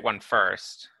the straight one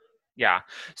first. Yeah.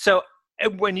 So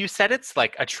when you said it's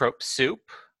like a trope soup,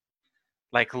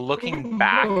 like looking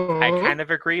back, I kind of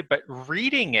agree. But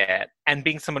reading it and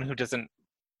being someone who doesn't,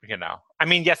 I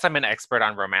mean, yes, I'm an expert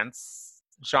on romance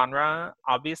genre,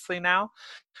 obviously now.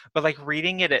 But like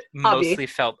reading it, it mostly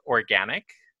felt organic.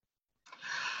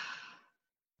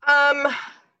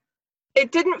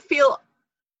 It didn't feel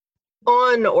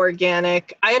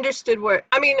unorganic. I understood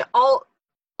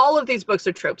all of these books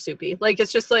are trope soupy. Like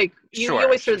it's just like you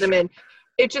always throw them in.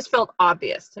 It just felt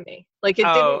obvious to me. Like it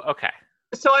didn't. Okay.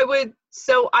 So I would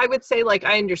say like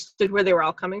I understood where they were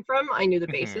all coming from. I knew the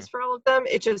basis for all of them.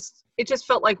 It just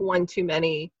felt like one too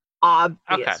many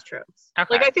obvious tropes. Okay.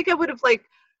 Like I think I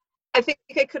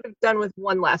could have done with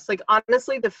one less. Like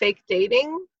honestly, the fake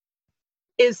dating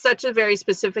is such a very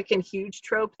specific and huge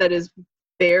trope that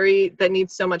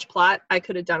needs so much plot. I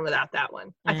could have done without that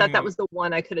one. I thought that was the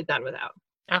one I could have done without.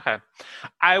 Okay.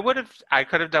 I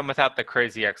could have done without the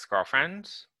crazy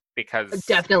ex-girlfriend because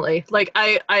definitely. Like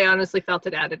I honestly felt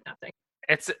it added nothing.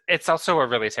 It's also a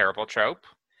really terrible trope.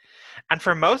 And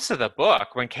for most of the book,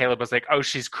 when Caleb was like, "Oh,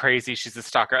 she's crazy, she's a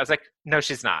stalker," I was like, "No,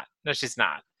 she's not. No, she's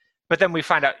not." But then we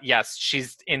find out, yes,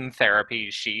 she's in therapy.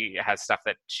 She has stuff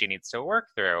that she needs to work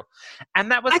through. And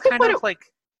that was kind of like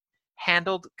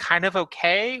handled kind of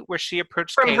okay, where she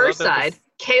approached from Caleb. Her side.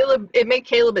 It made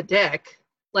Caleb a dick.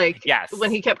 Like, yes.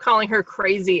 When he kept calling her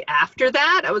crazy after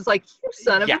that, I was like, you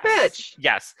son of a bitch.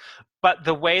 Yes. But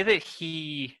the way that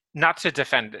not to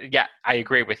defend, I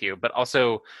agree with you, but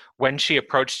also when she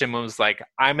approached him and was like,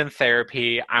 I'm in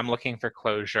therapy, I'm looking for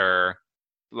closure,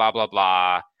 blah, blah,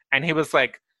 blah. And he was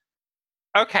like,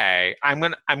 okay, I'm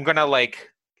gonna like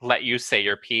let you say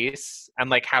your piece. And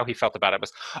like how he felt about it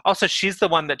was also she's the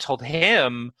one that told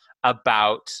him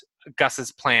about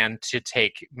Gus's plan to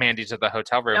take Mandy to the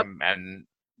hotel room and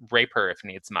rape her if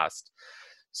needs must.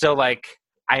 So like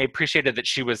I appreciated that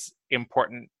she was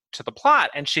important to the plot,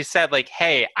 and she said like,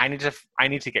 hey, I need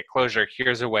to get closure.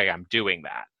 Here's a way I'm doing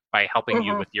that by helping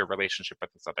you with your relationship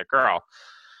with this other girl.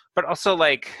 But also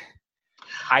like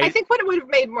I think what would have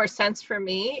made more sense for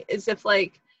me is if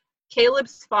like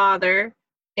Caleb's father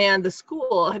and the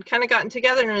school had kind of gotten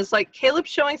together and it was like, Caleb's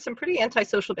showing some pretty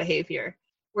antisocial behavior.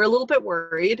 We're a little bit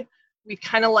worried. We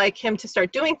kind of like him to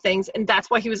start doing things. And that's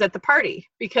why he was at the party,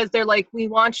 because they're like, we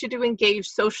want you to engage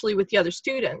socially with the other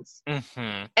students.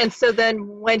 Mm-hmm. And so then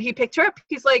when he picked her up,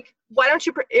 he's like, why don't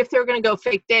you, if they're going to go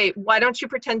fake date, why don't you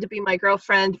pretend to be my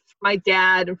girlfriend, my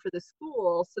dad, and for the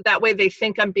school? So that way they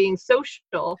think I'm being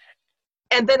social.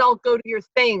 And then I'll go to your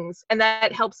things, and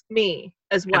that helps me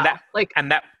as well.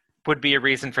 And that would be a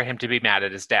reason for him to be mad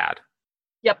at his dad.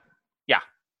 Yep. Yeah,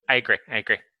 I agree.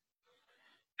 Okay.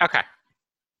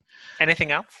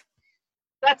 Anything else?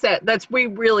 That's it. We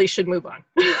really should move on.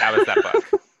 That was that book.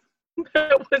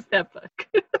 That was that book.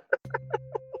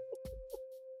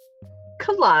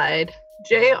 Collide.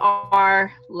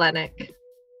 J.R. Lennox.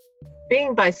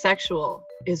 Being bisexual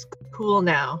is cool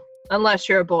now, unless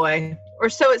you're a boy. Or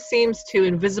so it seems to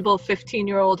invisible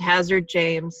 15-year-old Hazard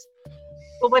James.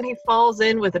 But when he falls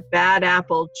in with a bad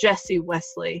apple, Jesse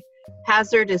Wesley,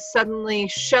 Hazard is suddenly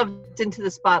shoved into the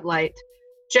spotlight.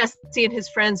 Jesse and his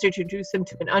friends introduce him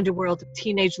to an underworld of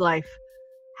teenage life,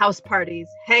 house parties,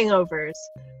 hangovers,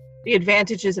 the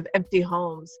advantages of empty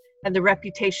homes, and the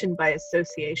reputation by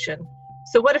association.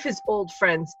 So what if his old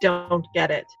friends don't get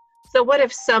it? So what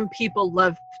if some people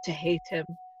love to hate him?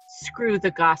 Screw the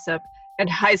gossip. And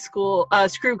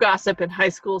screw gossip and high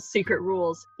school secret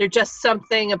rules. There's just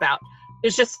something about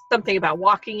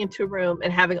walking into a room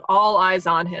and having all eyes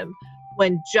on him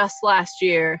when just last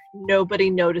year,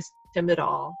 nobody noticed him at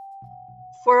all.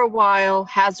 For a while,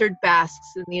 Hazard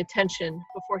basks in the attention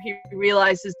before he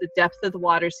realizes the depth of the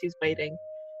waters he's wading.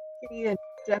 He and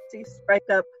Jesse strike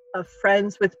up a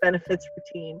friends with benefits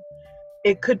routine.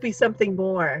 It could be something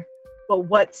more, but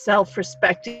what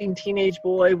self-respecting teenage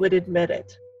boy would admit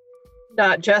it?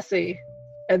 Not Jesse,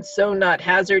 and so not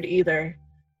Hazard either.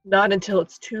 Not until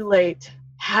it's too late.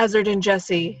 Hazard and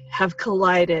Jesse have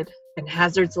collided, and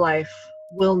Hazard's life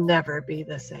will never be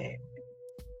the same.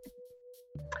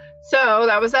 So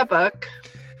that was that book.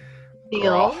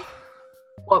 Neil, Girl.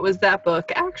 what was that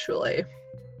book actually?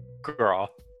 Girl.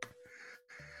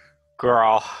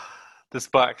 This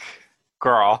book.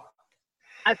 Girl.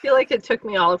 I feel like it took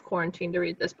me all of quarantine to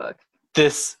read this book.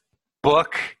 This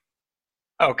book.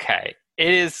 Okay.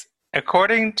 It is,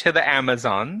 according to the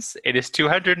Amazons, it is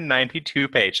 292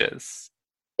 pages.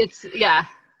 It's, yeah.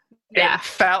 It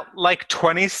felt like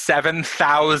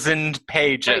 27,000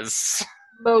 pages.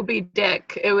 Moby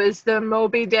Dick. It was the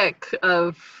Moby Dick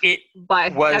of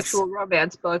bisexual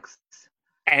romance books.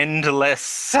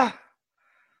 Endless.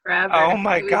 Forever. Oh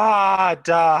my God.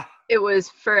 It was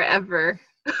forever.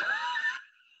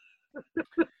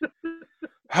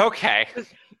 Okay.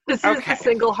 This is the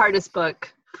single hardest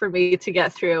book for me to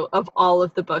get through of all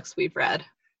of the books we've read.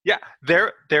 Yeah,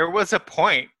 there was a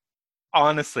point,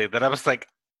 honestly, that I was like,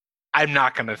 I'm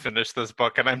not going to finish this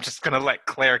book, and I'm just going to let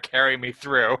Claire carry me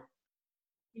through.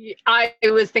 I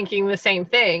was thinking the same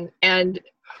thing, and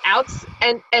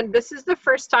this is the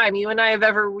first time you and I have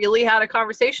ever really had a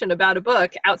conversation about a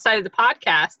book outside of the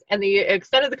podcast, and the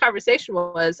extent of the conversation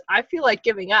was, I feel like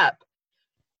giving up.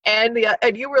 And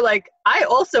you were like, I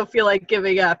also feel like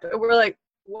giving up. And we're like,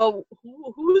 well,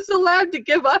 who's allowed to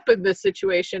give up in this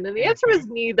situation? And the answer is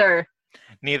neither.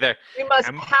 Neither. We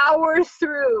must power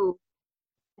through.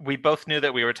 We both knew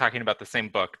that we were talking about the same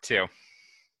book, too.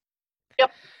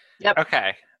 Yep.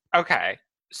 Okay.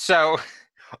 So,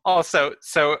 also,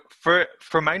 for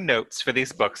my notes for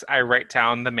these books, I write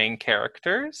down the main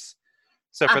characters.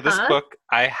 So for this book,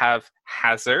 I have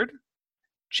Hazard,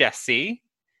 Jesse,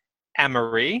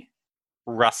 Emery,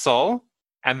 Russell,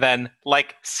 and then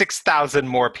like 6,000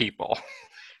 more people.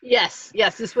 Yes,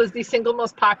 this was the single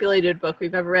most populated book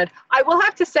we've ever read. I will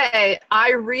have to say,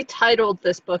 I retitled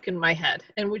this book in my head.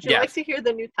 And would you like to hear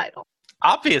the new title?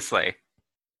 Obviously.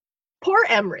 Poor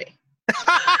Emery.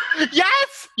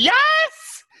 Yes!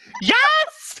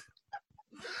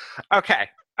 Okay,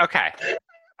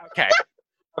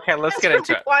 let's get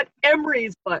into it. I want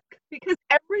Emery's book, because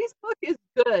Emery's book is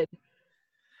good.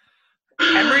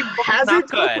 Emery's book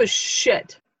Hazard's book was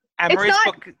shit. Emery's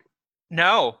book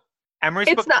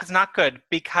is not good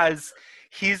because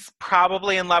he's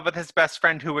probably in love with his best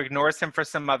friend who ignores him for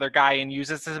some other guy and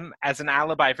uses him as an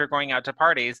alibi for going out to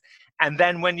parties. And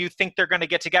then when you think they're going to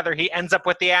get together, he ends up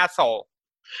with the asshole.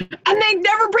 And they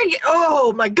never bring it.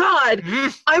 Oh my God.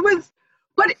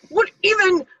 What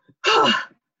even?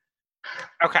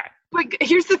 Okay. But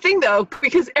here's the thing though,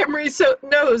 because Emery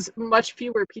knows much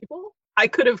fewer people, I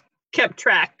could have kept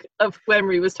track of who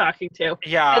Emery was talking to.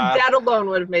 Yeah. And that alone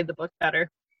would have made the book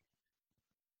better.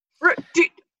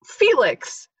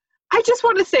 Felix, I just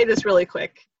want to say this really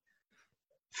quick.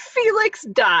 Felix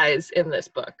dies in this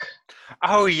book.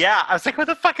 Oh, yeah. I was like, who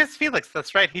the fuck is Felix?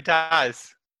 That's right, he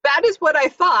dies. That is what I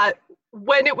thought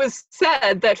when it was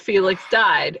said that Felix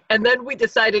died. And then we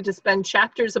decided to spend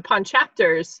chapters upon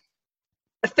chapters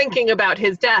thinking about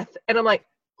his death. And I'm like,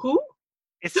 who?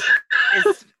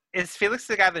 Is Felix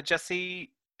the guy that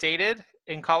Jesse dated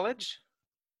in college?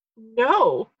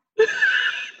 No.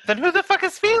 Then who the fuck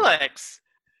is Felix?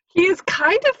 He is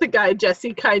kind of the guy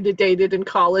Jesse kind of dated in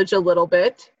college a little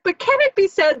bit. But can it be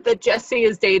said that Jesse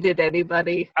has dated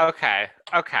anybody? Okay.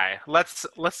 Let's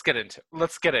get into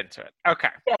it. Okay.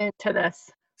 Get into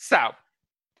this. So,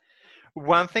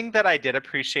 one thing that I did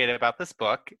appreciate about this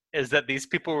book is that these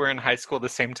people were in high school the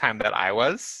same time that I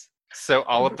was. So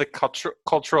all of the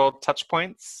cultural touch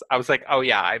points, I was like, oh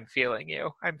yeah, I'm feeling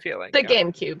you. The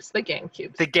Game Cubes. The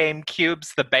Game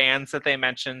Cubes, the bands that they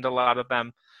mentioned, a lot of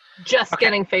them. Just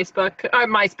getting Facebook, or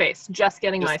MySpace. Just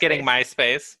getting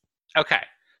MySpace. Okay,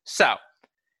 so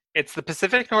it's the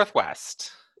Pacific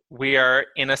Northwest. We are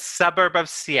in a suburb of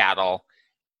Seattle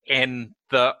in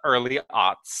the early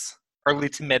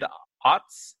to mid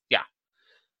aughts. Yeah,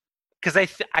 because I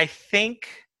think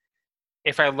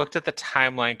if I looked at the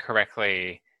timeline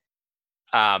correctly,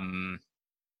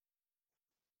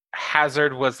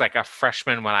 Hazard was like a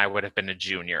freshman when I would have been a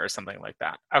junior or something like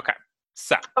that. Okay.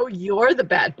 So. Oh, you're the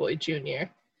bad boy junior.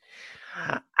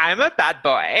 I'm a bad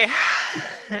boy.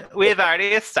 We've already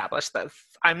established this.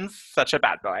 I'm such a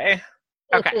bad boy.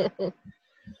 Okay.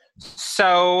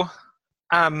 So,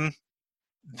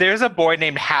 there's a boy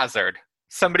named Hazard.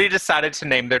 Somebody decided to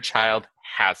name their child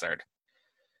Hazard.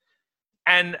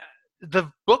 And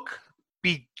the book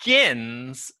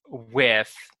begins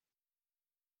with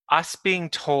us being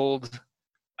told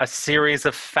a series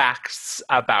of facts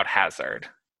about Hazard.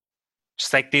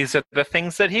 Just like, these are the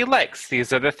things that he likes.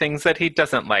 These are the things that he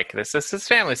doesn't like. This is his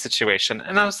family situation.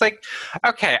 And I was like,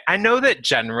 okay, I know that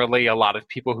generally a lot of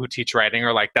people who teach writing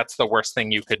are like, that's the worst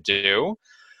thing you could do.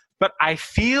 But I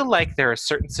feel like there are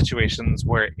certain situations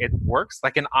where it works,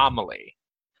 like in Amelie.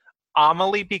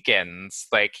 Amelie begins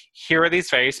like, here are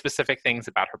these very specific things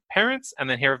about her parents, and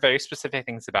then here are very specific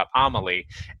things about Amelie.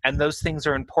 And those things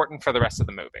are important for the rest of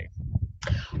the movie.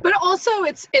 But also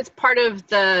it's part of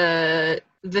the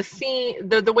theme,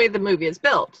 the way the movie is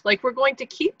built. Like, we're going to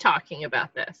keep talking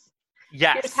about this.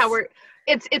 Yes. Here's how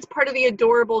it's part of the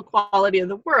adorable quality of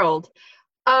the world.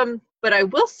 But I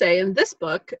will say, in this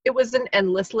book, it was an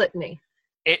endless litany.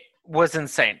 It was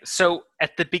insane. So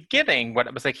at the beginning, when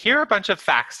it was like, here are a bunch of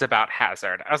facts about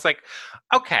Hazard, I was like,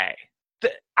 okay,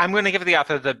 I'm going to give the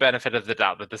author the benefit of the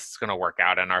doubt that this is going to work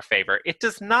out in our favor. It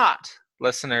does not,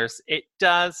 listeners. It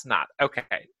does not.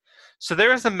 Okay. So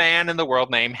there is a man in the world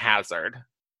named Hazard,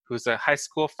 who's a high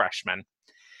school freshman.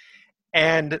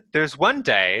 And there's one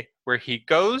day where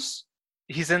he's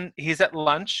at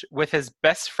lunch with his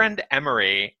best friend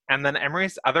Emery, and then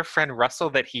Emery's other friend Russell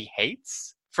that he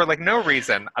hates for like no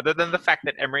reason other than the fact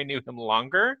that Emery knew him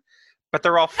longer, but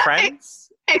they're all friends.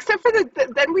 Except for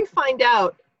then we find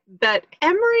out that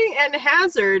Emery and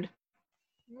Hazard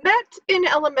met in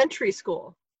elementary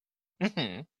school.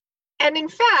 Mm-hmm. And in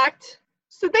fact,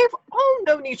 so they've all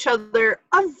known each other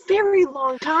a very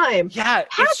long time. Yeah.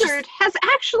 Hazard has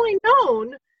actually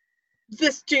known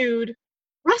this dude,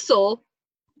 Russell,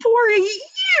 for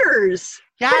years.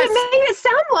 Yes. But it made it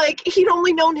sound like he'd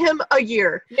only known him a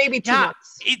year, maybe 2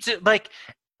 months. It's like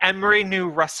Emery knew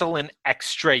Russell an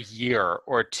extra year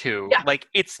or two. Yeah. Like,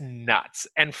 it's nuts.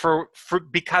 And for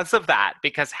because of that,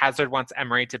 because Hazard wants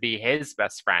Emery to be his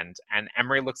best friend, and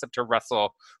Emery looks up to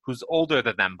Russell, who's older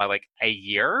than them by like a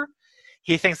year,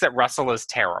 he thinks that Russell is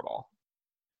terrible.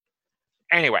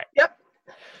 Anyway. Yep.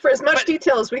 For as much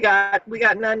detail as we got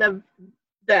none of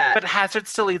that. But Hazard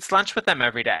still eats lunch with them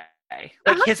every day.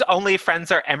 Like, his only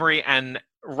friends are Emery and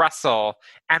Russell,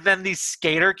 and then these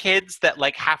skater kids that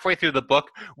like halfway through the book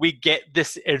we get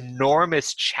this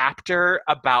enormous chapter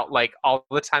about like all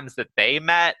the times that they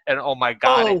met, and oh my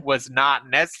god, it was not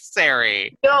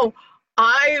necessary. No,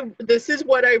 this is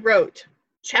what I wrote.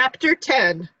 Chapter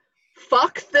 10,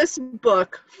 fuck this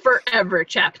book forever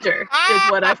chapter is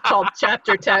what I've called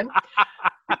chapter 10,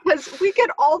 because we get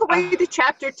all the way to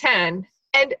chapter 10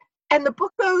 and the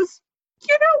book goes,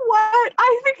 you know what?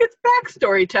 I think it's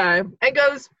backstory time. And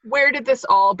goes, where did this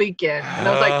all begin? And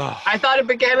I was like, I thought it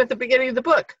began at the beginning of the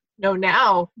book. No,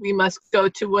 now we must go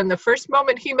to when the first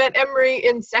moment he met Emery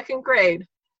in second grade.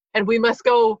 And we must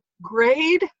go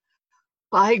grade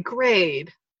by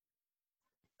grade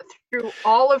through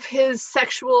all of his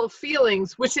sexual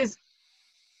feelings, which is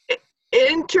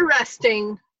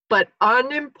interesting but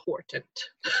unimportant.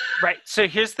 Right. So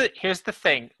here's the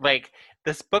thing. Like,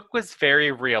 this book was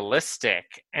very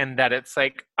realistic in that it's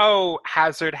like, oh,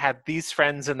 Hazard had these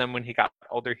friends, and then when he got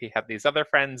older, he had these other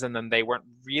friends, and then they weren't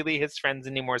really his friends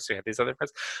anymore, so he had these other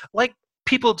friends. Like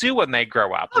people do when they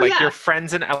grow up. Your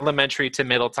friends in elementary to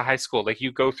middle to high school, like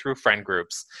you go through friend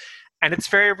groups, and it's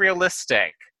very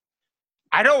realistic.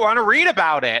 I don't want to read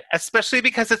about it, especially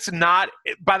because it's not,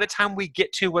 by the time we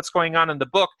get to what's going on in the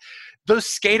book, those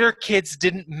skater kids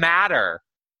didn't matter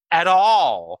at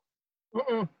all.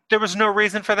 Mm-mm. There was no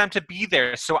reason for them to be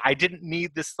there, so I didn't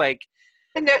need this, like...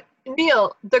 And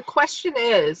Neil, the question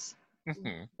is,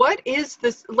 what is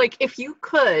this, like, if you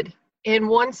could, in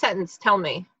one sentence, tell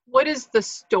me, what is the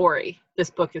story this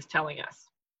book is telling us?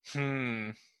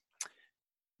 The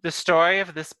story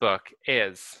of this book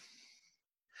is...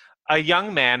 a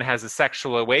young man has a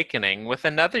sexual awakening with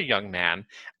another young man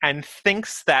and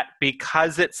thinks that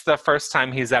because it's the first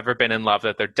time he's ever been in love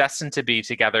that they're destined to be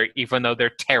together, even though they're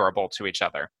terrible to each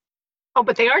other. Oh,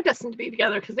 but they are destined to be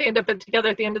together because they end up together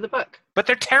at the end of the book. But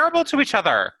they're terrible to each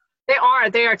other. They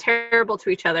are terrible to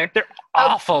each other. They're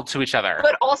awful to each other.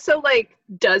 But also, like,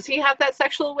 does he have that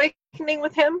sexual awakening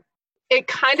with him? It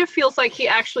kind of feels like he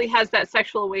actually has that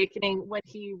sexual awakening when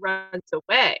he runs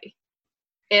away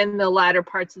in the latter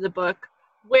parts of the book,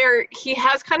 where he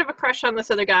has kind of a crush on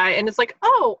this other guy, and it's like,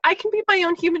 oh, I can be my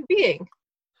own human being.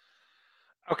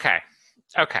 Okay.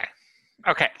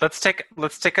 Let's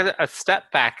take a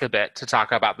step back a bit to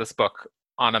talk about this book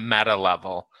on a meta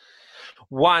level.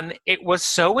 One, it was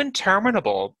so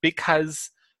interminable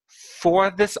because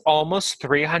for this almost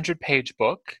 300-page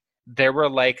book, there were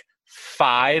like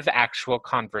 5 actual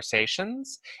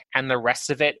conversations, and the rest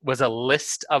of it was a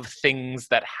list of things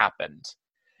that happened.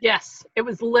 Yes, it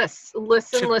was lists.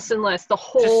 The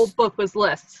whole book was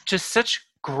lists. Just such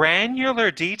granular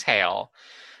detail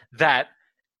that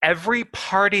every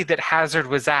party that Hazard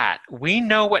was at, we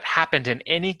know what happened in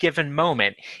any given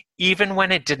moment, even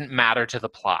when it didn't matter to the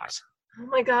plot. Oh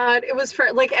my God. It was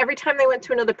for like every time they went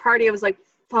to another party, I was like,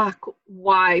 fuck,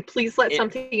 why? Please let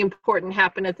something important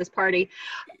happen at this party.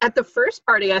 At the first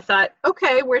party, I thought,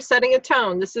 okay, we're setting a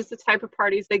tone. This is the type of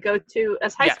parties they go to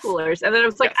as high schoolers. And then I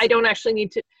was like, I don't actually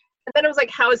need to. And then I was like,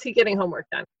 how is he getting homework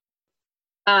done?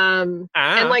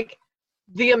 And like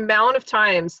the amount of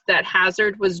times that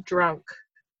Hazard was drunk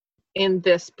in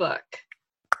this book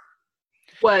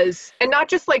was, and not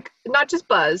just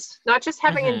Buzz, not just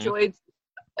having enjoyed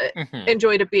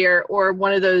a beer or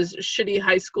one of those shitty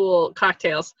high school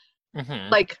cocktails,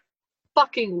 like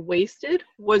fucking wasted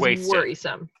was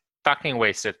worrisome. Fucking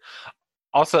wasted.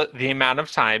 Also, the amount of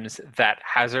times that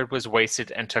Hazard was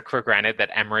wasted and took for granted that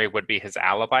Emery would be his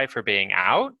alibi for being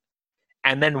out,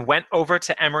 and then went over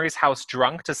to Emery's house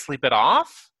drunk to sleep it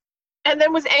off. And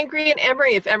then was angry at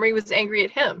Emery if Emery was angry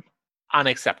at him.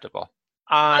 Unacceptable.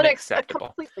 Unacceptable.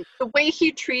 Completely. The way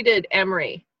he treated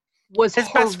Emery was his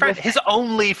best friend, his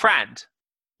only friend.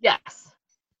 Yes.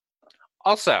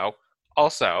 Also,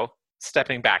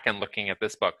 stepping back and looking at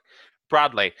this book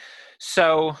broadly,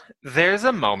 so there's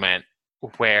a moment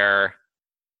where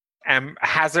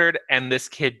Hazard and this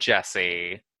kid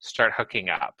Jesse start hooking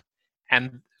up.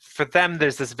 And for them,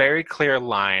 there's this very clear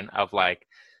line of like,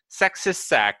 sex is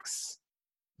sex,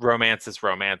 romance is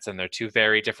romance, and they're two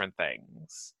very different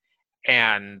things.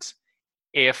 And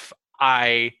if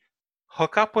I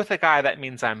hook up with a guy, that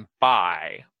means I'm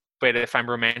bi. But if I'm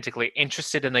romantically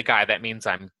interested in the guy, that means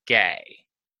I'm gay.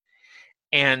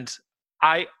 And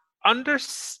I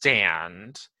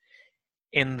understand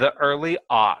in the early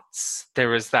aughts, there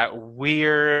was that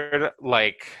weird,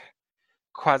 like,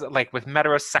 with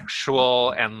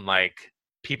metrosexual and like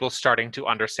people starting to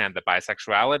understand that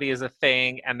bisexuality is a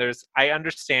thing. And I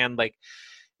understand like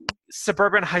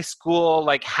suburban high school,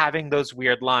 like having those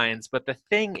weird lines. But the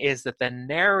thing is that the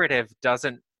narrative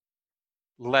doesn't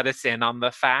let us in on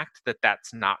the fact that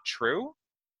that's not true.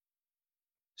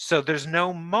 So there's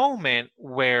no moment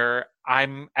where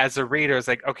I'm, as a reader, is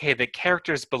like, okay, the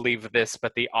characters believe this,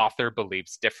 but the author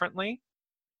believes differently.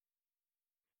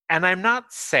 And I'm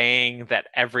not saying that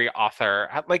every author,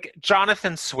 like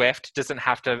Jonathan Swift doesn't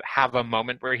have to have a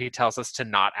moment where he tells us to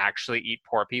not actually eat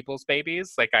poor people's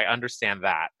babies. Like, I understand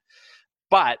that.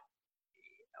 But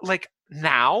like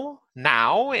now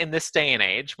in this day and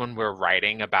age, when we're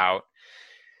writing about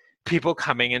people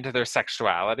coming into their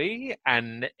sexuality,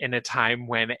 and in a time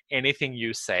when anything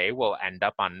you say will end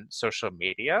up on social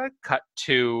media, cut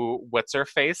to what's her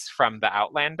face from The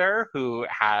Outlander, who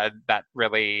had that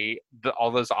really, all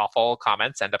those awful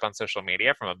comments end up on social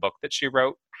media from a book that she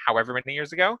wrote however many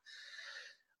years ago.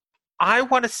 I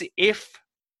want to see if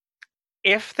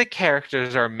the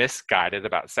characters are misguided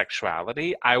about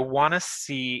sexuality, I want to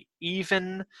see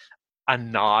even a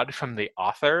nod from the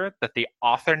author that the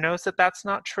author knows that that's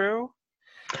not true.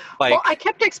 Like, well, I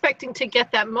kept expecting to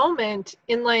get that moment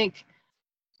in like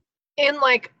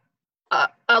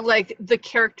the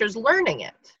characters learning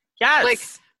it. Yes. Like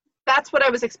that's what I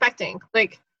was expecting.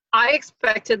 Like I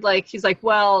expected like he's like,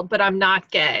 well, but I'm not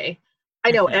gay.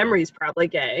 I know Emery's probably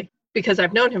gay because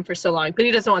I've known him for so long, but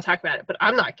he doesn't want to talk about it. But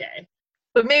I'm not gay.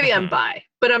 But maybe I'm bi,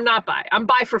 but I'm not bi. I'm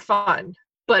bi for fun,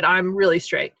 but I'm really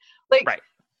straight. Like, right.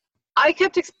 I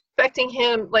kept expecting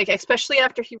him, like, especially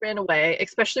after he ran away,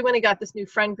 especially when he got this new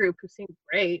friend group who seemed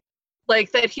great,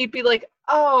 like, that he'd be like,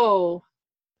 oh,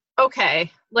 okay.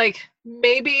 Like,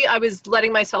 maybe I was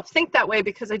letting myself think that way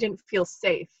because I didn't feel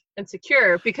safe and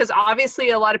secure. Because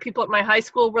obviously a lot of people at my high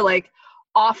school were, like,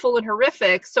 awful and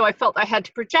horrific, so I felt I had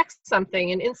to project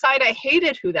something. And inside I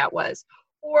hated who that was.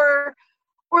 Or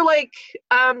like,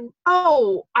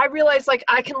 oh, I realized like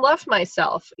I can love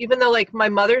myself, even though like my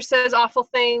mother says awful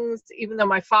things, even though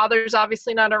my father's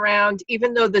obviously not around,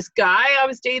 even though this guy I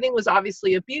was dating was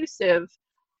obviously abusive,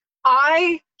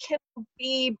 I can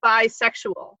be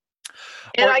bisexual.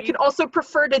 And I can also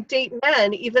prefer to date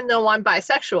men, even though I'm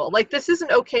bisexual. Like, this is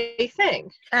an okay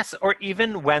thing. Yes, or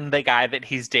even when the guy that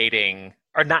he's dating,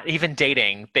 or not even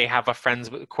dating, they have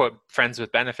a quote, friends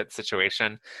with benefits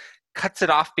situation, cuts it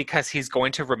off because he's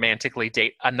going to romantically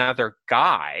date another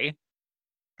guy.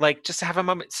 Like, just to have a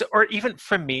moment. So, or even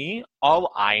for me,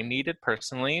 all I needed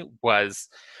personally was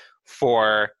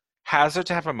for Hazard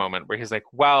to have a moment where he's like,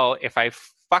 well, if I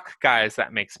fuck guys,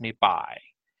 that makes me bi.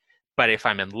 But if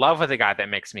I'm in love with a guy, that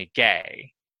makes me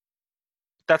gay.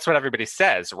 That's what everybody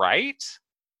says, right?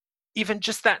 Even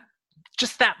just that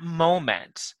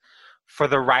moment for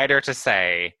the writer to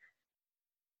say,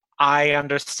 I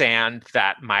understand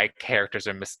that my characters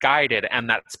are misguided, and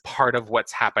that's part of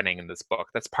what's happening in this book.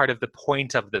 That's part of the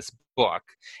point of this book,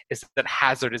 is that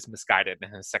Hazard is misguided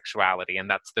in his sexuality, and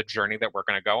that's the journey that we're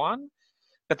going to go on.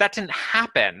 But that didn't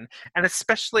happen. And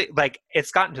especially, like,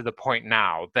 it's gotten to the point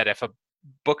now that if a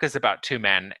book is about two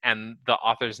men and the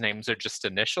author's names are just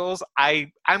initials,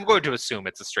 I'm going to assume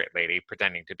it's a straight lady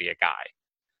pretending to be a guy.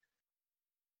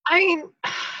 I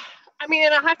mean,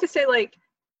 and I have to say, like,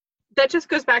 that just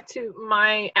goes back to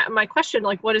my question,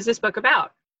 like, what is this book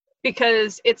about?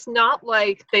 Because it's not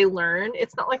like they learn.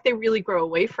 It's not like they really grow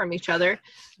away from each other.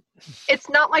 It's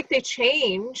not like they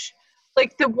change.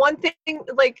 Like, the one thing,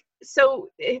 like,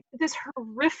 this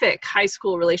horrific high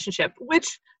school relationship,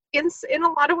 which in a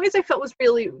lot of ways I felt was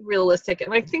really realistic.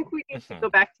 And I think we need to go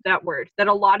back to that word, that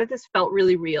a lot of this felt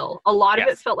really real. A lot of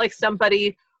it felt like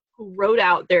somebody who wrote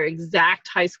out their exact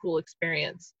high school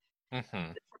experience.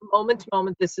 From moment to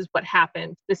moment, this is what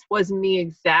happened. This was me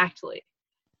exactly.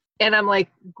 And I'm like,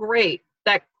 great.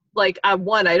 That, like, I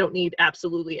don't need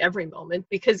absolutely every moment,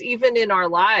 because even in our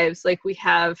lives, like, we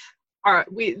have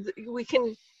we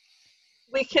can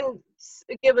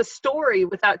give a story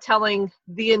without telling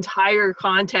the entire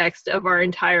context of our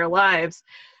entire lives.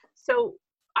 So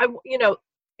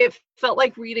it felt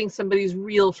like reading somebody's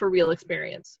real for real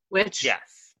experience, which,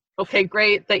 yes, okay,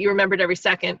 great that you remembered every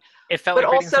second. It felt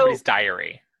like reading somebody's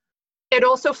diary. It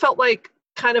also felt like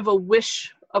kind of a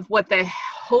wish of what they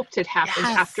hoped had happened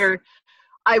after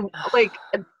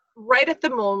right at the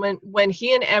moment when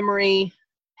he and Emery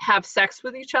have sex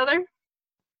with each other.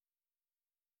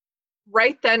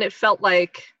 Right then it felt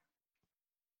like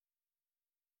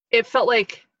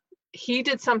he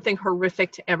did something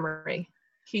horrific to Emery.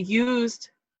 He used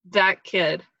that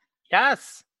kid.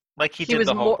 Yes. Like he did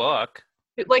the whole book.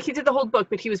 Like he did the whole book,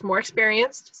 but he was more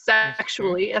experienced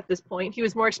sexually at this point. He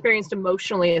was more experienced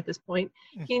emotionally at this point.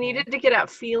 He needed to get out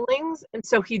feelings, and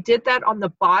so he did that on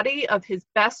the body of his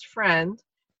best friend,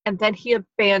 and then he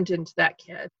abandoned that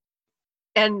kid.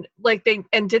 And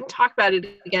didn't talk about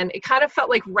it again. It kind of felt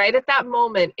like right at that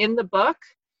moment in the book,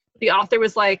 the author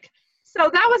was like, so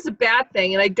that was a bad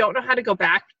thing, and I don't know how to go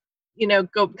back,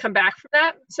 come back from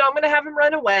that. So I'm going to have him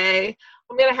run away.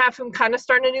 I'm going to have him kind of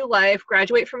start a new life,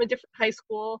 graduate from a different high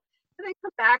school, and then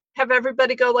come back, have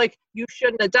everybody go like, you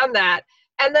shouldn't have done that.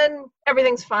 And then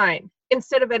everything's fine.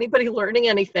 Instead of anybody learning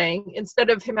anything, instead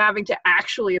of him having to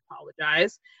actually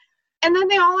apologize. And then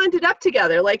they all ended up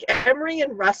together. Like Emery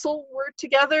and Russell were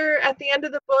together at the end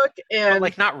of the book. And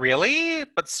like, not really,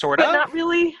 but sort of. But not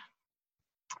really.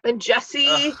 And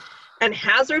Jesse and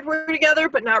Hazard were together,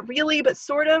 but not really, but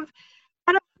sort of.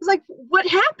 And I was like, what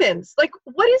happens? Like,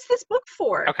 what is this book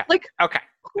for? Okay. Like, okay.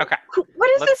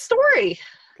 What is this story?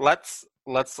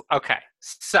 Okay.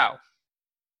 So,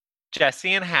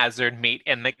 Jesse and Hazard meet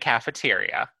in the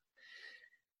cafeteria.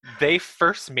 They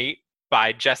first meet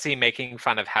by Jesse making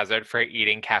fun of Hazard for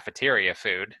eating cafeteria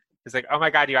food. He's like, oh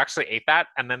my God, you actually ate that?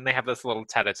 And then they have this little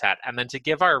tete-a-tete. And then to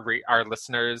give our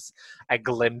listeners a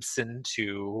glimpse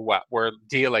into what we're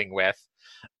dealing with,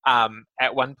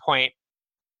 at one point,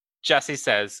 Jesse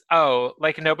says, oh,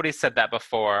 like nobody said that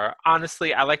before.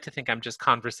 Honestly, I like to think I'm just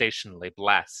conversationally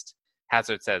blessed.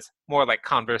 Hazard says, more like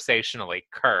conversationally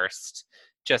cursed.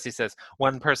 Jesse says,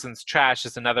 one person's trash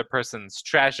is another person's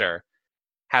treasure.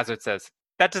 Hazard says,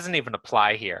 that doesn't even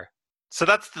apply here. So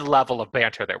that's the level of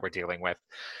banter that we're dealing with.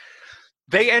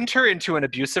 They enter into an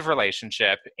abusive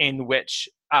relationship in which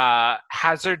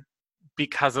Hazard,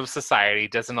 because of society,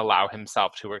 doesn't allow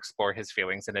himself to explore his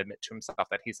feelings and admit to himself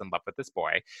that he's in love with this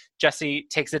boy. Jesse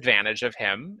takes advantage of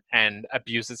him and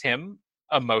abuses him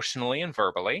emotionally and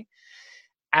verbally.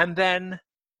 And then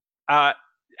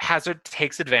Hazard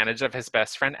takes advantage of his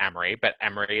best friend Emery, but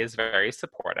Emery is very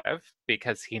supportive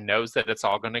because he knows that it's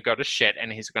all going to go to shit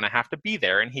and he's going to have to be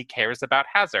there, and he cares about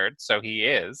Hazard, so he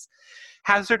is.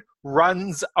 Hazard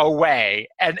runs away,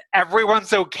 and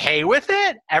everyone's okay with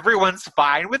it. Everyone's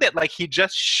fine with it. Like, he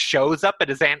just shows up at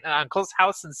his aunt and uncle's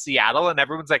house in Seattle, and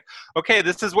everyone's like, okay,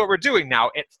 this is what we're doing now.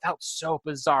 It felt so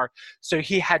bizarre. So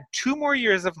he had 2 more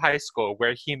years of high school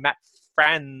where he met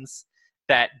friends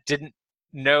that didn't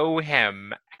know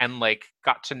him and like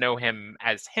got to know him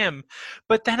as him,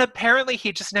 but then apparently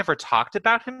he just never talked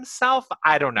about himself.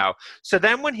 I don't know. So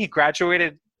then when he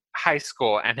graduated high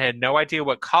school and had no idea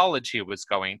what college he was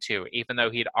going to, even though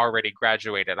he'd already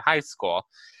graduated high school,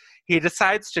 he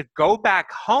decides to go back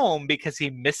home because he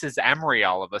misses Emery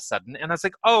all of a sudden. And I was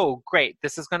like, oh great,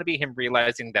 this is going to be him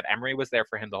realizing that Emery was there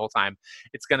for him the whole time.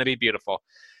 It's going to be beautiful.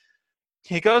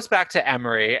 He goes back to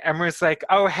Emery. Emery's like,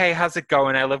 oh, hey, how's it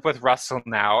going? I live with Russell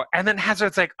now. And then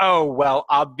Hazard's like, oh, well,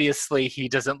 obviously he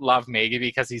doesn't love me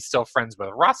because he's still friends with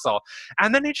Russell.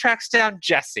 And then he tracks down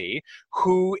Jesse,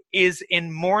 who is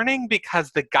in mourning because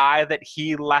the guy that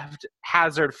he left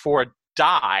Hazard for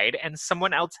died and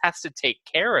someone else has to take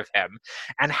care of him.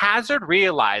 And Hazard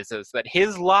realizes that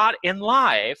his lot in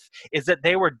life is that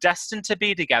they were destined to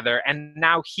be together, and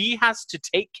now he has to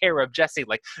take care of Jesse,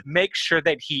 like make sure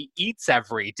that he eats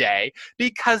every day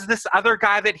because this other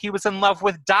guy that he was in love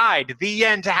with died. The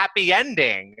end. Happy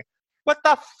ending. What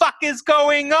the fuck is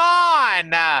going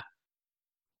on? I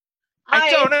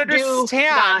don't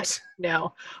understand.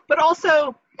 No. But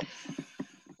also,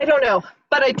 I don't know.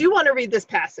 But I do want to read this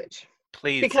passage.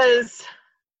 Please. Because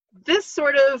this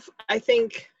sort of, I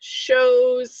think,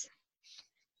 shows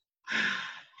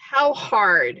how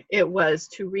hard it was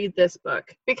to read this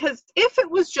book. Because if it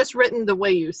was just written the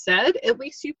way you said, at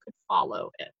least you could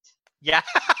follow it. Yeah.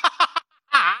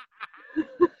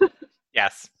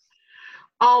 Yes.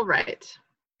 All right.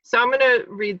 So I'm going to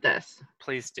read this.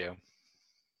 Please do.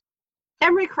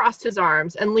 Emery crossed his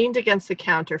arms and leaned against the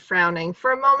counter, frowning.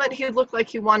 For a moment, he looked like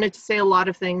he wanted to say a lot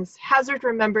of things. Hazard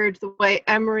remembered the way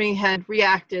Emery had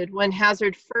reacted when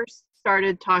Hazard first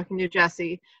started talking to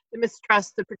Jesse. The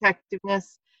mistrust, the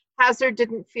protectiveness. Hazard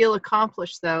didn't feel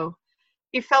accomplished, though.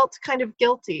 He felt kind of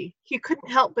guilty. He couldn't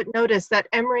help but notice that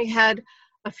Emery had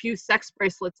a few sex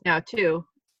bracelets now, too.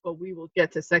 Well, we will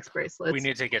get to sex bracelets. We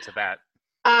need to get to that.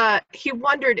 He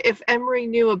wondered if Emery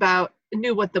knew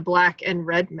what the black and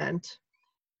red meant.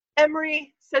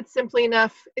 Emery said simply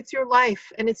enough, it's your life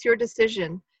and it's your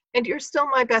decision, and you're still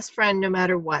my best friend no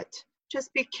matter what.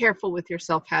 Just be careful with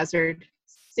yourself, Hazard.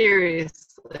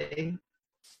 Seriously.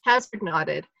 Hazard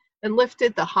nodded and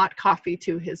lifted the hot coffee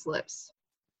to his lips.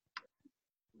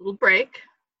 Little break.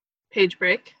 Page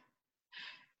break.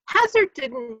 Hazard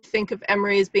didn't think of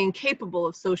Emery as being capable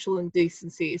of social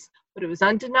indecencies, but it was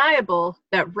undeniable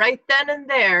that right then and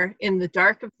there, in the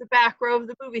dark of the back row of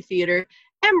the movie theater,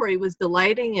 Emery was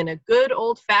delighting in a good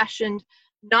old-fashioned,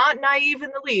 not naive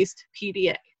in the least,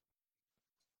 PDA.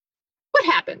 What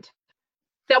happened?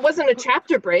 That wasn't a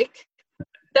chapter break.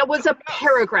 That was a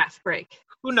paragraph break.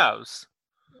 Who knows?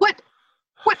 What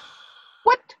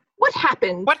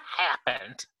happened? What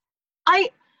happened?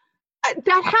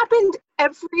 That happened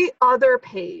every other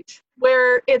page,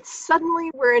 where it's suddenly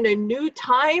we're in a new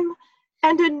time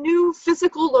and a new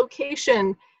physical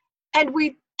location, and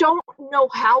we don't know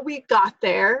how we got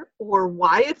there or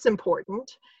why it's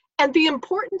important. And the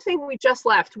important thing we just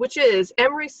left, which is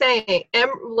Emery saying,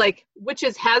 which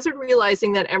is Hazard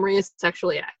realizing that Emery is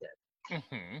sexually active,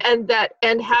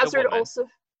 and Hazard also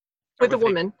with a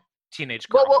woman, teenage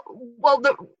girl.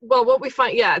 What we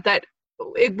find,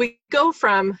 we go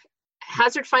from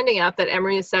Hazard finding out that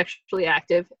Emery is sexually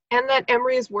active and that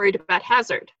Emery is worried about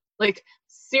Hazard, like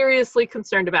seriously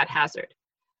concerned about Hazard.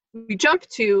 We jump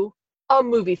to a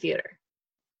movie theater.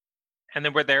 And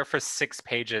then we're there for 6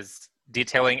 pages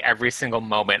detailing every single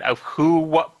moment of who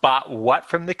bought what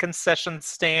from the concession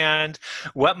stand,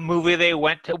 what movie they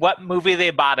went to, what movie they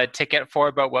bought a ticket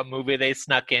for, but what movie they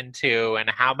snuck into, and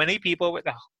how many people were,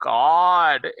 oh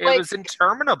God, it was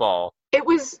interminable. It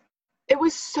was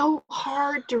so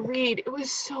hard to read. It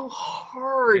was so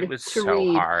hard to read. It was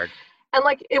so hard. And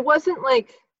it wasn't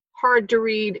hard to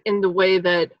read in the way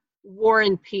that War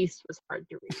and Peace was hard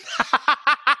to read.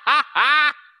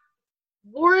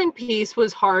 War and Peace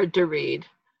was hard to read.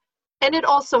 And it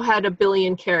also had a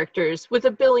billion characters with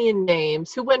a billion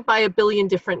names who went by a billion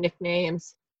different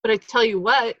nicknames. But I tell you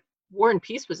what, War and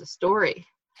Peace was a story.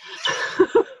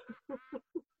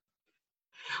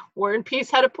 War and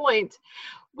Peace had a point,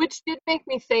 which did make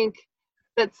me think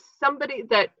that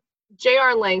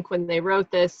J.R. Lank, when they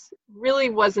wrote this, really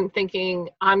wasn't thinking,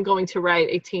 I'm going to write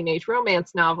a teenage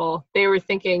romance novel. They were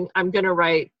thinking, I'm going to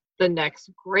write the next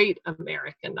great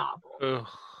American novel. Ugh.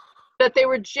 That they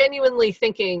were genuinely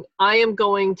thinking, I am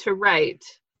going to write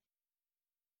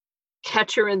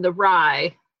Catcher in the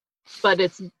Rye, but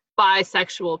it's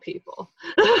bisexual people.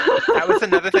 That was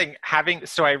another thing.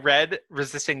 So I read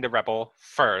Resisting the Rebel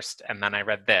first, and then I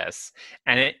read this.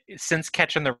 And since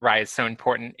Catcher in the Rye is so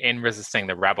important in Resisting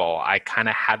the Rebel, I kind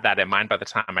of had that in mind by the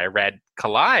time I read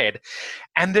Collide.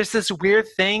 And there's this weird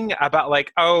thing about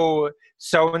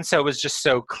so-and-so was just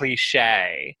so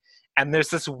cliche. And there's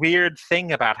this weird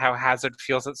thing about how Hazard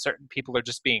feels that certain people are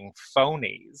just being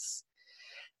phonies.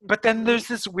 But then there's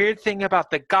this weird thing about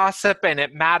the gossip, and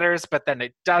it matters, but then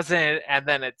it doesn't, and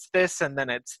then it's this, and then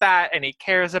it's that, and he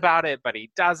cares about it, but he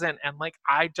doesn't, and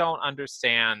I don't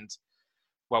understand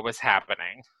what was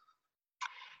happening.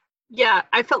 Yeah,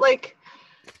 I felt like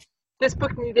this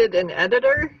book needed an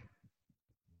editor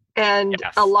and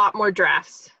Yes. a lot more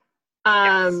drafts.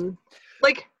 Yes.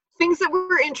 Like things that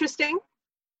were interesting,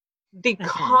 the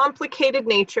complicated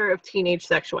nature of teenage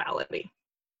sexuality.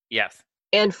 Yes.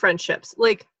 And friendships.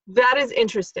 Like that is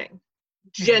interesting,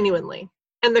 genuinely.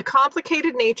 And the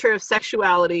complicated nature of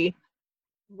sexuality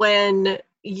when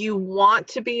you want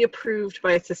to be approved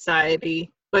by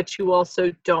society, but you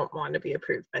also don't want to be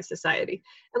approved by society.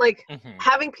 And like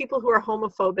having people who are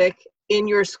homophobic in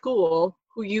your school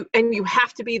you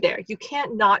have to be there. You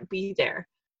can't not be there.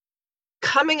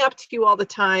 Coming up to you all the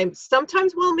time,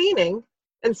 sometimes well-meaning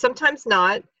and sometimes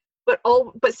not, but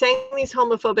saying these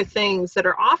homophobic things that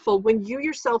are awful when you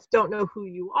yourself don't know who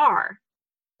you are.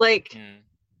 Like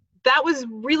that was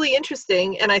really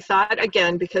interesting. And I thought,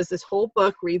 again, because this whole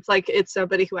book reads like it's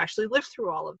somebody who actually lived through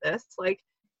all of this, like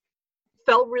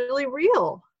felt really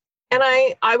real. And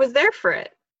I was there for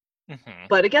it.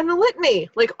 But again, the litany,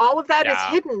 like all of that is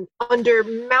hidden under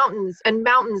mountains and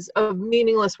mountains of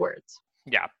meaningless words.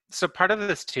 Yeah. So part of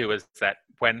this too is that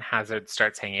when Hazard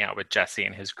starts hanging out with Jesse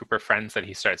and his group of friends, that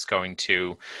he starts going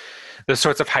to the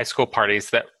sorts of high school parties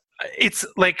that it's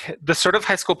like the sort of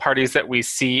high school parties that we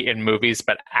see in movies,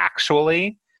 but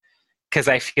actually, because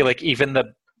I feel like even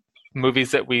the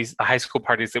high school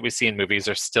parties that we see in movies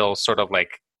are still sort of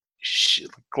like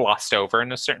glossed over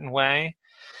in a certain way.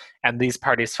 And these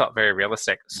parties felt very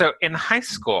realistic. So in high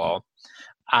school,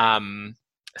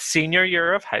 senior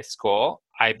year of high school,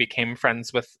 I became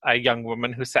friends with a young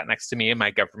woman who sat next to me in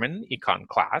my government econ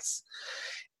class.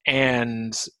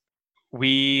 And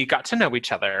we got to know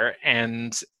each other.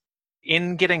 And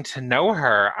in getting to know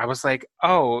her, I was like,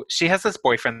 oh, she has this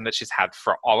boyfriend that she's had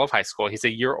for all of high school. He's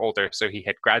a year older, so he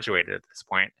had graduated at this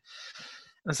point.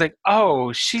 I was like,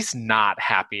 oh, she's not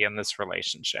happy in this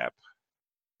relationship.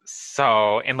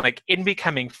 So, and like in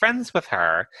becoming friends with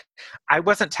her, I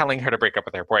wasn't telling her to break up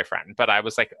with her boyfriend, but I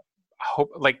was like,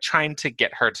 trying to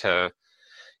get her to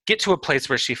get to a place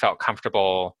where she felt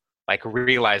comfortable, like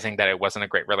realizing that it wasn't a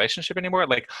great relationship anymore.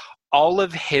 Like all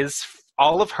of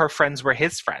her friends were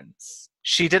his friends.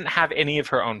 She didn't have any of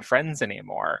her own friends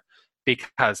anymore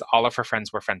because all of her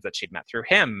friends were friends that she'd met through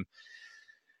him.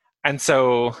 And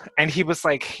so, and he was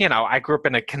like, I grew up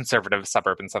in a conservative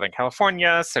suburb in Southern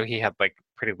California, so he had like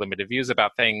pretty limited views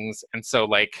about things. And so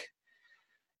like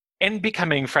in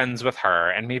becoming friends with her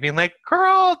and me being like,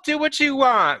 girl, do what you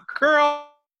want. Girl,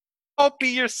 be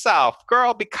yourself.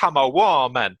 Girl, become a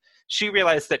woman. She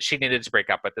realized that she needed to break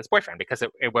up with this boyfriend because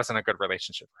it wasn't a good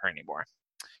relationship for her anymore.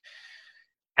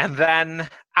 And then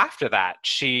after that,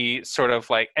 she sort of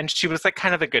like, and she was like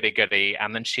kind of a goody-goody,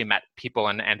 and then she met people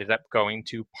and ended up going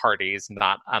to parties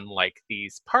not unlike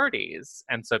these parties.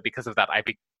 And so because of that, I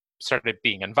started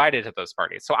being invited to those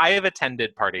parties. So I have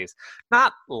attended parties,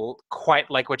 not quite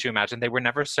like what you imagine. They were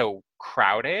never so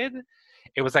crowded.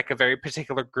 It was like a very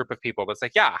particular group of people. It was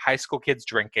like, yeah, high school kids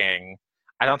drinking.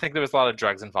 I don't think there was a lot of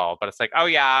drugs involved, but it's like, oh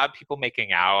yeah, people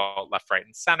making out left, right,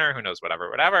 and center, who knows,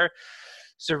 whatever.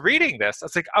 So reading this, I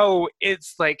was like, oh,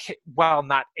 it's like, well,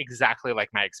 not exactly like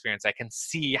my experience. I can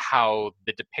see how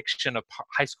the depiction of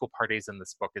high school parties in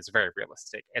this book is very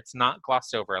realistic. It's not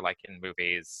glossed over like in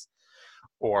movies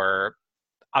or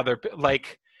other,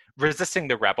 like Resisting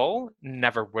the Rebel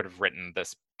never would have written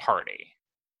this party,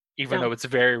 even though it's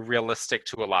very realistic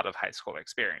to a lot of high school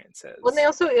experiences. Well,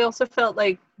 it also felt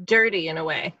like dirty in a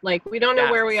way. Like we don't know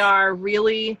where we are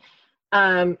really.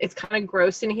 It's kind of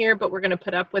gross in here, but we're going to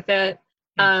put up with it.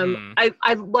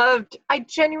 I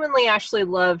genuinely actually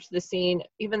loved the scene,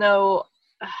 even though,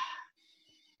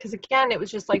 because again, it was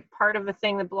just like part of a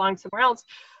thing that belonged somewhere else.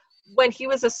 When he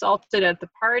was assaulted at the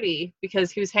party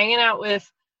because he was hanging out with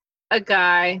a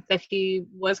guy that he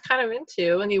was kind of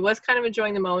into and he was kind of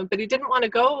enjoying the moment, but he didn't want to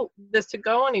go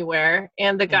anywhere.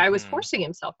 And the guy was forcing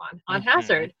himself on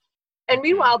Hazard. And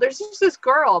meanwhile, there's just this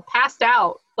girl passed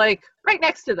out, like right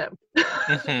next to them.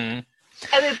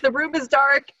 And the room is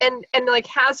dark, and like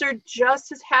Hazard just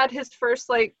has had his first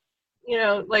like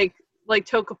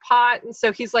toke of pot, and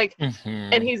so he's like,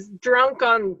 and he's drunk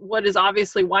on what is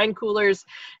obviously wine coolers,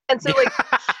 and so like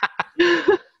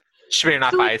shooting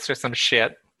off ice or some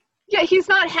shit. Yeah, he's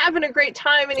not having a great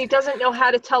time, and he doesn't know how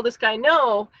to tell this guy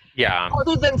no. Yeah.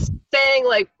 Other than saying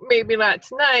like maybe not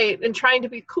tonight and trying to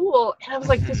be cool, and I was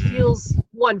like, this feels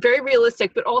very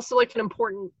realistic, but also like an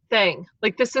important thing.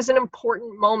 Like this is an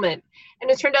important moment, and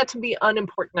it turned out to be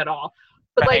unimportant at all.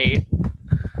 But like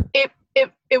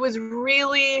it was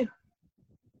really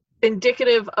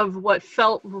indicative of what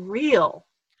felt real,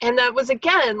 and that was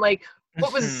again like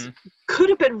what could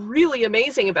have been really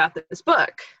amazing about this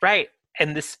book. Right.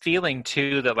 And this feeling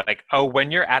too that like, oh,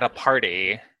 when you're at a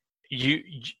party,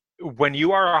 when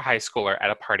you are a high schooler at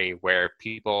a party where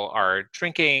people are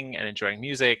drinking and enjoying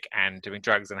music and doing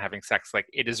drugs and having sex, like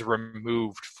it is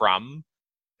removed from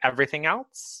everything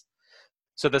else.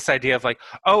 So this idea of like,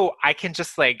 oh, I can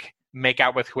just like make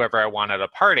out with whoever I want at a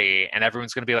party, and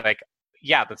everyone's going to be like,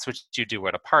 yeah, that's what you do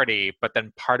at a party. But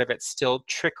then part of it still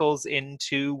trickles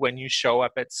into when you show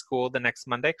up at school the next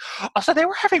Monday. Also, they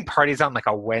were having parties on like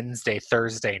a Wednesday,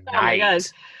 Thursday night. Oh my God.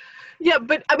 Yeah,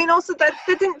 but I mean, also that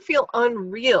didn't feel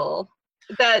unreal.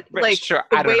 That But like sure,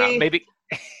 the I don't know. way Maybe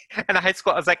in high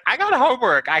school, I was like, I got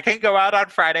homework. I can go out on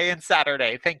Friday and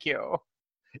Saturday. Thank you.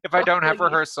 If I don't have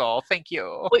rehearsal, thank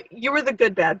you. well, you were the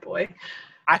good bad boy.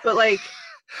 But like,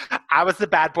 I was the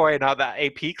bad boy in all the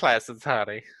AP classes,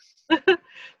 honey.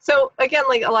 so again,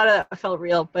 like a lot of that felt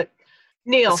real. But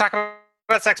Neil, Let's talk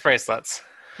about sex bracelets.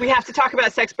 we have to talk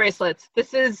about sex bracelets.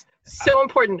 This is so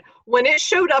important. When it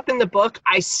showed up in the book,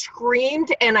 I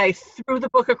screamed and I threw the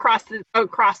book across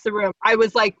the room. I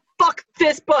was like, "Fuck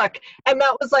this book!" And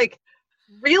Matt was like,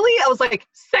 "Really?" I was like,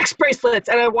 "Sex bracelets!"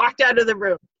 And I walked out of the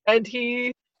room. And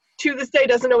he, to this day,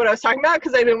 doesn't know what I was talking about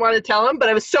because I didn't want to tell him. But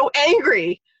I was so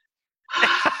angry.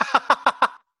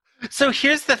 So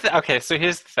here's the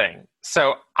thing.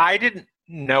 So I didn't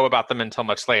know about them until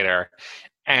much later,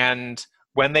 and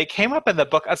when they came up in the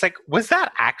book, I was like, was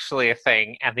that actually a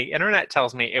thing? And the internet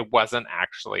tells me it wasn't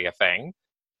actually a thing.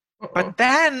 But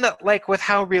then, like, with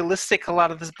how realistic a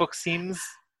lot of this book seems,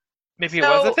 maybe it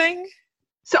was a thing?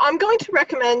 So I'm going to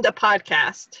recommend a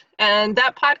podcast, and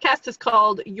that podcast is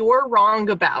called You're Wrong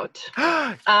About.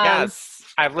 Yes,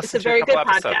 I've listened to a couple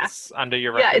episodes under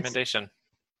your recommendation.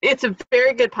 It's a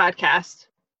very good podcast.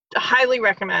 Highly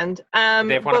recommend. They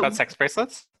have one about sex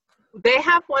bracelets? They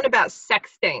have one about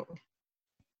sexting.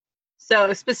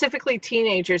 So specifically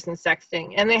teenagers and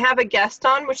sexting. And they have a guest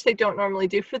on, which they don't normally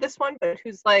do for this one, but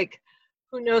who's like,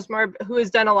 who knows more, who has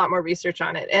done a lot more research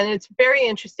on it. And it's very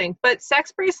interesting. But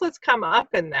sex bracelets come up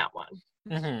in that one.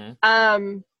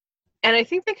 Mm-hmm. And I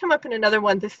think they come up in another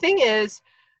one. The thing is,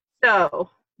 so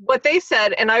what they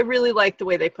said, and I really like the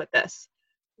way they put this.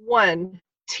 One,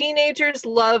 teenagers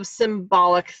love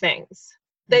symbolic things.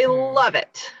 They love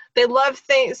it. They love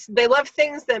things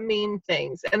that mean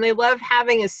things, and they love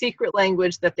having a secret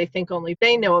language that they think only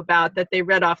they know about, that they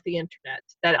read off the internet,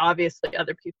 that obviously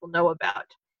other people know about.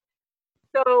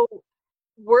 So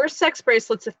were sex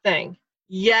bracelets a thing?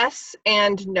 Yes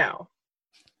and no.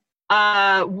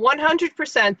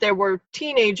 100% there were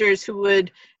teenagers who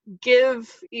would give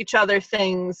each other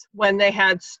things when they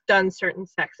had done certain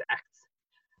sex acts.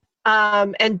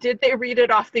 And did they read it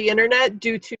off the internet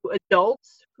due to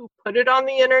adults who put it on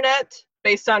the internet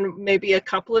based on maybe a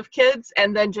couple of kids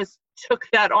and then just took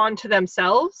that on to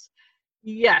themselves?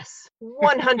 Yes,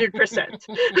 100%.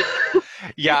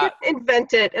 Yeah.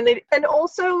 Invent it, and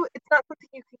also it's not something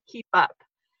you can keep up.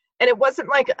 And it wasn't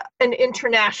like an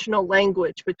international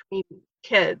language between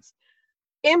kids.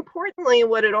 Importantly,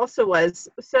 what it also was,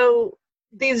 so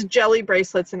these jelly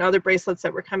bracelets and other bracelets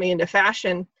that were coming into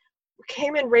fashion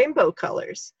came in rainbow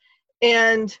colors.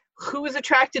 And who was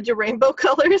attracted to rainbow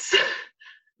colors?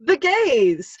 The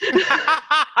gays.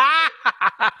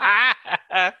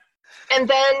 And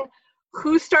then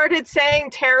who started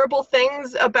saying terrible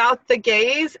things about the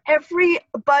gays?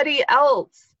 Everybody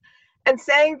else. And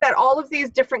saying that all of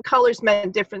these different colors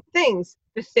meant different things.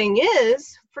 The thing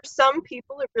is, for some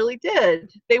people, it really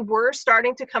did. They were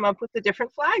starting to come up with the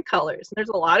different flag colors. There's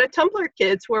a lot of Tumblr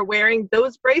kids who are wearing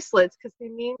those bracelets because they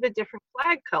mean the different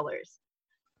flag colors.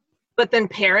 But then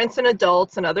parents and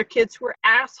adults and other kids who were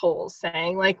assholes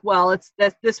saying like, well, it's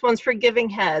this one's for giving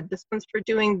head, this one's for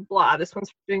doing blah, this one's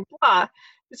for doing blah.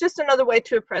 It's just another way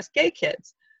to oppress gay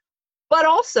kids. But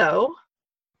also,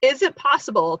 is it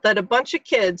possible that a bunch of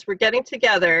kids were getting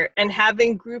together and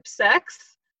having group sex?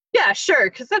 Yeah, sure,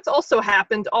 because that's also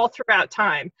happened all throughout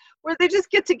time, where they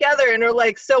just get together and are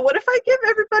like, so what if I give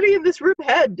everybody in this room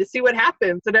head to see what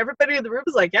happens? And everybody in the room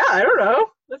is like, yeah, I don't know.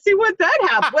 Let's see what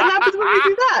happens. What happens when we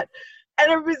do that? And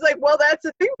everybody's like, well, that's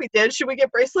the thing we did. Should we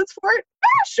get bracelets for it?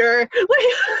 Yeah, sure.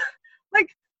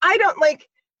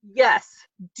 Yes,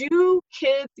 do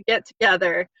kids get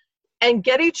together and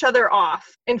get each other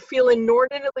off and feel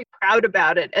inordinately proud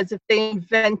about it as if they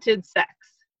invented sex?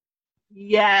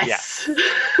 Yes.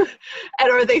 And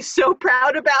are they so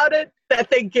proud about it that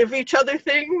they give each other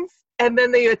things and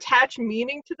then they attach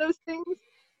meaning to those things?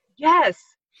 Yes.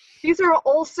 These are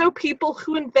also people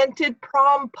who invented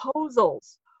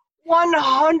promposals.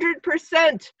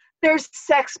 100%. There's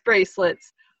sex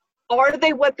bracelets. Are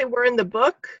they what they were in the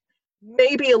book?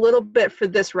 Maybe a little bit for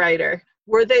this writer.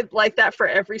 Were they like that for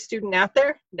every student out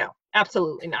there? No,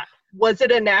 absolutely not. Was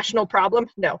it a national problem?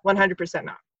 No, 100%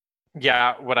 not.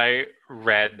 Yeah, what I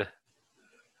read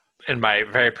in my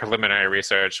very preliminary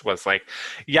research was like,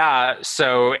 yeah,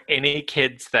 so any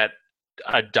kids that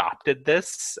adopted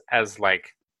this as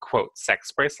like, quote,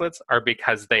 sex bracelets are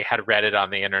because they had read it on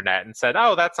the internet and said,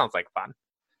 oh, that sounds like fun.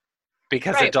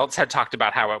 Because Right. adults had talked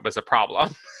about how it was a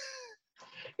problem.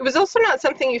 It was also not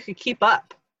something you could keep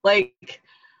up. Like,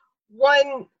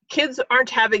 one, kids aren't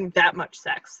having that much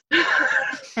sex.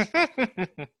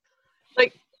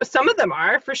 Like, some of them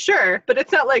are, for sure, but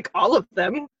it's not like all of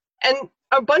them. And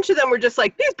a bunch of them were just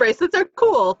like, these bracelets are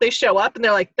cool. They show up and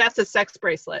they're like, that's a sex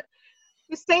bracelet.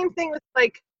 The same thing with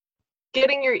like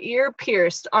getting your ear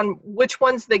pierced on which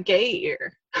one's the gay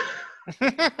ear.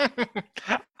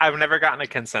 I've never gotten a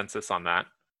consensus on that.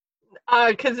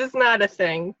 Because it's not a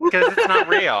thing. Because it's not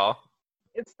real.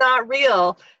 It's not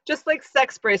real. Just like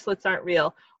sex bracelets aren't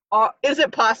real. Is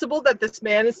it possible that this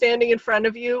man is standing in front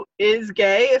of you is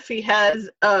gay if he has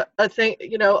a thing,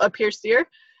 a pierced ear?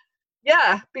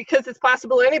 Yeah, because it's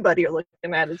possible anybody you're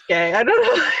looking at is gay. I don't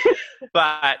know.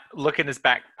 But look in his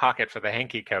back pocket for the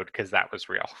hanky code, because that was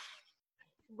real.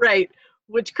 Right,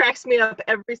 which cracks me up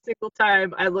every single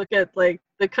time I look at like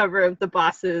the cover of the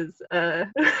Boss's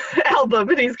album,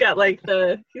 and he's got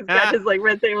his like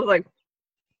red thing. It was like,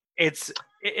 it's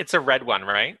a red one,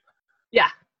 right? Yeah.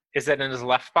 Is it in his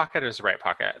left pocket or his right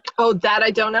pocket? Oh, that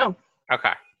I don't know.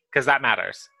 Okay, because that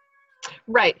matters.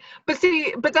 Right. But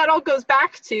that all goes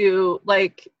back to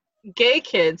like gay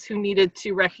kids who needed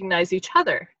to recognize each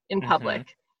other in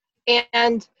public.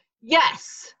 And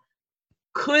yes,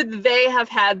 could they have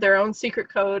had their own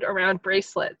secret code around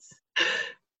bracelets?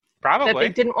 Probably. That they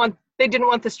didn't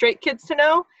want the straight kids to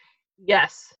know?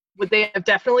 Yes. Would they have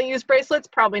definitely used bracelets?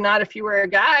 Probably not if you were a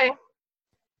guy.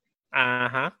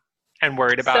 Uh-huh. And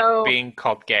worried about being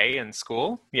called gay in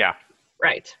school? Yeah.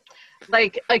 Right.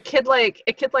 Like a kid like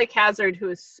Hazard, who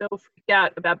is so freaked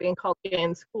out about being called gay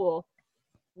in school,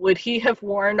 would he have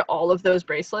worn all of those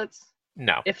bracelets?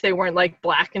 No. If they weren't like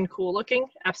black and cool looking?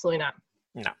 Absolutely not.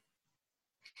 No.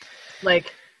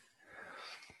 Like,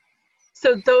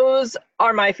 so those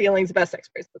are my feelings about sex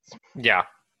bracelets. Yeah.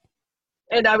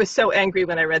 And I was so angry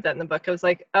when I read that in the book. I was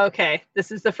like, okay,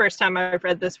 this is the first time I've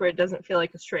read this where it doesn't feel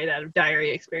like a straight out of diary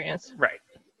experience. Right.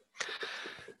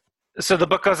 So the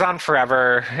book goes on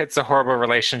forever. It's a horrible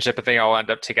relationship, but they all end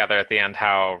up together at the end.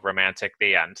 How romantic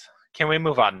the end. Can we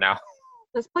move on now?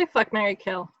 Let's play Fuck, Marry,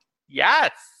 Kill.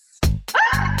 Yes!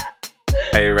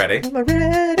 Are you ready? I'm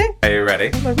ready. Are you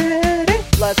ready? I'm ready.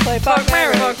 Let's play Fuck,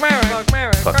 Marry, Fuck, Marry,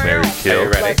 Kill. Are you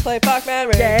ready? Let's play Fuck,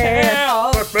 Marry,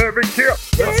 Kill. Fuck, marry, kill.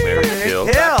 Fuck, Marry, Kill.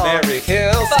 Fuck, marry,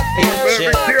 kill. Fuck,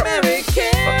 Shit. Marry,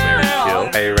 Kill. Fuck, Marry, Kill.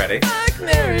 Are you ready? Fuck,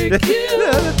 Marry,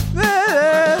 Kill.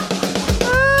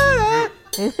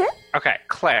 Okay,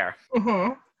 Claire.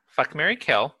 Mm-hmm. Fuck, Marry,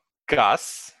 Kill.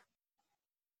 Gus,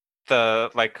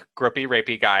 the like gropey,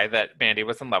 rapey guy that Mandy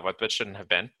was in love with but shouldn't have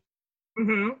been.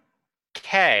 Mm-hmm.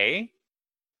 Kay,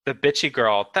 the bitchy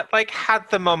girl that like had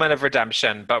the moment of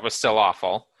redemption but was still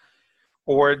awful.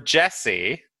 Or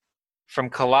Jesse from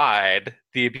Collide,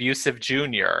 the abusive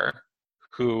junior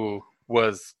who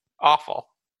was awful.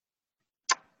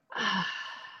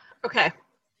 Okay.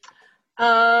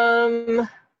 I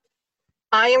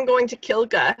am going to kill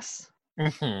Gus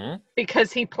Mm-hmm.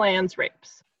 because he plans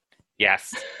rapes.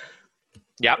 Yes.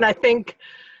 Yep. And I think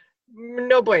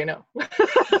no bueno.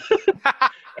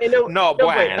 No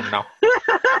bueno.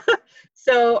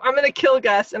 So I'm going to kill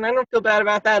Gus, and I don't feel bad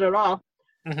about that at all.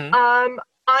 Mm-hmm.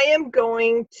 I am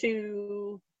going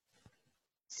to.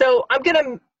 So I'm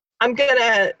gonna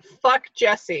fuck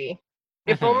Jesse,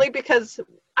 if Mhm. only because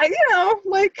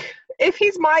if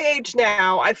he's my age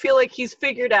now, I feel like he's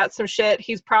figured out some shit.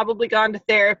 He's probably gone to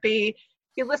therapy.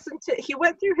 He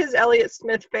went through his Elliott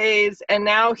Smith phase, and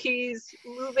now he's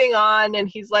moving on, and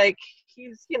he's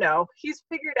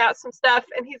figured out some stuff,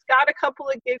 and he's got a couple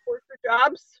of gig worker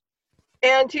jobs,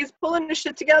 and he's pulling his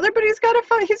shit together, but he's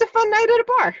a fun night at a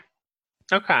bar.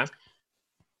 Okay.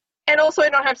 And also I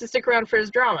don't have to stick around for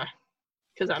his drama,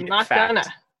 because I'm not gonna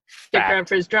stick around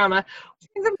for his drama. Which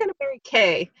means I'm gonna marry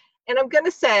Kay, and I'm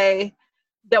gonna say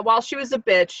that while she was a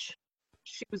bitch,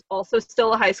 she was also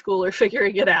still a high schooler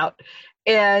figuring it out.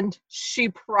 And she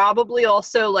probably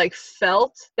also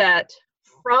felt that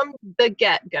from the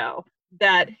get-go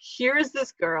that here's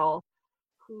this girl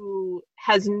who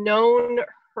has known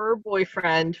her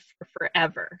boyfriend for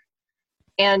forever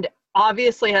and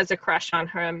obviously has a crush on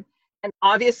him and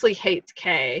obviously hates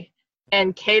Kay,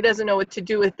 and Kay doesn't know what to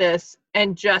do with this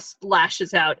and just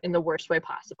lashes out in the worst way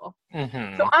possible.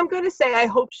 Mm-hmm. So I'm going to say I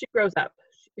hope she grows up.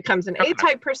 She becomes an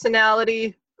A-type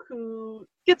personality who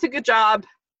gets a good job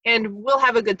and we'll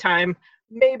have a good time.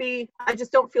 Maybe I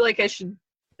just don't feel like I should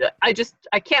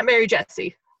I can't marry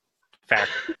Jesse. Fair.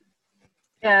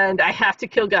 And I have to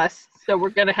kill Gus, so we're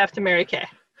gonna have to marry Kay.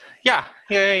 Yeah.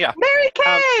 Marry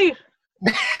Kay!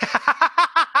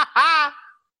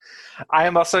 I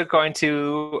am also going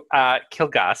to kill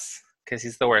Gus because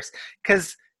he's the worst.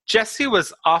 Because Jesse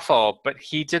was awful, but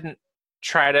he didn't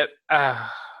try to.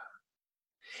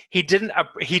 He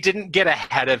didn't get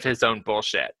ahead of his own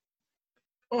bullshit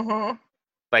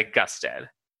like Gus did.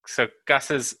 So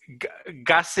Gus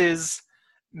is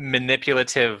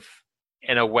manipulative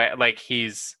in a way, like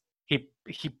he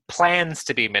plans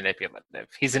to be manipulative.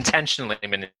 He's intentionally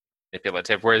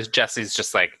manipulative, whereas Jesse's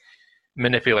just like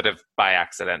manipulative by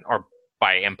accident or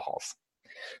by impulse.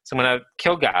 So I'm gonna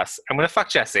kill Gus. I'm gonna fuck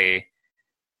Jesse.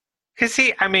 Cause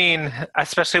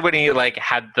especially when he like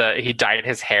he dyed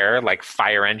his hair like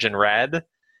fire engine red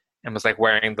and was like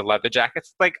wearing the leather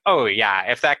jackets. Like, oh yeah,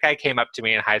 if that guy came up to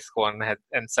me in high school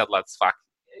and said let's fuck,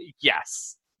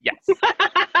 yes.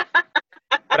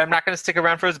 But I'm not gonna stick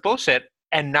around for his bullshit,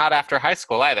 and not after high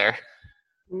school either.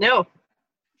 No.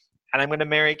 And I'm gonna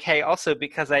marry Kay also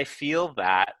because I feel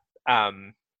that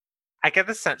I get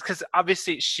the sense, because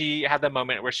obviously she had the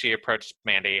moment where she approached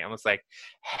Mandy and was like,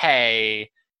 hey,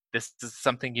 this is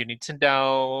something you need to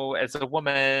know as a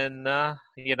woman. I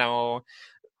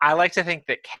like to think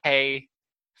that Kay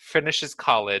finishes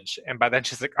college, and by then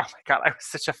she's like, oh my God, I was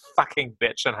such a fucking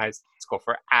bitch in high school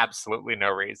for absolutely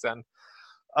no reason.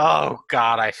 Oh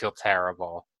God, I feel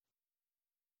terrible.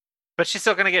 But she's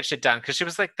still going to get shit done because she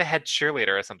was like the head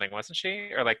cheerleader or something, wasn't she?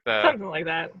 Or like the something like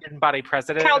that. In-body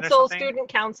president Council, student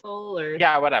council, or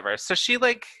yeah, whatever. So she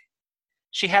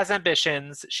has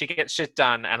ambitions, she gets shit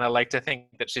done, and I like to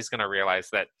think that she's going to realize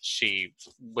that she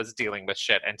was dealing with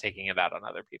shit and taking it out on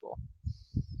other people.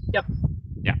 Yep.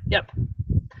 Yeah. Yep.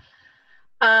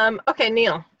 Okay,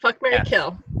 Neil. Fuck, marry,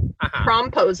 kill.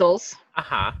 Promposals.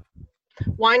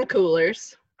 Wine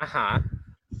coolers.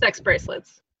 Sex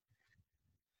bracelets.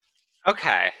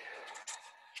 Okay.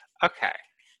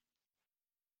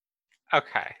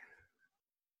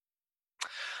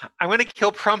 I'm going to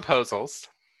kill promposals.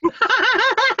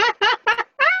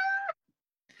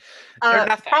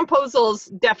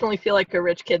 Promposals definitely feel like a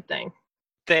rich kid thing.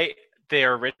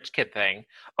 They're a rich kid thing.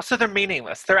 Also, they're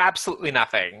meaningless. They're absolutely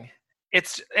nothing.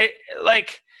 It's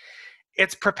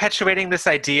perpetuating this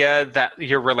idea that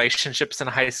your relationships in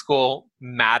high school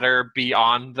matter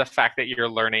beyond the fact that you're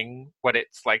learning what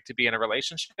it's like to be in a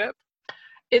relationship.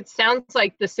 It sounds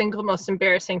like the single most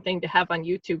embarrassing thing to have on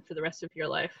YouTube for the rest of your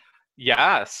life.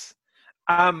 Yes.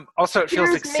 Also, it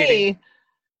feels exceeding.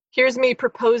 Here's me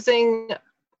proposing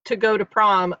to go to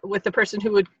prom with the person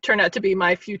who would turn out to be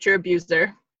my future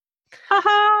abuser.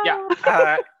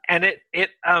 Yeah. And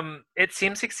it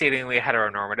seems exceedingly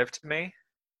heteronormative to me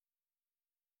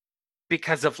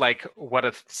because of like what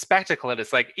a spectacle it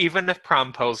is. Like, even if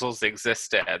promposals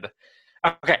existed.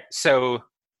 Okay, so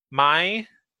my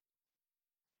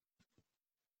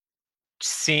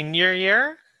senior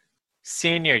year,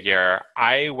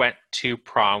 I went to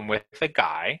prom with a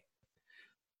guy,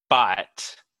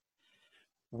 but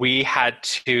I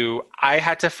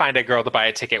had to find a girl to buy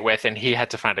a ticket with, and he had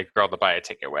to find a girl to buy a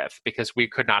ticket with because we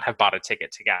could not have bought a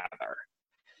ticket together.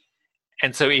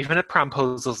 And so even if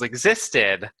promposals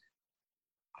existed,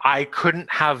 I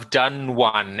couldn't have done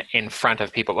one in front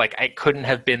of people. Like, I couldn't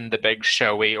have been the big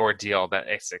showy ordeal that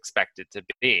it's expected to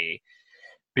be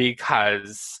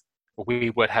because we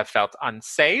would have felt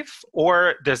unsafe,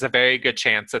 or there's a very good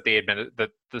chance that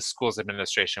the school's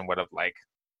administration would have like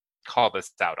called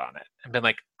us out on it and been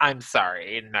like, I'm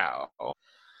sorry, no.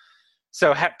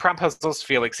 So promposals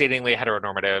feel exceedingly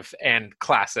heteronormative and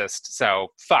classist, so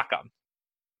fuck them.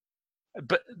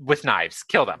 But with knives,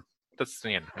 kill them. That's,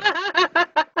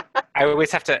 I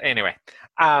always have to, anyway.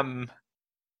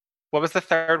 What was the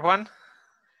third one?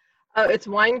 It's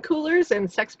wine coolers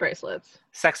and sex bracelets.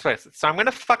 Sex bracelets. So I'm going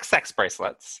to fuck sex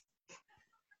bracelets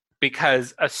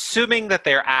because assuming that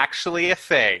they're actually a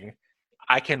thing,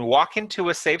 I can walk into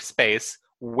a safe space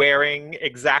wearing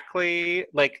exactly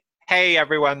like, hey,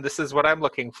 everyone, this is what I'm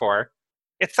looking for.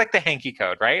 It's like the hanky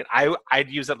code, right? I'd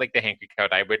use it like the hanky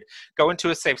code. I would go into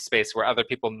a safe space where other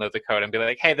people know the code and be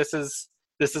like, hey, this is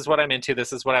what I'm into.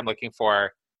 This is what I'm looking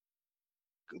for.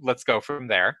 Let's go from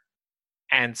there.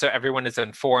 And so everyone is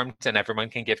informed and everyone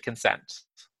can give consent.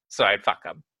 So I'd fuck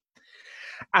them.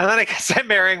 And then I guess I'm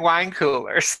marrying wine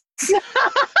coolers.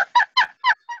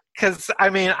 Because,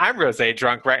 I'm rosé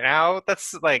drunk right now.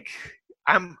 That's like,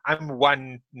 I'm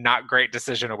one not great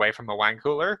decision away from a wine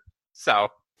cooler. So,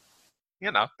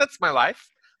 that's my life.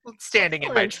 Standing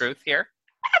in my truth here.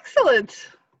 Excellent.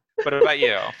 What about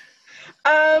you?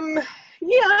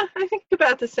 Yeah, I think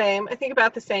about the same.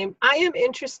 I am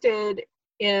interested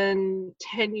in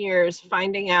 10 years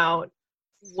finding out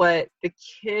what the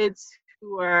kids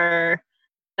who are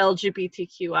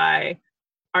LGBTQI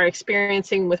are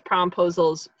experiencing with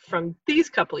promposals from these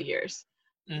couple years.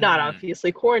 Not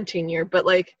obviously quarantine year, but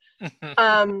like,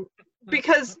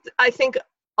 because I think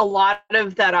a lot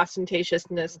of that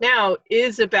ostentatiousness now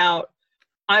is about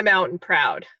I'm out and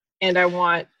proud and I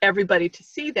want everybody to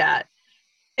see that.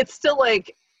 It's still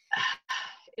like,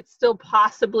 it's still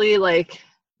possibly like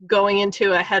going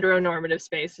into a heteronormative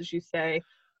space, as you say,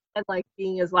 and like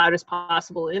being as loud as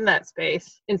possible in that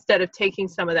space instead of taking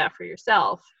some of that for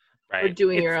yourself or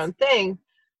doing your own thing.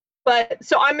 But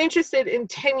so I'm interested in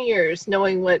 10 years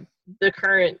knowing what the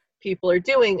current people are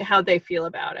doing, how they feel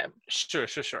about it.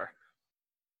 Sure.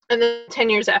 And then 10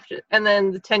 years after, and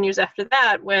then the 10 years after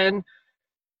that, when,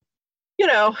 you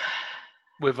know,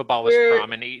 we've abolished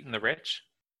prom and eaten the rich.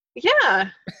 Yeah.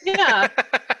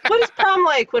 What is prom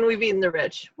like when we've eaten the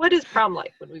rich? What is prom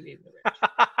like when we've eaten the rich?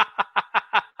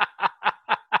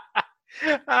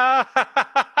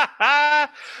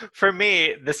 For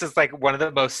me, this is like one of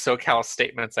the most SoCal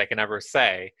statements I can ever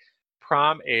say.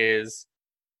 Prom is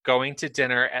going to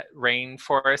dinner at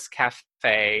Rainforest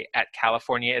Cafe at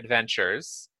California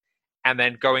Adventures and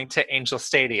then going to Angel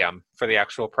Stadium for the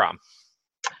actual prom.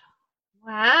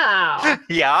 Wow.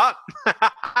 Yeah.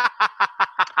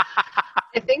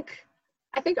 I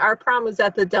think our prom was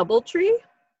at the DoubleTree,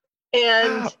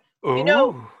 and you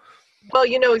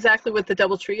know exactly what the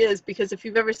DoubleTree is, because if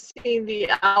you've ever seen the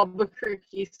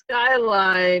Albuquerque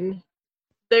skyline,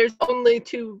 there's only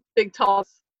two big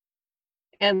talls,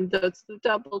 and that's the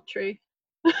DoubleTree.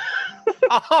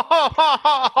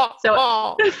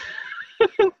 So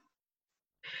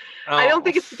I don't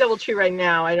think it's the DoubleTree right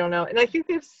now. I don't know. And I think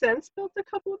they've since built a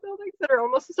couple of buildings that are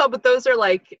almost as tall, but those are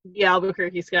like the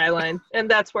Albuquerque skyline. And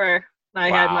that's where I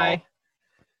had my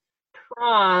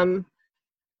prom.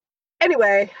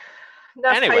 Anyway,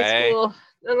 enough high school.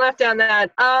 And left down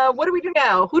that. What do we do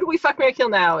now? Who do we fuck, marry, kill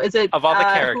now? Is it of all the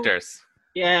characters?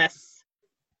 Yes.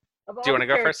 Do you want to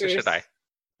go first or should I?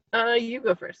 You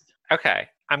go first. Okay.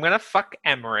 I'm gonna fuck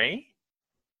Emery.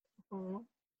 Mm-hmm.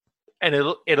 And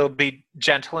it'll be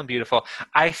gentle and beautiful.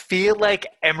 I feel like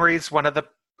Emery's one of the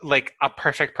a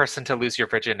perfect person to lose your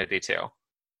virginity to.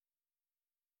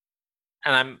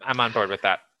 And I'm on board with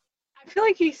that. I feel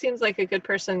like he seems like a good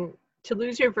person to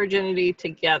lose your virginity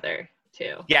together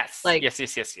too. Yes. Like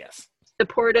yes.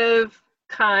 Supportive,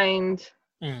 kind,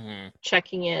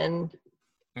 checking in.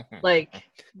 Like,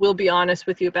 we'll be honest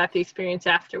with you about the experience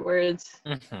afterwards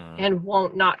and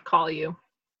won't not call you.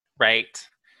 Right.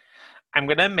 I'm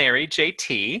going to marry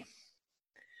JT.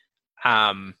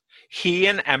 He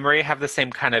and Emery have the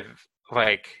same kind of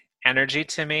energy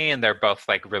to me, and they're both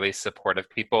really supportive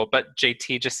people, but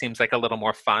JT just seems like a little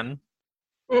more fun.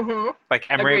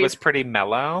 Emery was pretty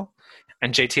mellow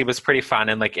and JT was pretty fun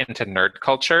and into nerd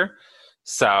culture.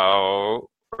 So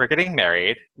we're getting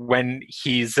married when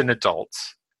he's an adult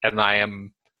and I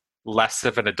am less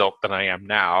of an adult than I am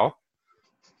now.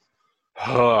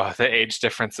 Oh, the age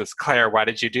differences. Claire, why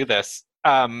did you do this?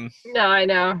 No, I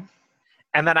know.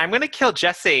 And then I'm going to kill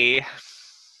Jesse.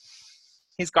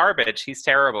 He's garbage. He's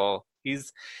terrible.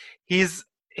 He's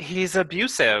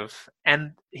abusive.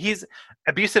 And he's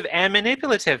abusive and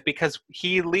manipulative because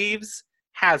he leaves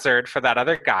Hazard for that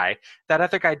other guy. That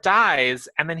other guy dies,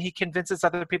 and then he convinces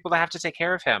other people to have to take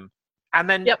care of him. And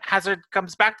then Hazard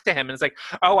comes back to him and is like,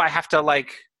 oh, I have to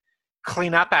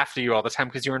clean up after you all the time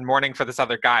because you're in mourning for this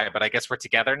other guy, but I guess we're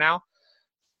together now.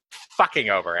 Fucking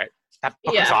over it. That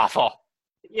book is awful.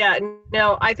 Yeah,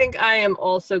 no, I think I am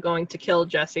also going to kill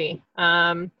Jesse.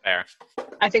 Fair.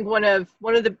 I think one of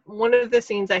the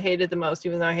scenes I hated the most,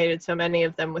 even though I hated so many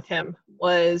of them with him,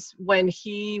 was when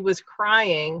he was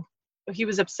crying. He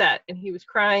was upset and he was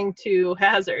crying to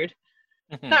Hazard.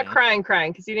 Not crying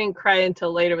because he didn't cry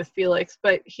until later with Felix,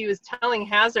 but he was telling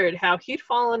Hazard how he'd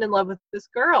fallen in love with this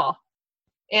girl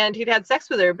and he'd had sex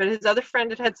with her, but his other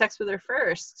friend had sex with her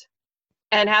first.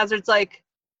 And Hazard's like,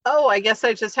 oh, I guess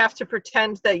I just have to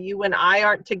pretend that you and I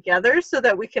aren't together so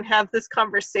that we can have this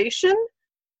conversation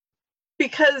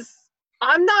because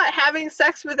I'm not having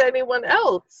sex with anyone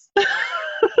else.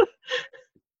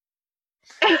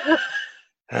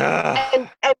 And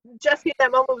Jesse at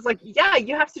that moment was like, yeah,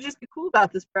 you have to just be cool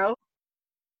about this, bro.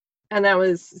 And that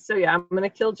was, so yeah, I'm going to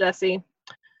kill Jesse.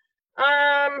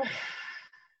 I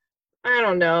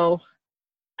don't know.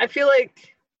 I feel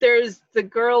like there's the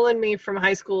girl in me from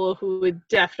high school who would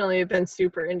definitely have been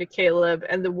super into Caleb,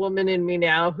 and the woman in me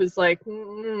now who's like,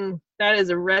 that is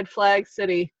a red flag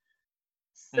city.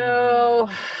 So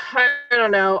I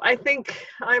don't know. I think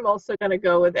I'm also gonna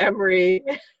go with Emery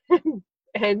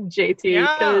and JT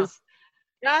because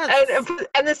Yes.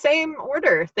 and the same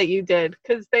order that you did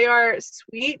because they are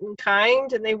sweet and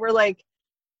kind and they were like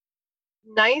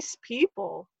nice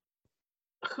people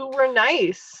who were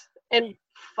nice and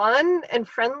fun and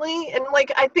friendly and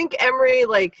like I think Emery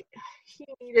like he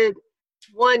needed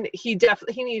he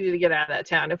needed to get out of that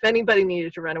town. If anybody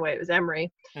needed to run away, it was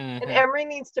Emery. And Emery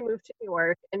needs to move to New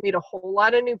York and meet a whole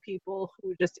lot of new people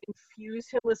who just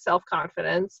infuse him with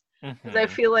self-confidence. Because I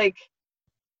feel like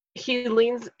he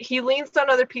leans on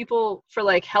other people for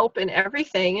like help in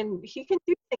everything, and he can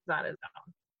do things on his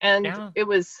own. And it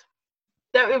was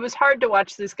hard to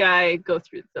watch this guy go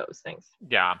through those things.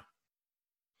 Yeah.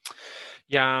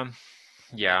 And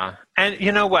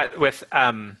you know what? With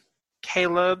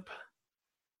Caleb,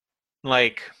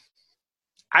 like,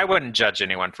 I wouldn't judge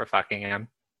anyone for fucking him.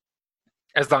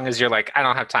 As long as you're like, I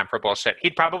don't have time for bullshit.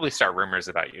 He'd probably start rumors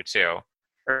about you too.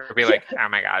 Or be like, oh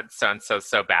my God, so-and-so's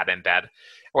so bad in bed.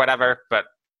 Whatever, but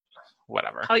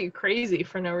whatever. Call you crazy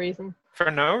for no reason. For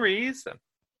no reason.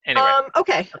 Anyway.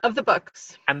 Okay, of the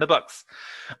books. And the books.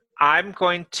 I'm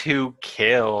going to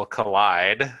kill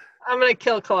Collide. I'm going to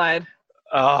kill Collide.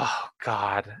 Oh,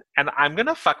 God. And I'm going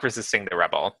to fuck Resisting the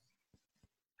Rebel.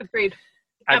 Agreed.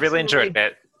 I really enjoyed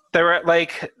it. There were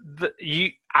like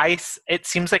it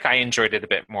seems like I enjoyed it a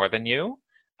bit more than you.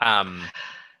 And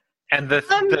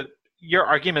your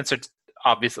arguments are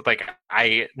obviously like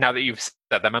now that you've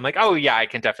said them, I'm like, oh yeah, I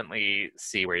can definitely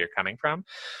see where you're coming from.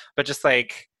 But just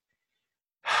like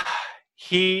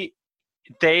he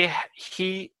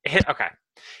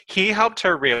helped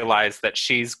her realize that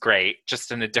she's great,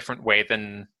 just in a different way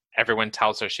than everyone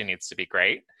tells her she needs to be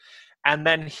great. And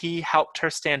then he helped her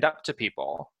stand up to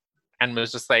people and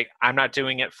was just like, I'm not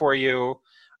doing it for you.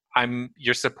 I'm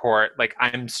your support. Like,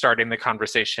 I'm starting the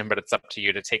conversation, but it's up to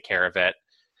you to take care of it.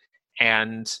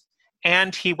 And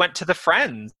he went to the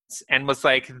friends and was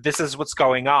like, this is what's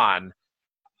going on.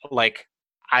 Like,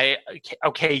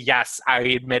 yes, I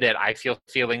admit it. I feel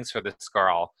feelings for this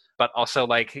girl, but also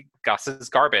like Gus is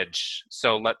garbage.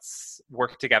 So let's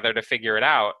work together to figure it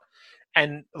out.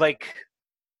 And like,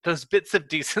 those bits of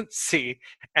decency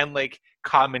and like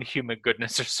common human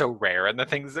goodness are so rare in the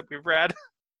things that we've read.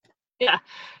 Yeah.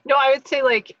 No, I would say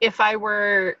like if I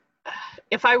were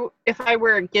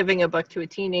giving a book to a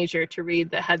teenager to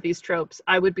read that had these tropes,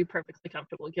 I would be perfectly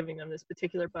comfortable giving them this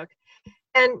particular book.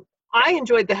 And I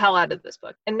enjoyed the hell out of this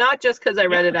book. And not just because I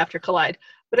read it after Collide,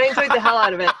 but I enjoyed the hell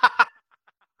out of it.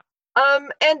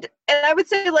 And I would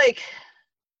say like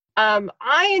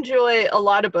I enjoy a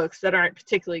lot of books that aren't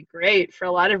particularly great for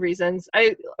a lot of reasons.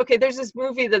 There's this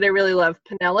movie that I really love,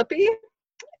 Penelope,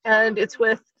 and it's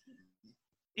with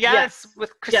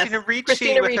with Christina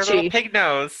Ricci with her little pig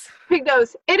nose. Pig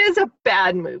nose. It is a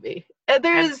bad movie.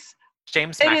 There's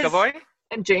James McAvoy.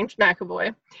 And James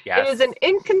McAvoy. Yes. It is an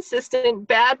inconsistent,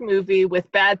 bad movie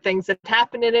with bad things that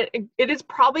happen in it. It is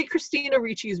probably Christina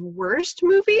Ricci's worst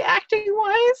movie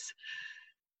acting-wise.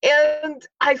 And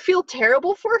I feel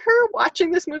terrible for her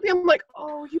watching this movie. I'm like,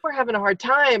 oh, you are having a hard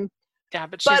time. Yeah,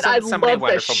 but she's in so many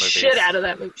wonderful movies. Shit out of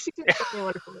that movie. She's in so many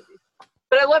wonderful movies.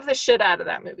 But I love the shit out of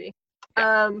that movie.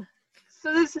 Yeah.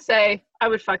 So this is to say, I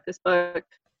would fuck this book.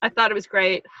 I thought it was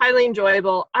great, highly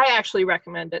enjoyable. I actually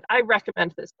recommend it. I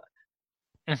recommend this book.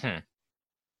 Mm-hmm.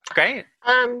 Great.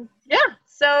 Yeah.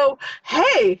 So,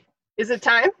 hey, is it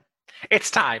time? It's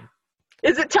time.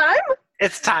 Is it time?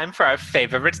 It's time for our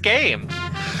favorite game.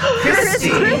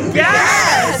 Christine,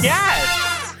 yes!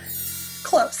 Yes!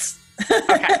 Close.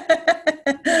 Okay.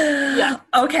 Yeah.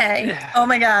 Okay. Oh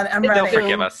my God, I'm ready. They'll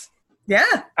forgive us.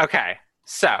 Yeah. Okay.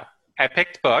 So, I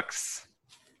picked books.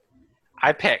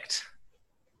 I picked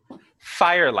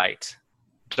Firelight,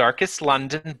 Darkest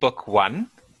London, Book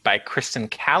 1 by Kristen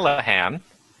Callahan,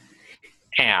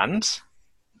 and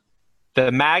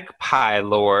The Magpie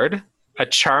Lord, A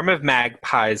Charm of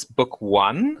Magpies, Book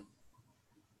 1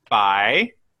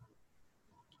 by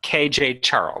K.J.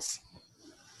 Charles.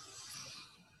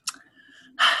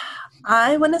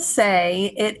 I want to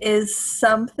say it is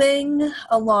something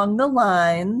along the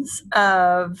lines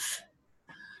of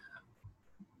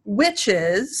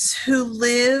witches who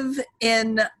live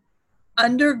in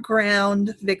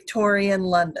underground Victorian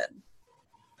London.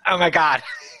 Oh my God.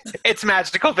 It's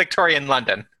magical Victorian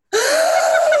London.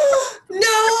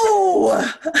 No!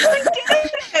 I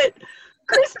did it!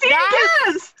 Christine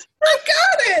guessed! I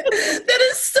got it! That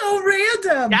is so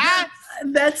random. Yes!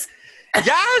 That's...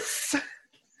 Yes!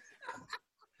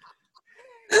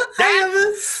 I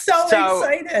am so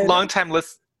excited. Longtime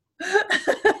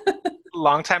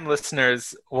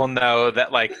listeners will know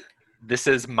that, like, this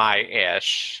is my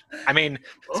ish. I mean,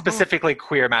 specifically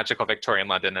queer magical Victorian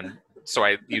London, and so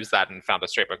I used that and found a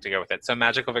straight book to go with it. So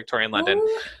magical Victorian London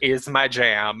is my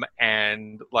jam,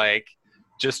 and like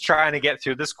just trying to get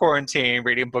through this quarantine,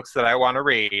 reading books that I want to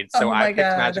read. So I picked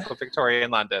magical Victorian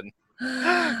London.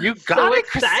 You got So it,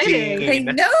 exciting. Christine.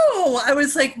 I know. I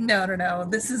was like, no.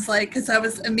 This is like, because I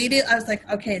was like,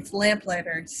 okay, it's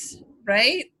Lamplighters,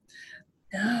 right?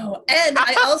 No. And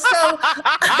I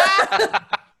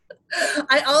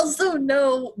also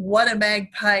know what a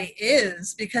magpie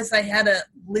is because I had a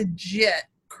legit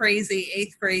crazy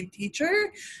 8th grade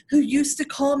teacher who used to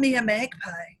call me a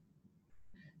magpie.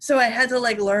 So I had to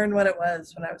like learn what it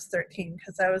was when I was 13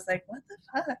 because I was like, what the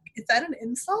fuck? Is that an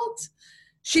insult?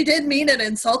 She did mean it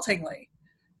insultingly,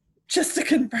 just to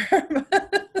confirm.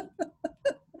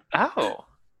 Oh.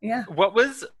 Yeah. What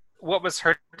was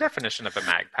her definition of a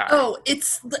magpie? Oh,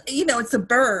 it's a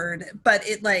bird, but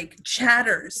it like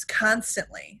chatters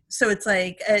constantly. So it's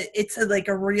like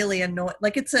a really annoying,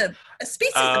 like it's a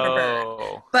species of a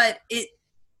bird, but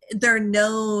they're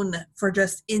known for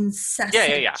just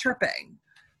incessant chirping.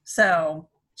 So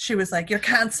she was like, "You're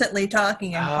constantly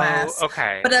talking in class."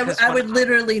 Okay. But I would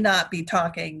literally not be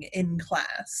talking in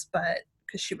class, but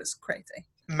because she was crazy.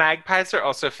 Magpies are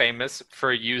also famous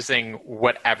for using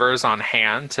whatever's on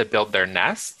hand to build their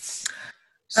nests.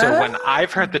 So when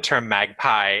I've heard the term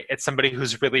magpie, it's somebody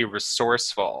who's really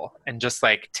resourceful and just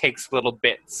like takes little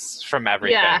bits from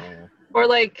everything. Yeah.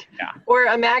 Or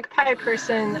a magpie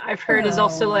person I've heard is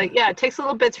also like, it takes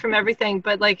little bits from everything,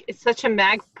 but like it's such a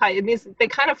magpie. It means they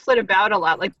kind of flit about a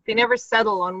lot. Like they never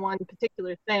settle on one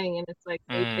particular thing, and it's like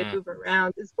they move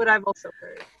around. Is what I've also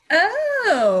heard.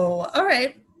 Oh, all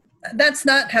right. That's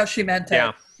not how she meant it.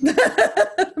 Yeah.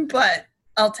 But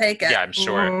I'll take it. Yeah, I'm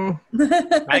sure.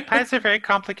 Magpies are very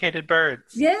complicated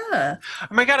birds. Yeah. Oh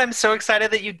my God, I'm so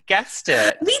excited that you guessed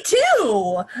it. Me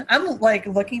too. I'm like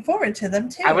looking forward to them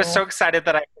too. I was so excited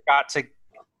that I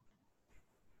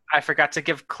forgot to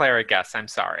give Claire a guess. I'm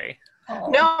sorry. Oh.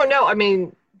 No. I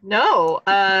mean, no.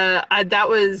 That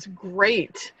was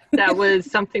great. That was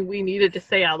something we needed to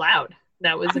say out loud.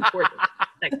 That was important.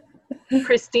 Like,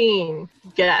 Christine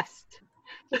guessed.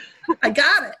 I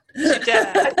got it. She did.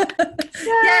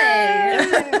 Yay!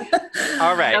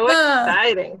 All right. So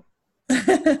exciting.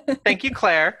 Thank you,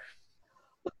 Claire.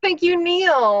 Thank you,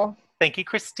 Neil. Thank you,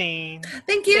 Christine.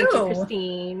 Thank you. Thank you,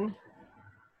 Christine.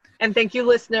 And thank you,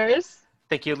 listeners.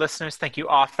 Thank you, listeners. Thank you,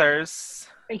 authors.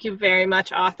 Thank you very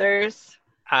much, authors.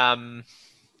 I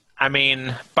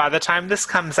mean, by the time this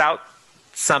comes out,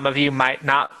 some of you might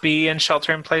not be in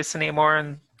shelter in place anymore,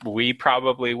 and we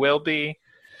probably will be.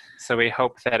 So we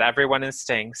hope that everyone is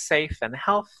staying safe and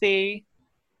healthy.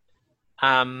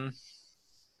 And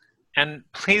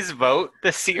please vote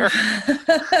this year.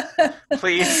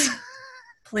 Please.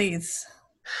 Please.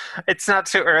 It's not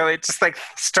too early. Just like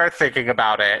start thinking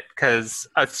about it, because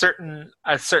a certain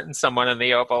someone in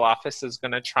the Oval Office is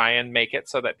going to try and make it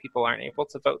so that people aren't able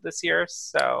to vote this year.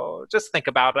 So just think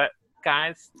about it,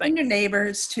 guys. And your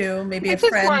neighbors too, maybe a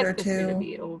friend or two. This year to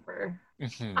be over.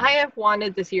 Mm-hmm. I have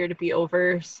wanted this year to be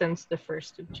over since the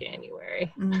 1st of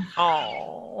January.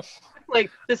 Oh, like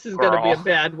this is going to be a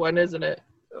bad one, isn't it?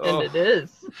 And it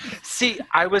is. See,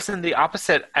 I was in the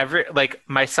opposite.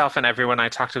 Myself and everyone I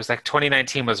talked to was like,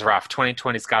 2019 was rough.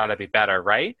 2020's got to be better,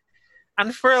 right?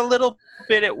 And for a little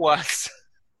bit, it was.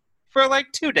 For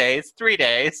like 2 days, 3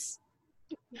 days.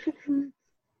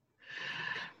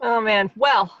 Oh man.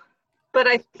 Well, but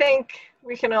I think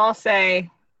we can all say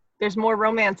there's more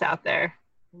romance out there.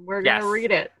 We're gonna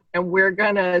read it, and we're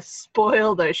gonna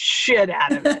spoil the shit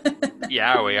out of it.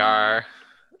 Yeah, we are.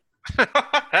 All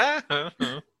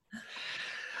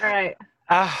right.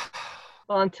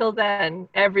 Well, until then,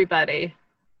 everybody,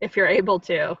 if you're able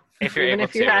to, if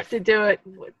you have to do it,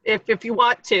 if you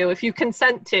want to, if you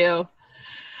consent to.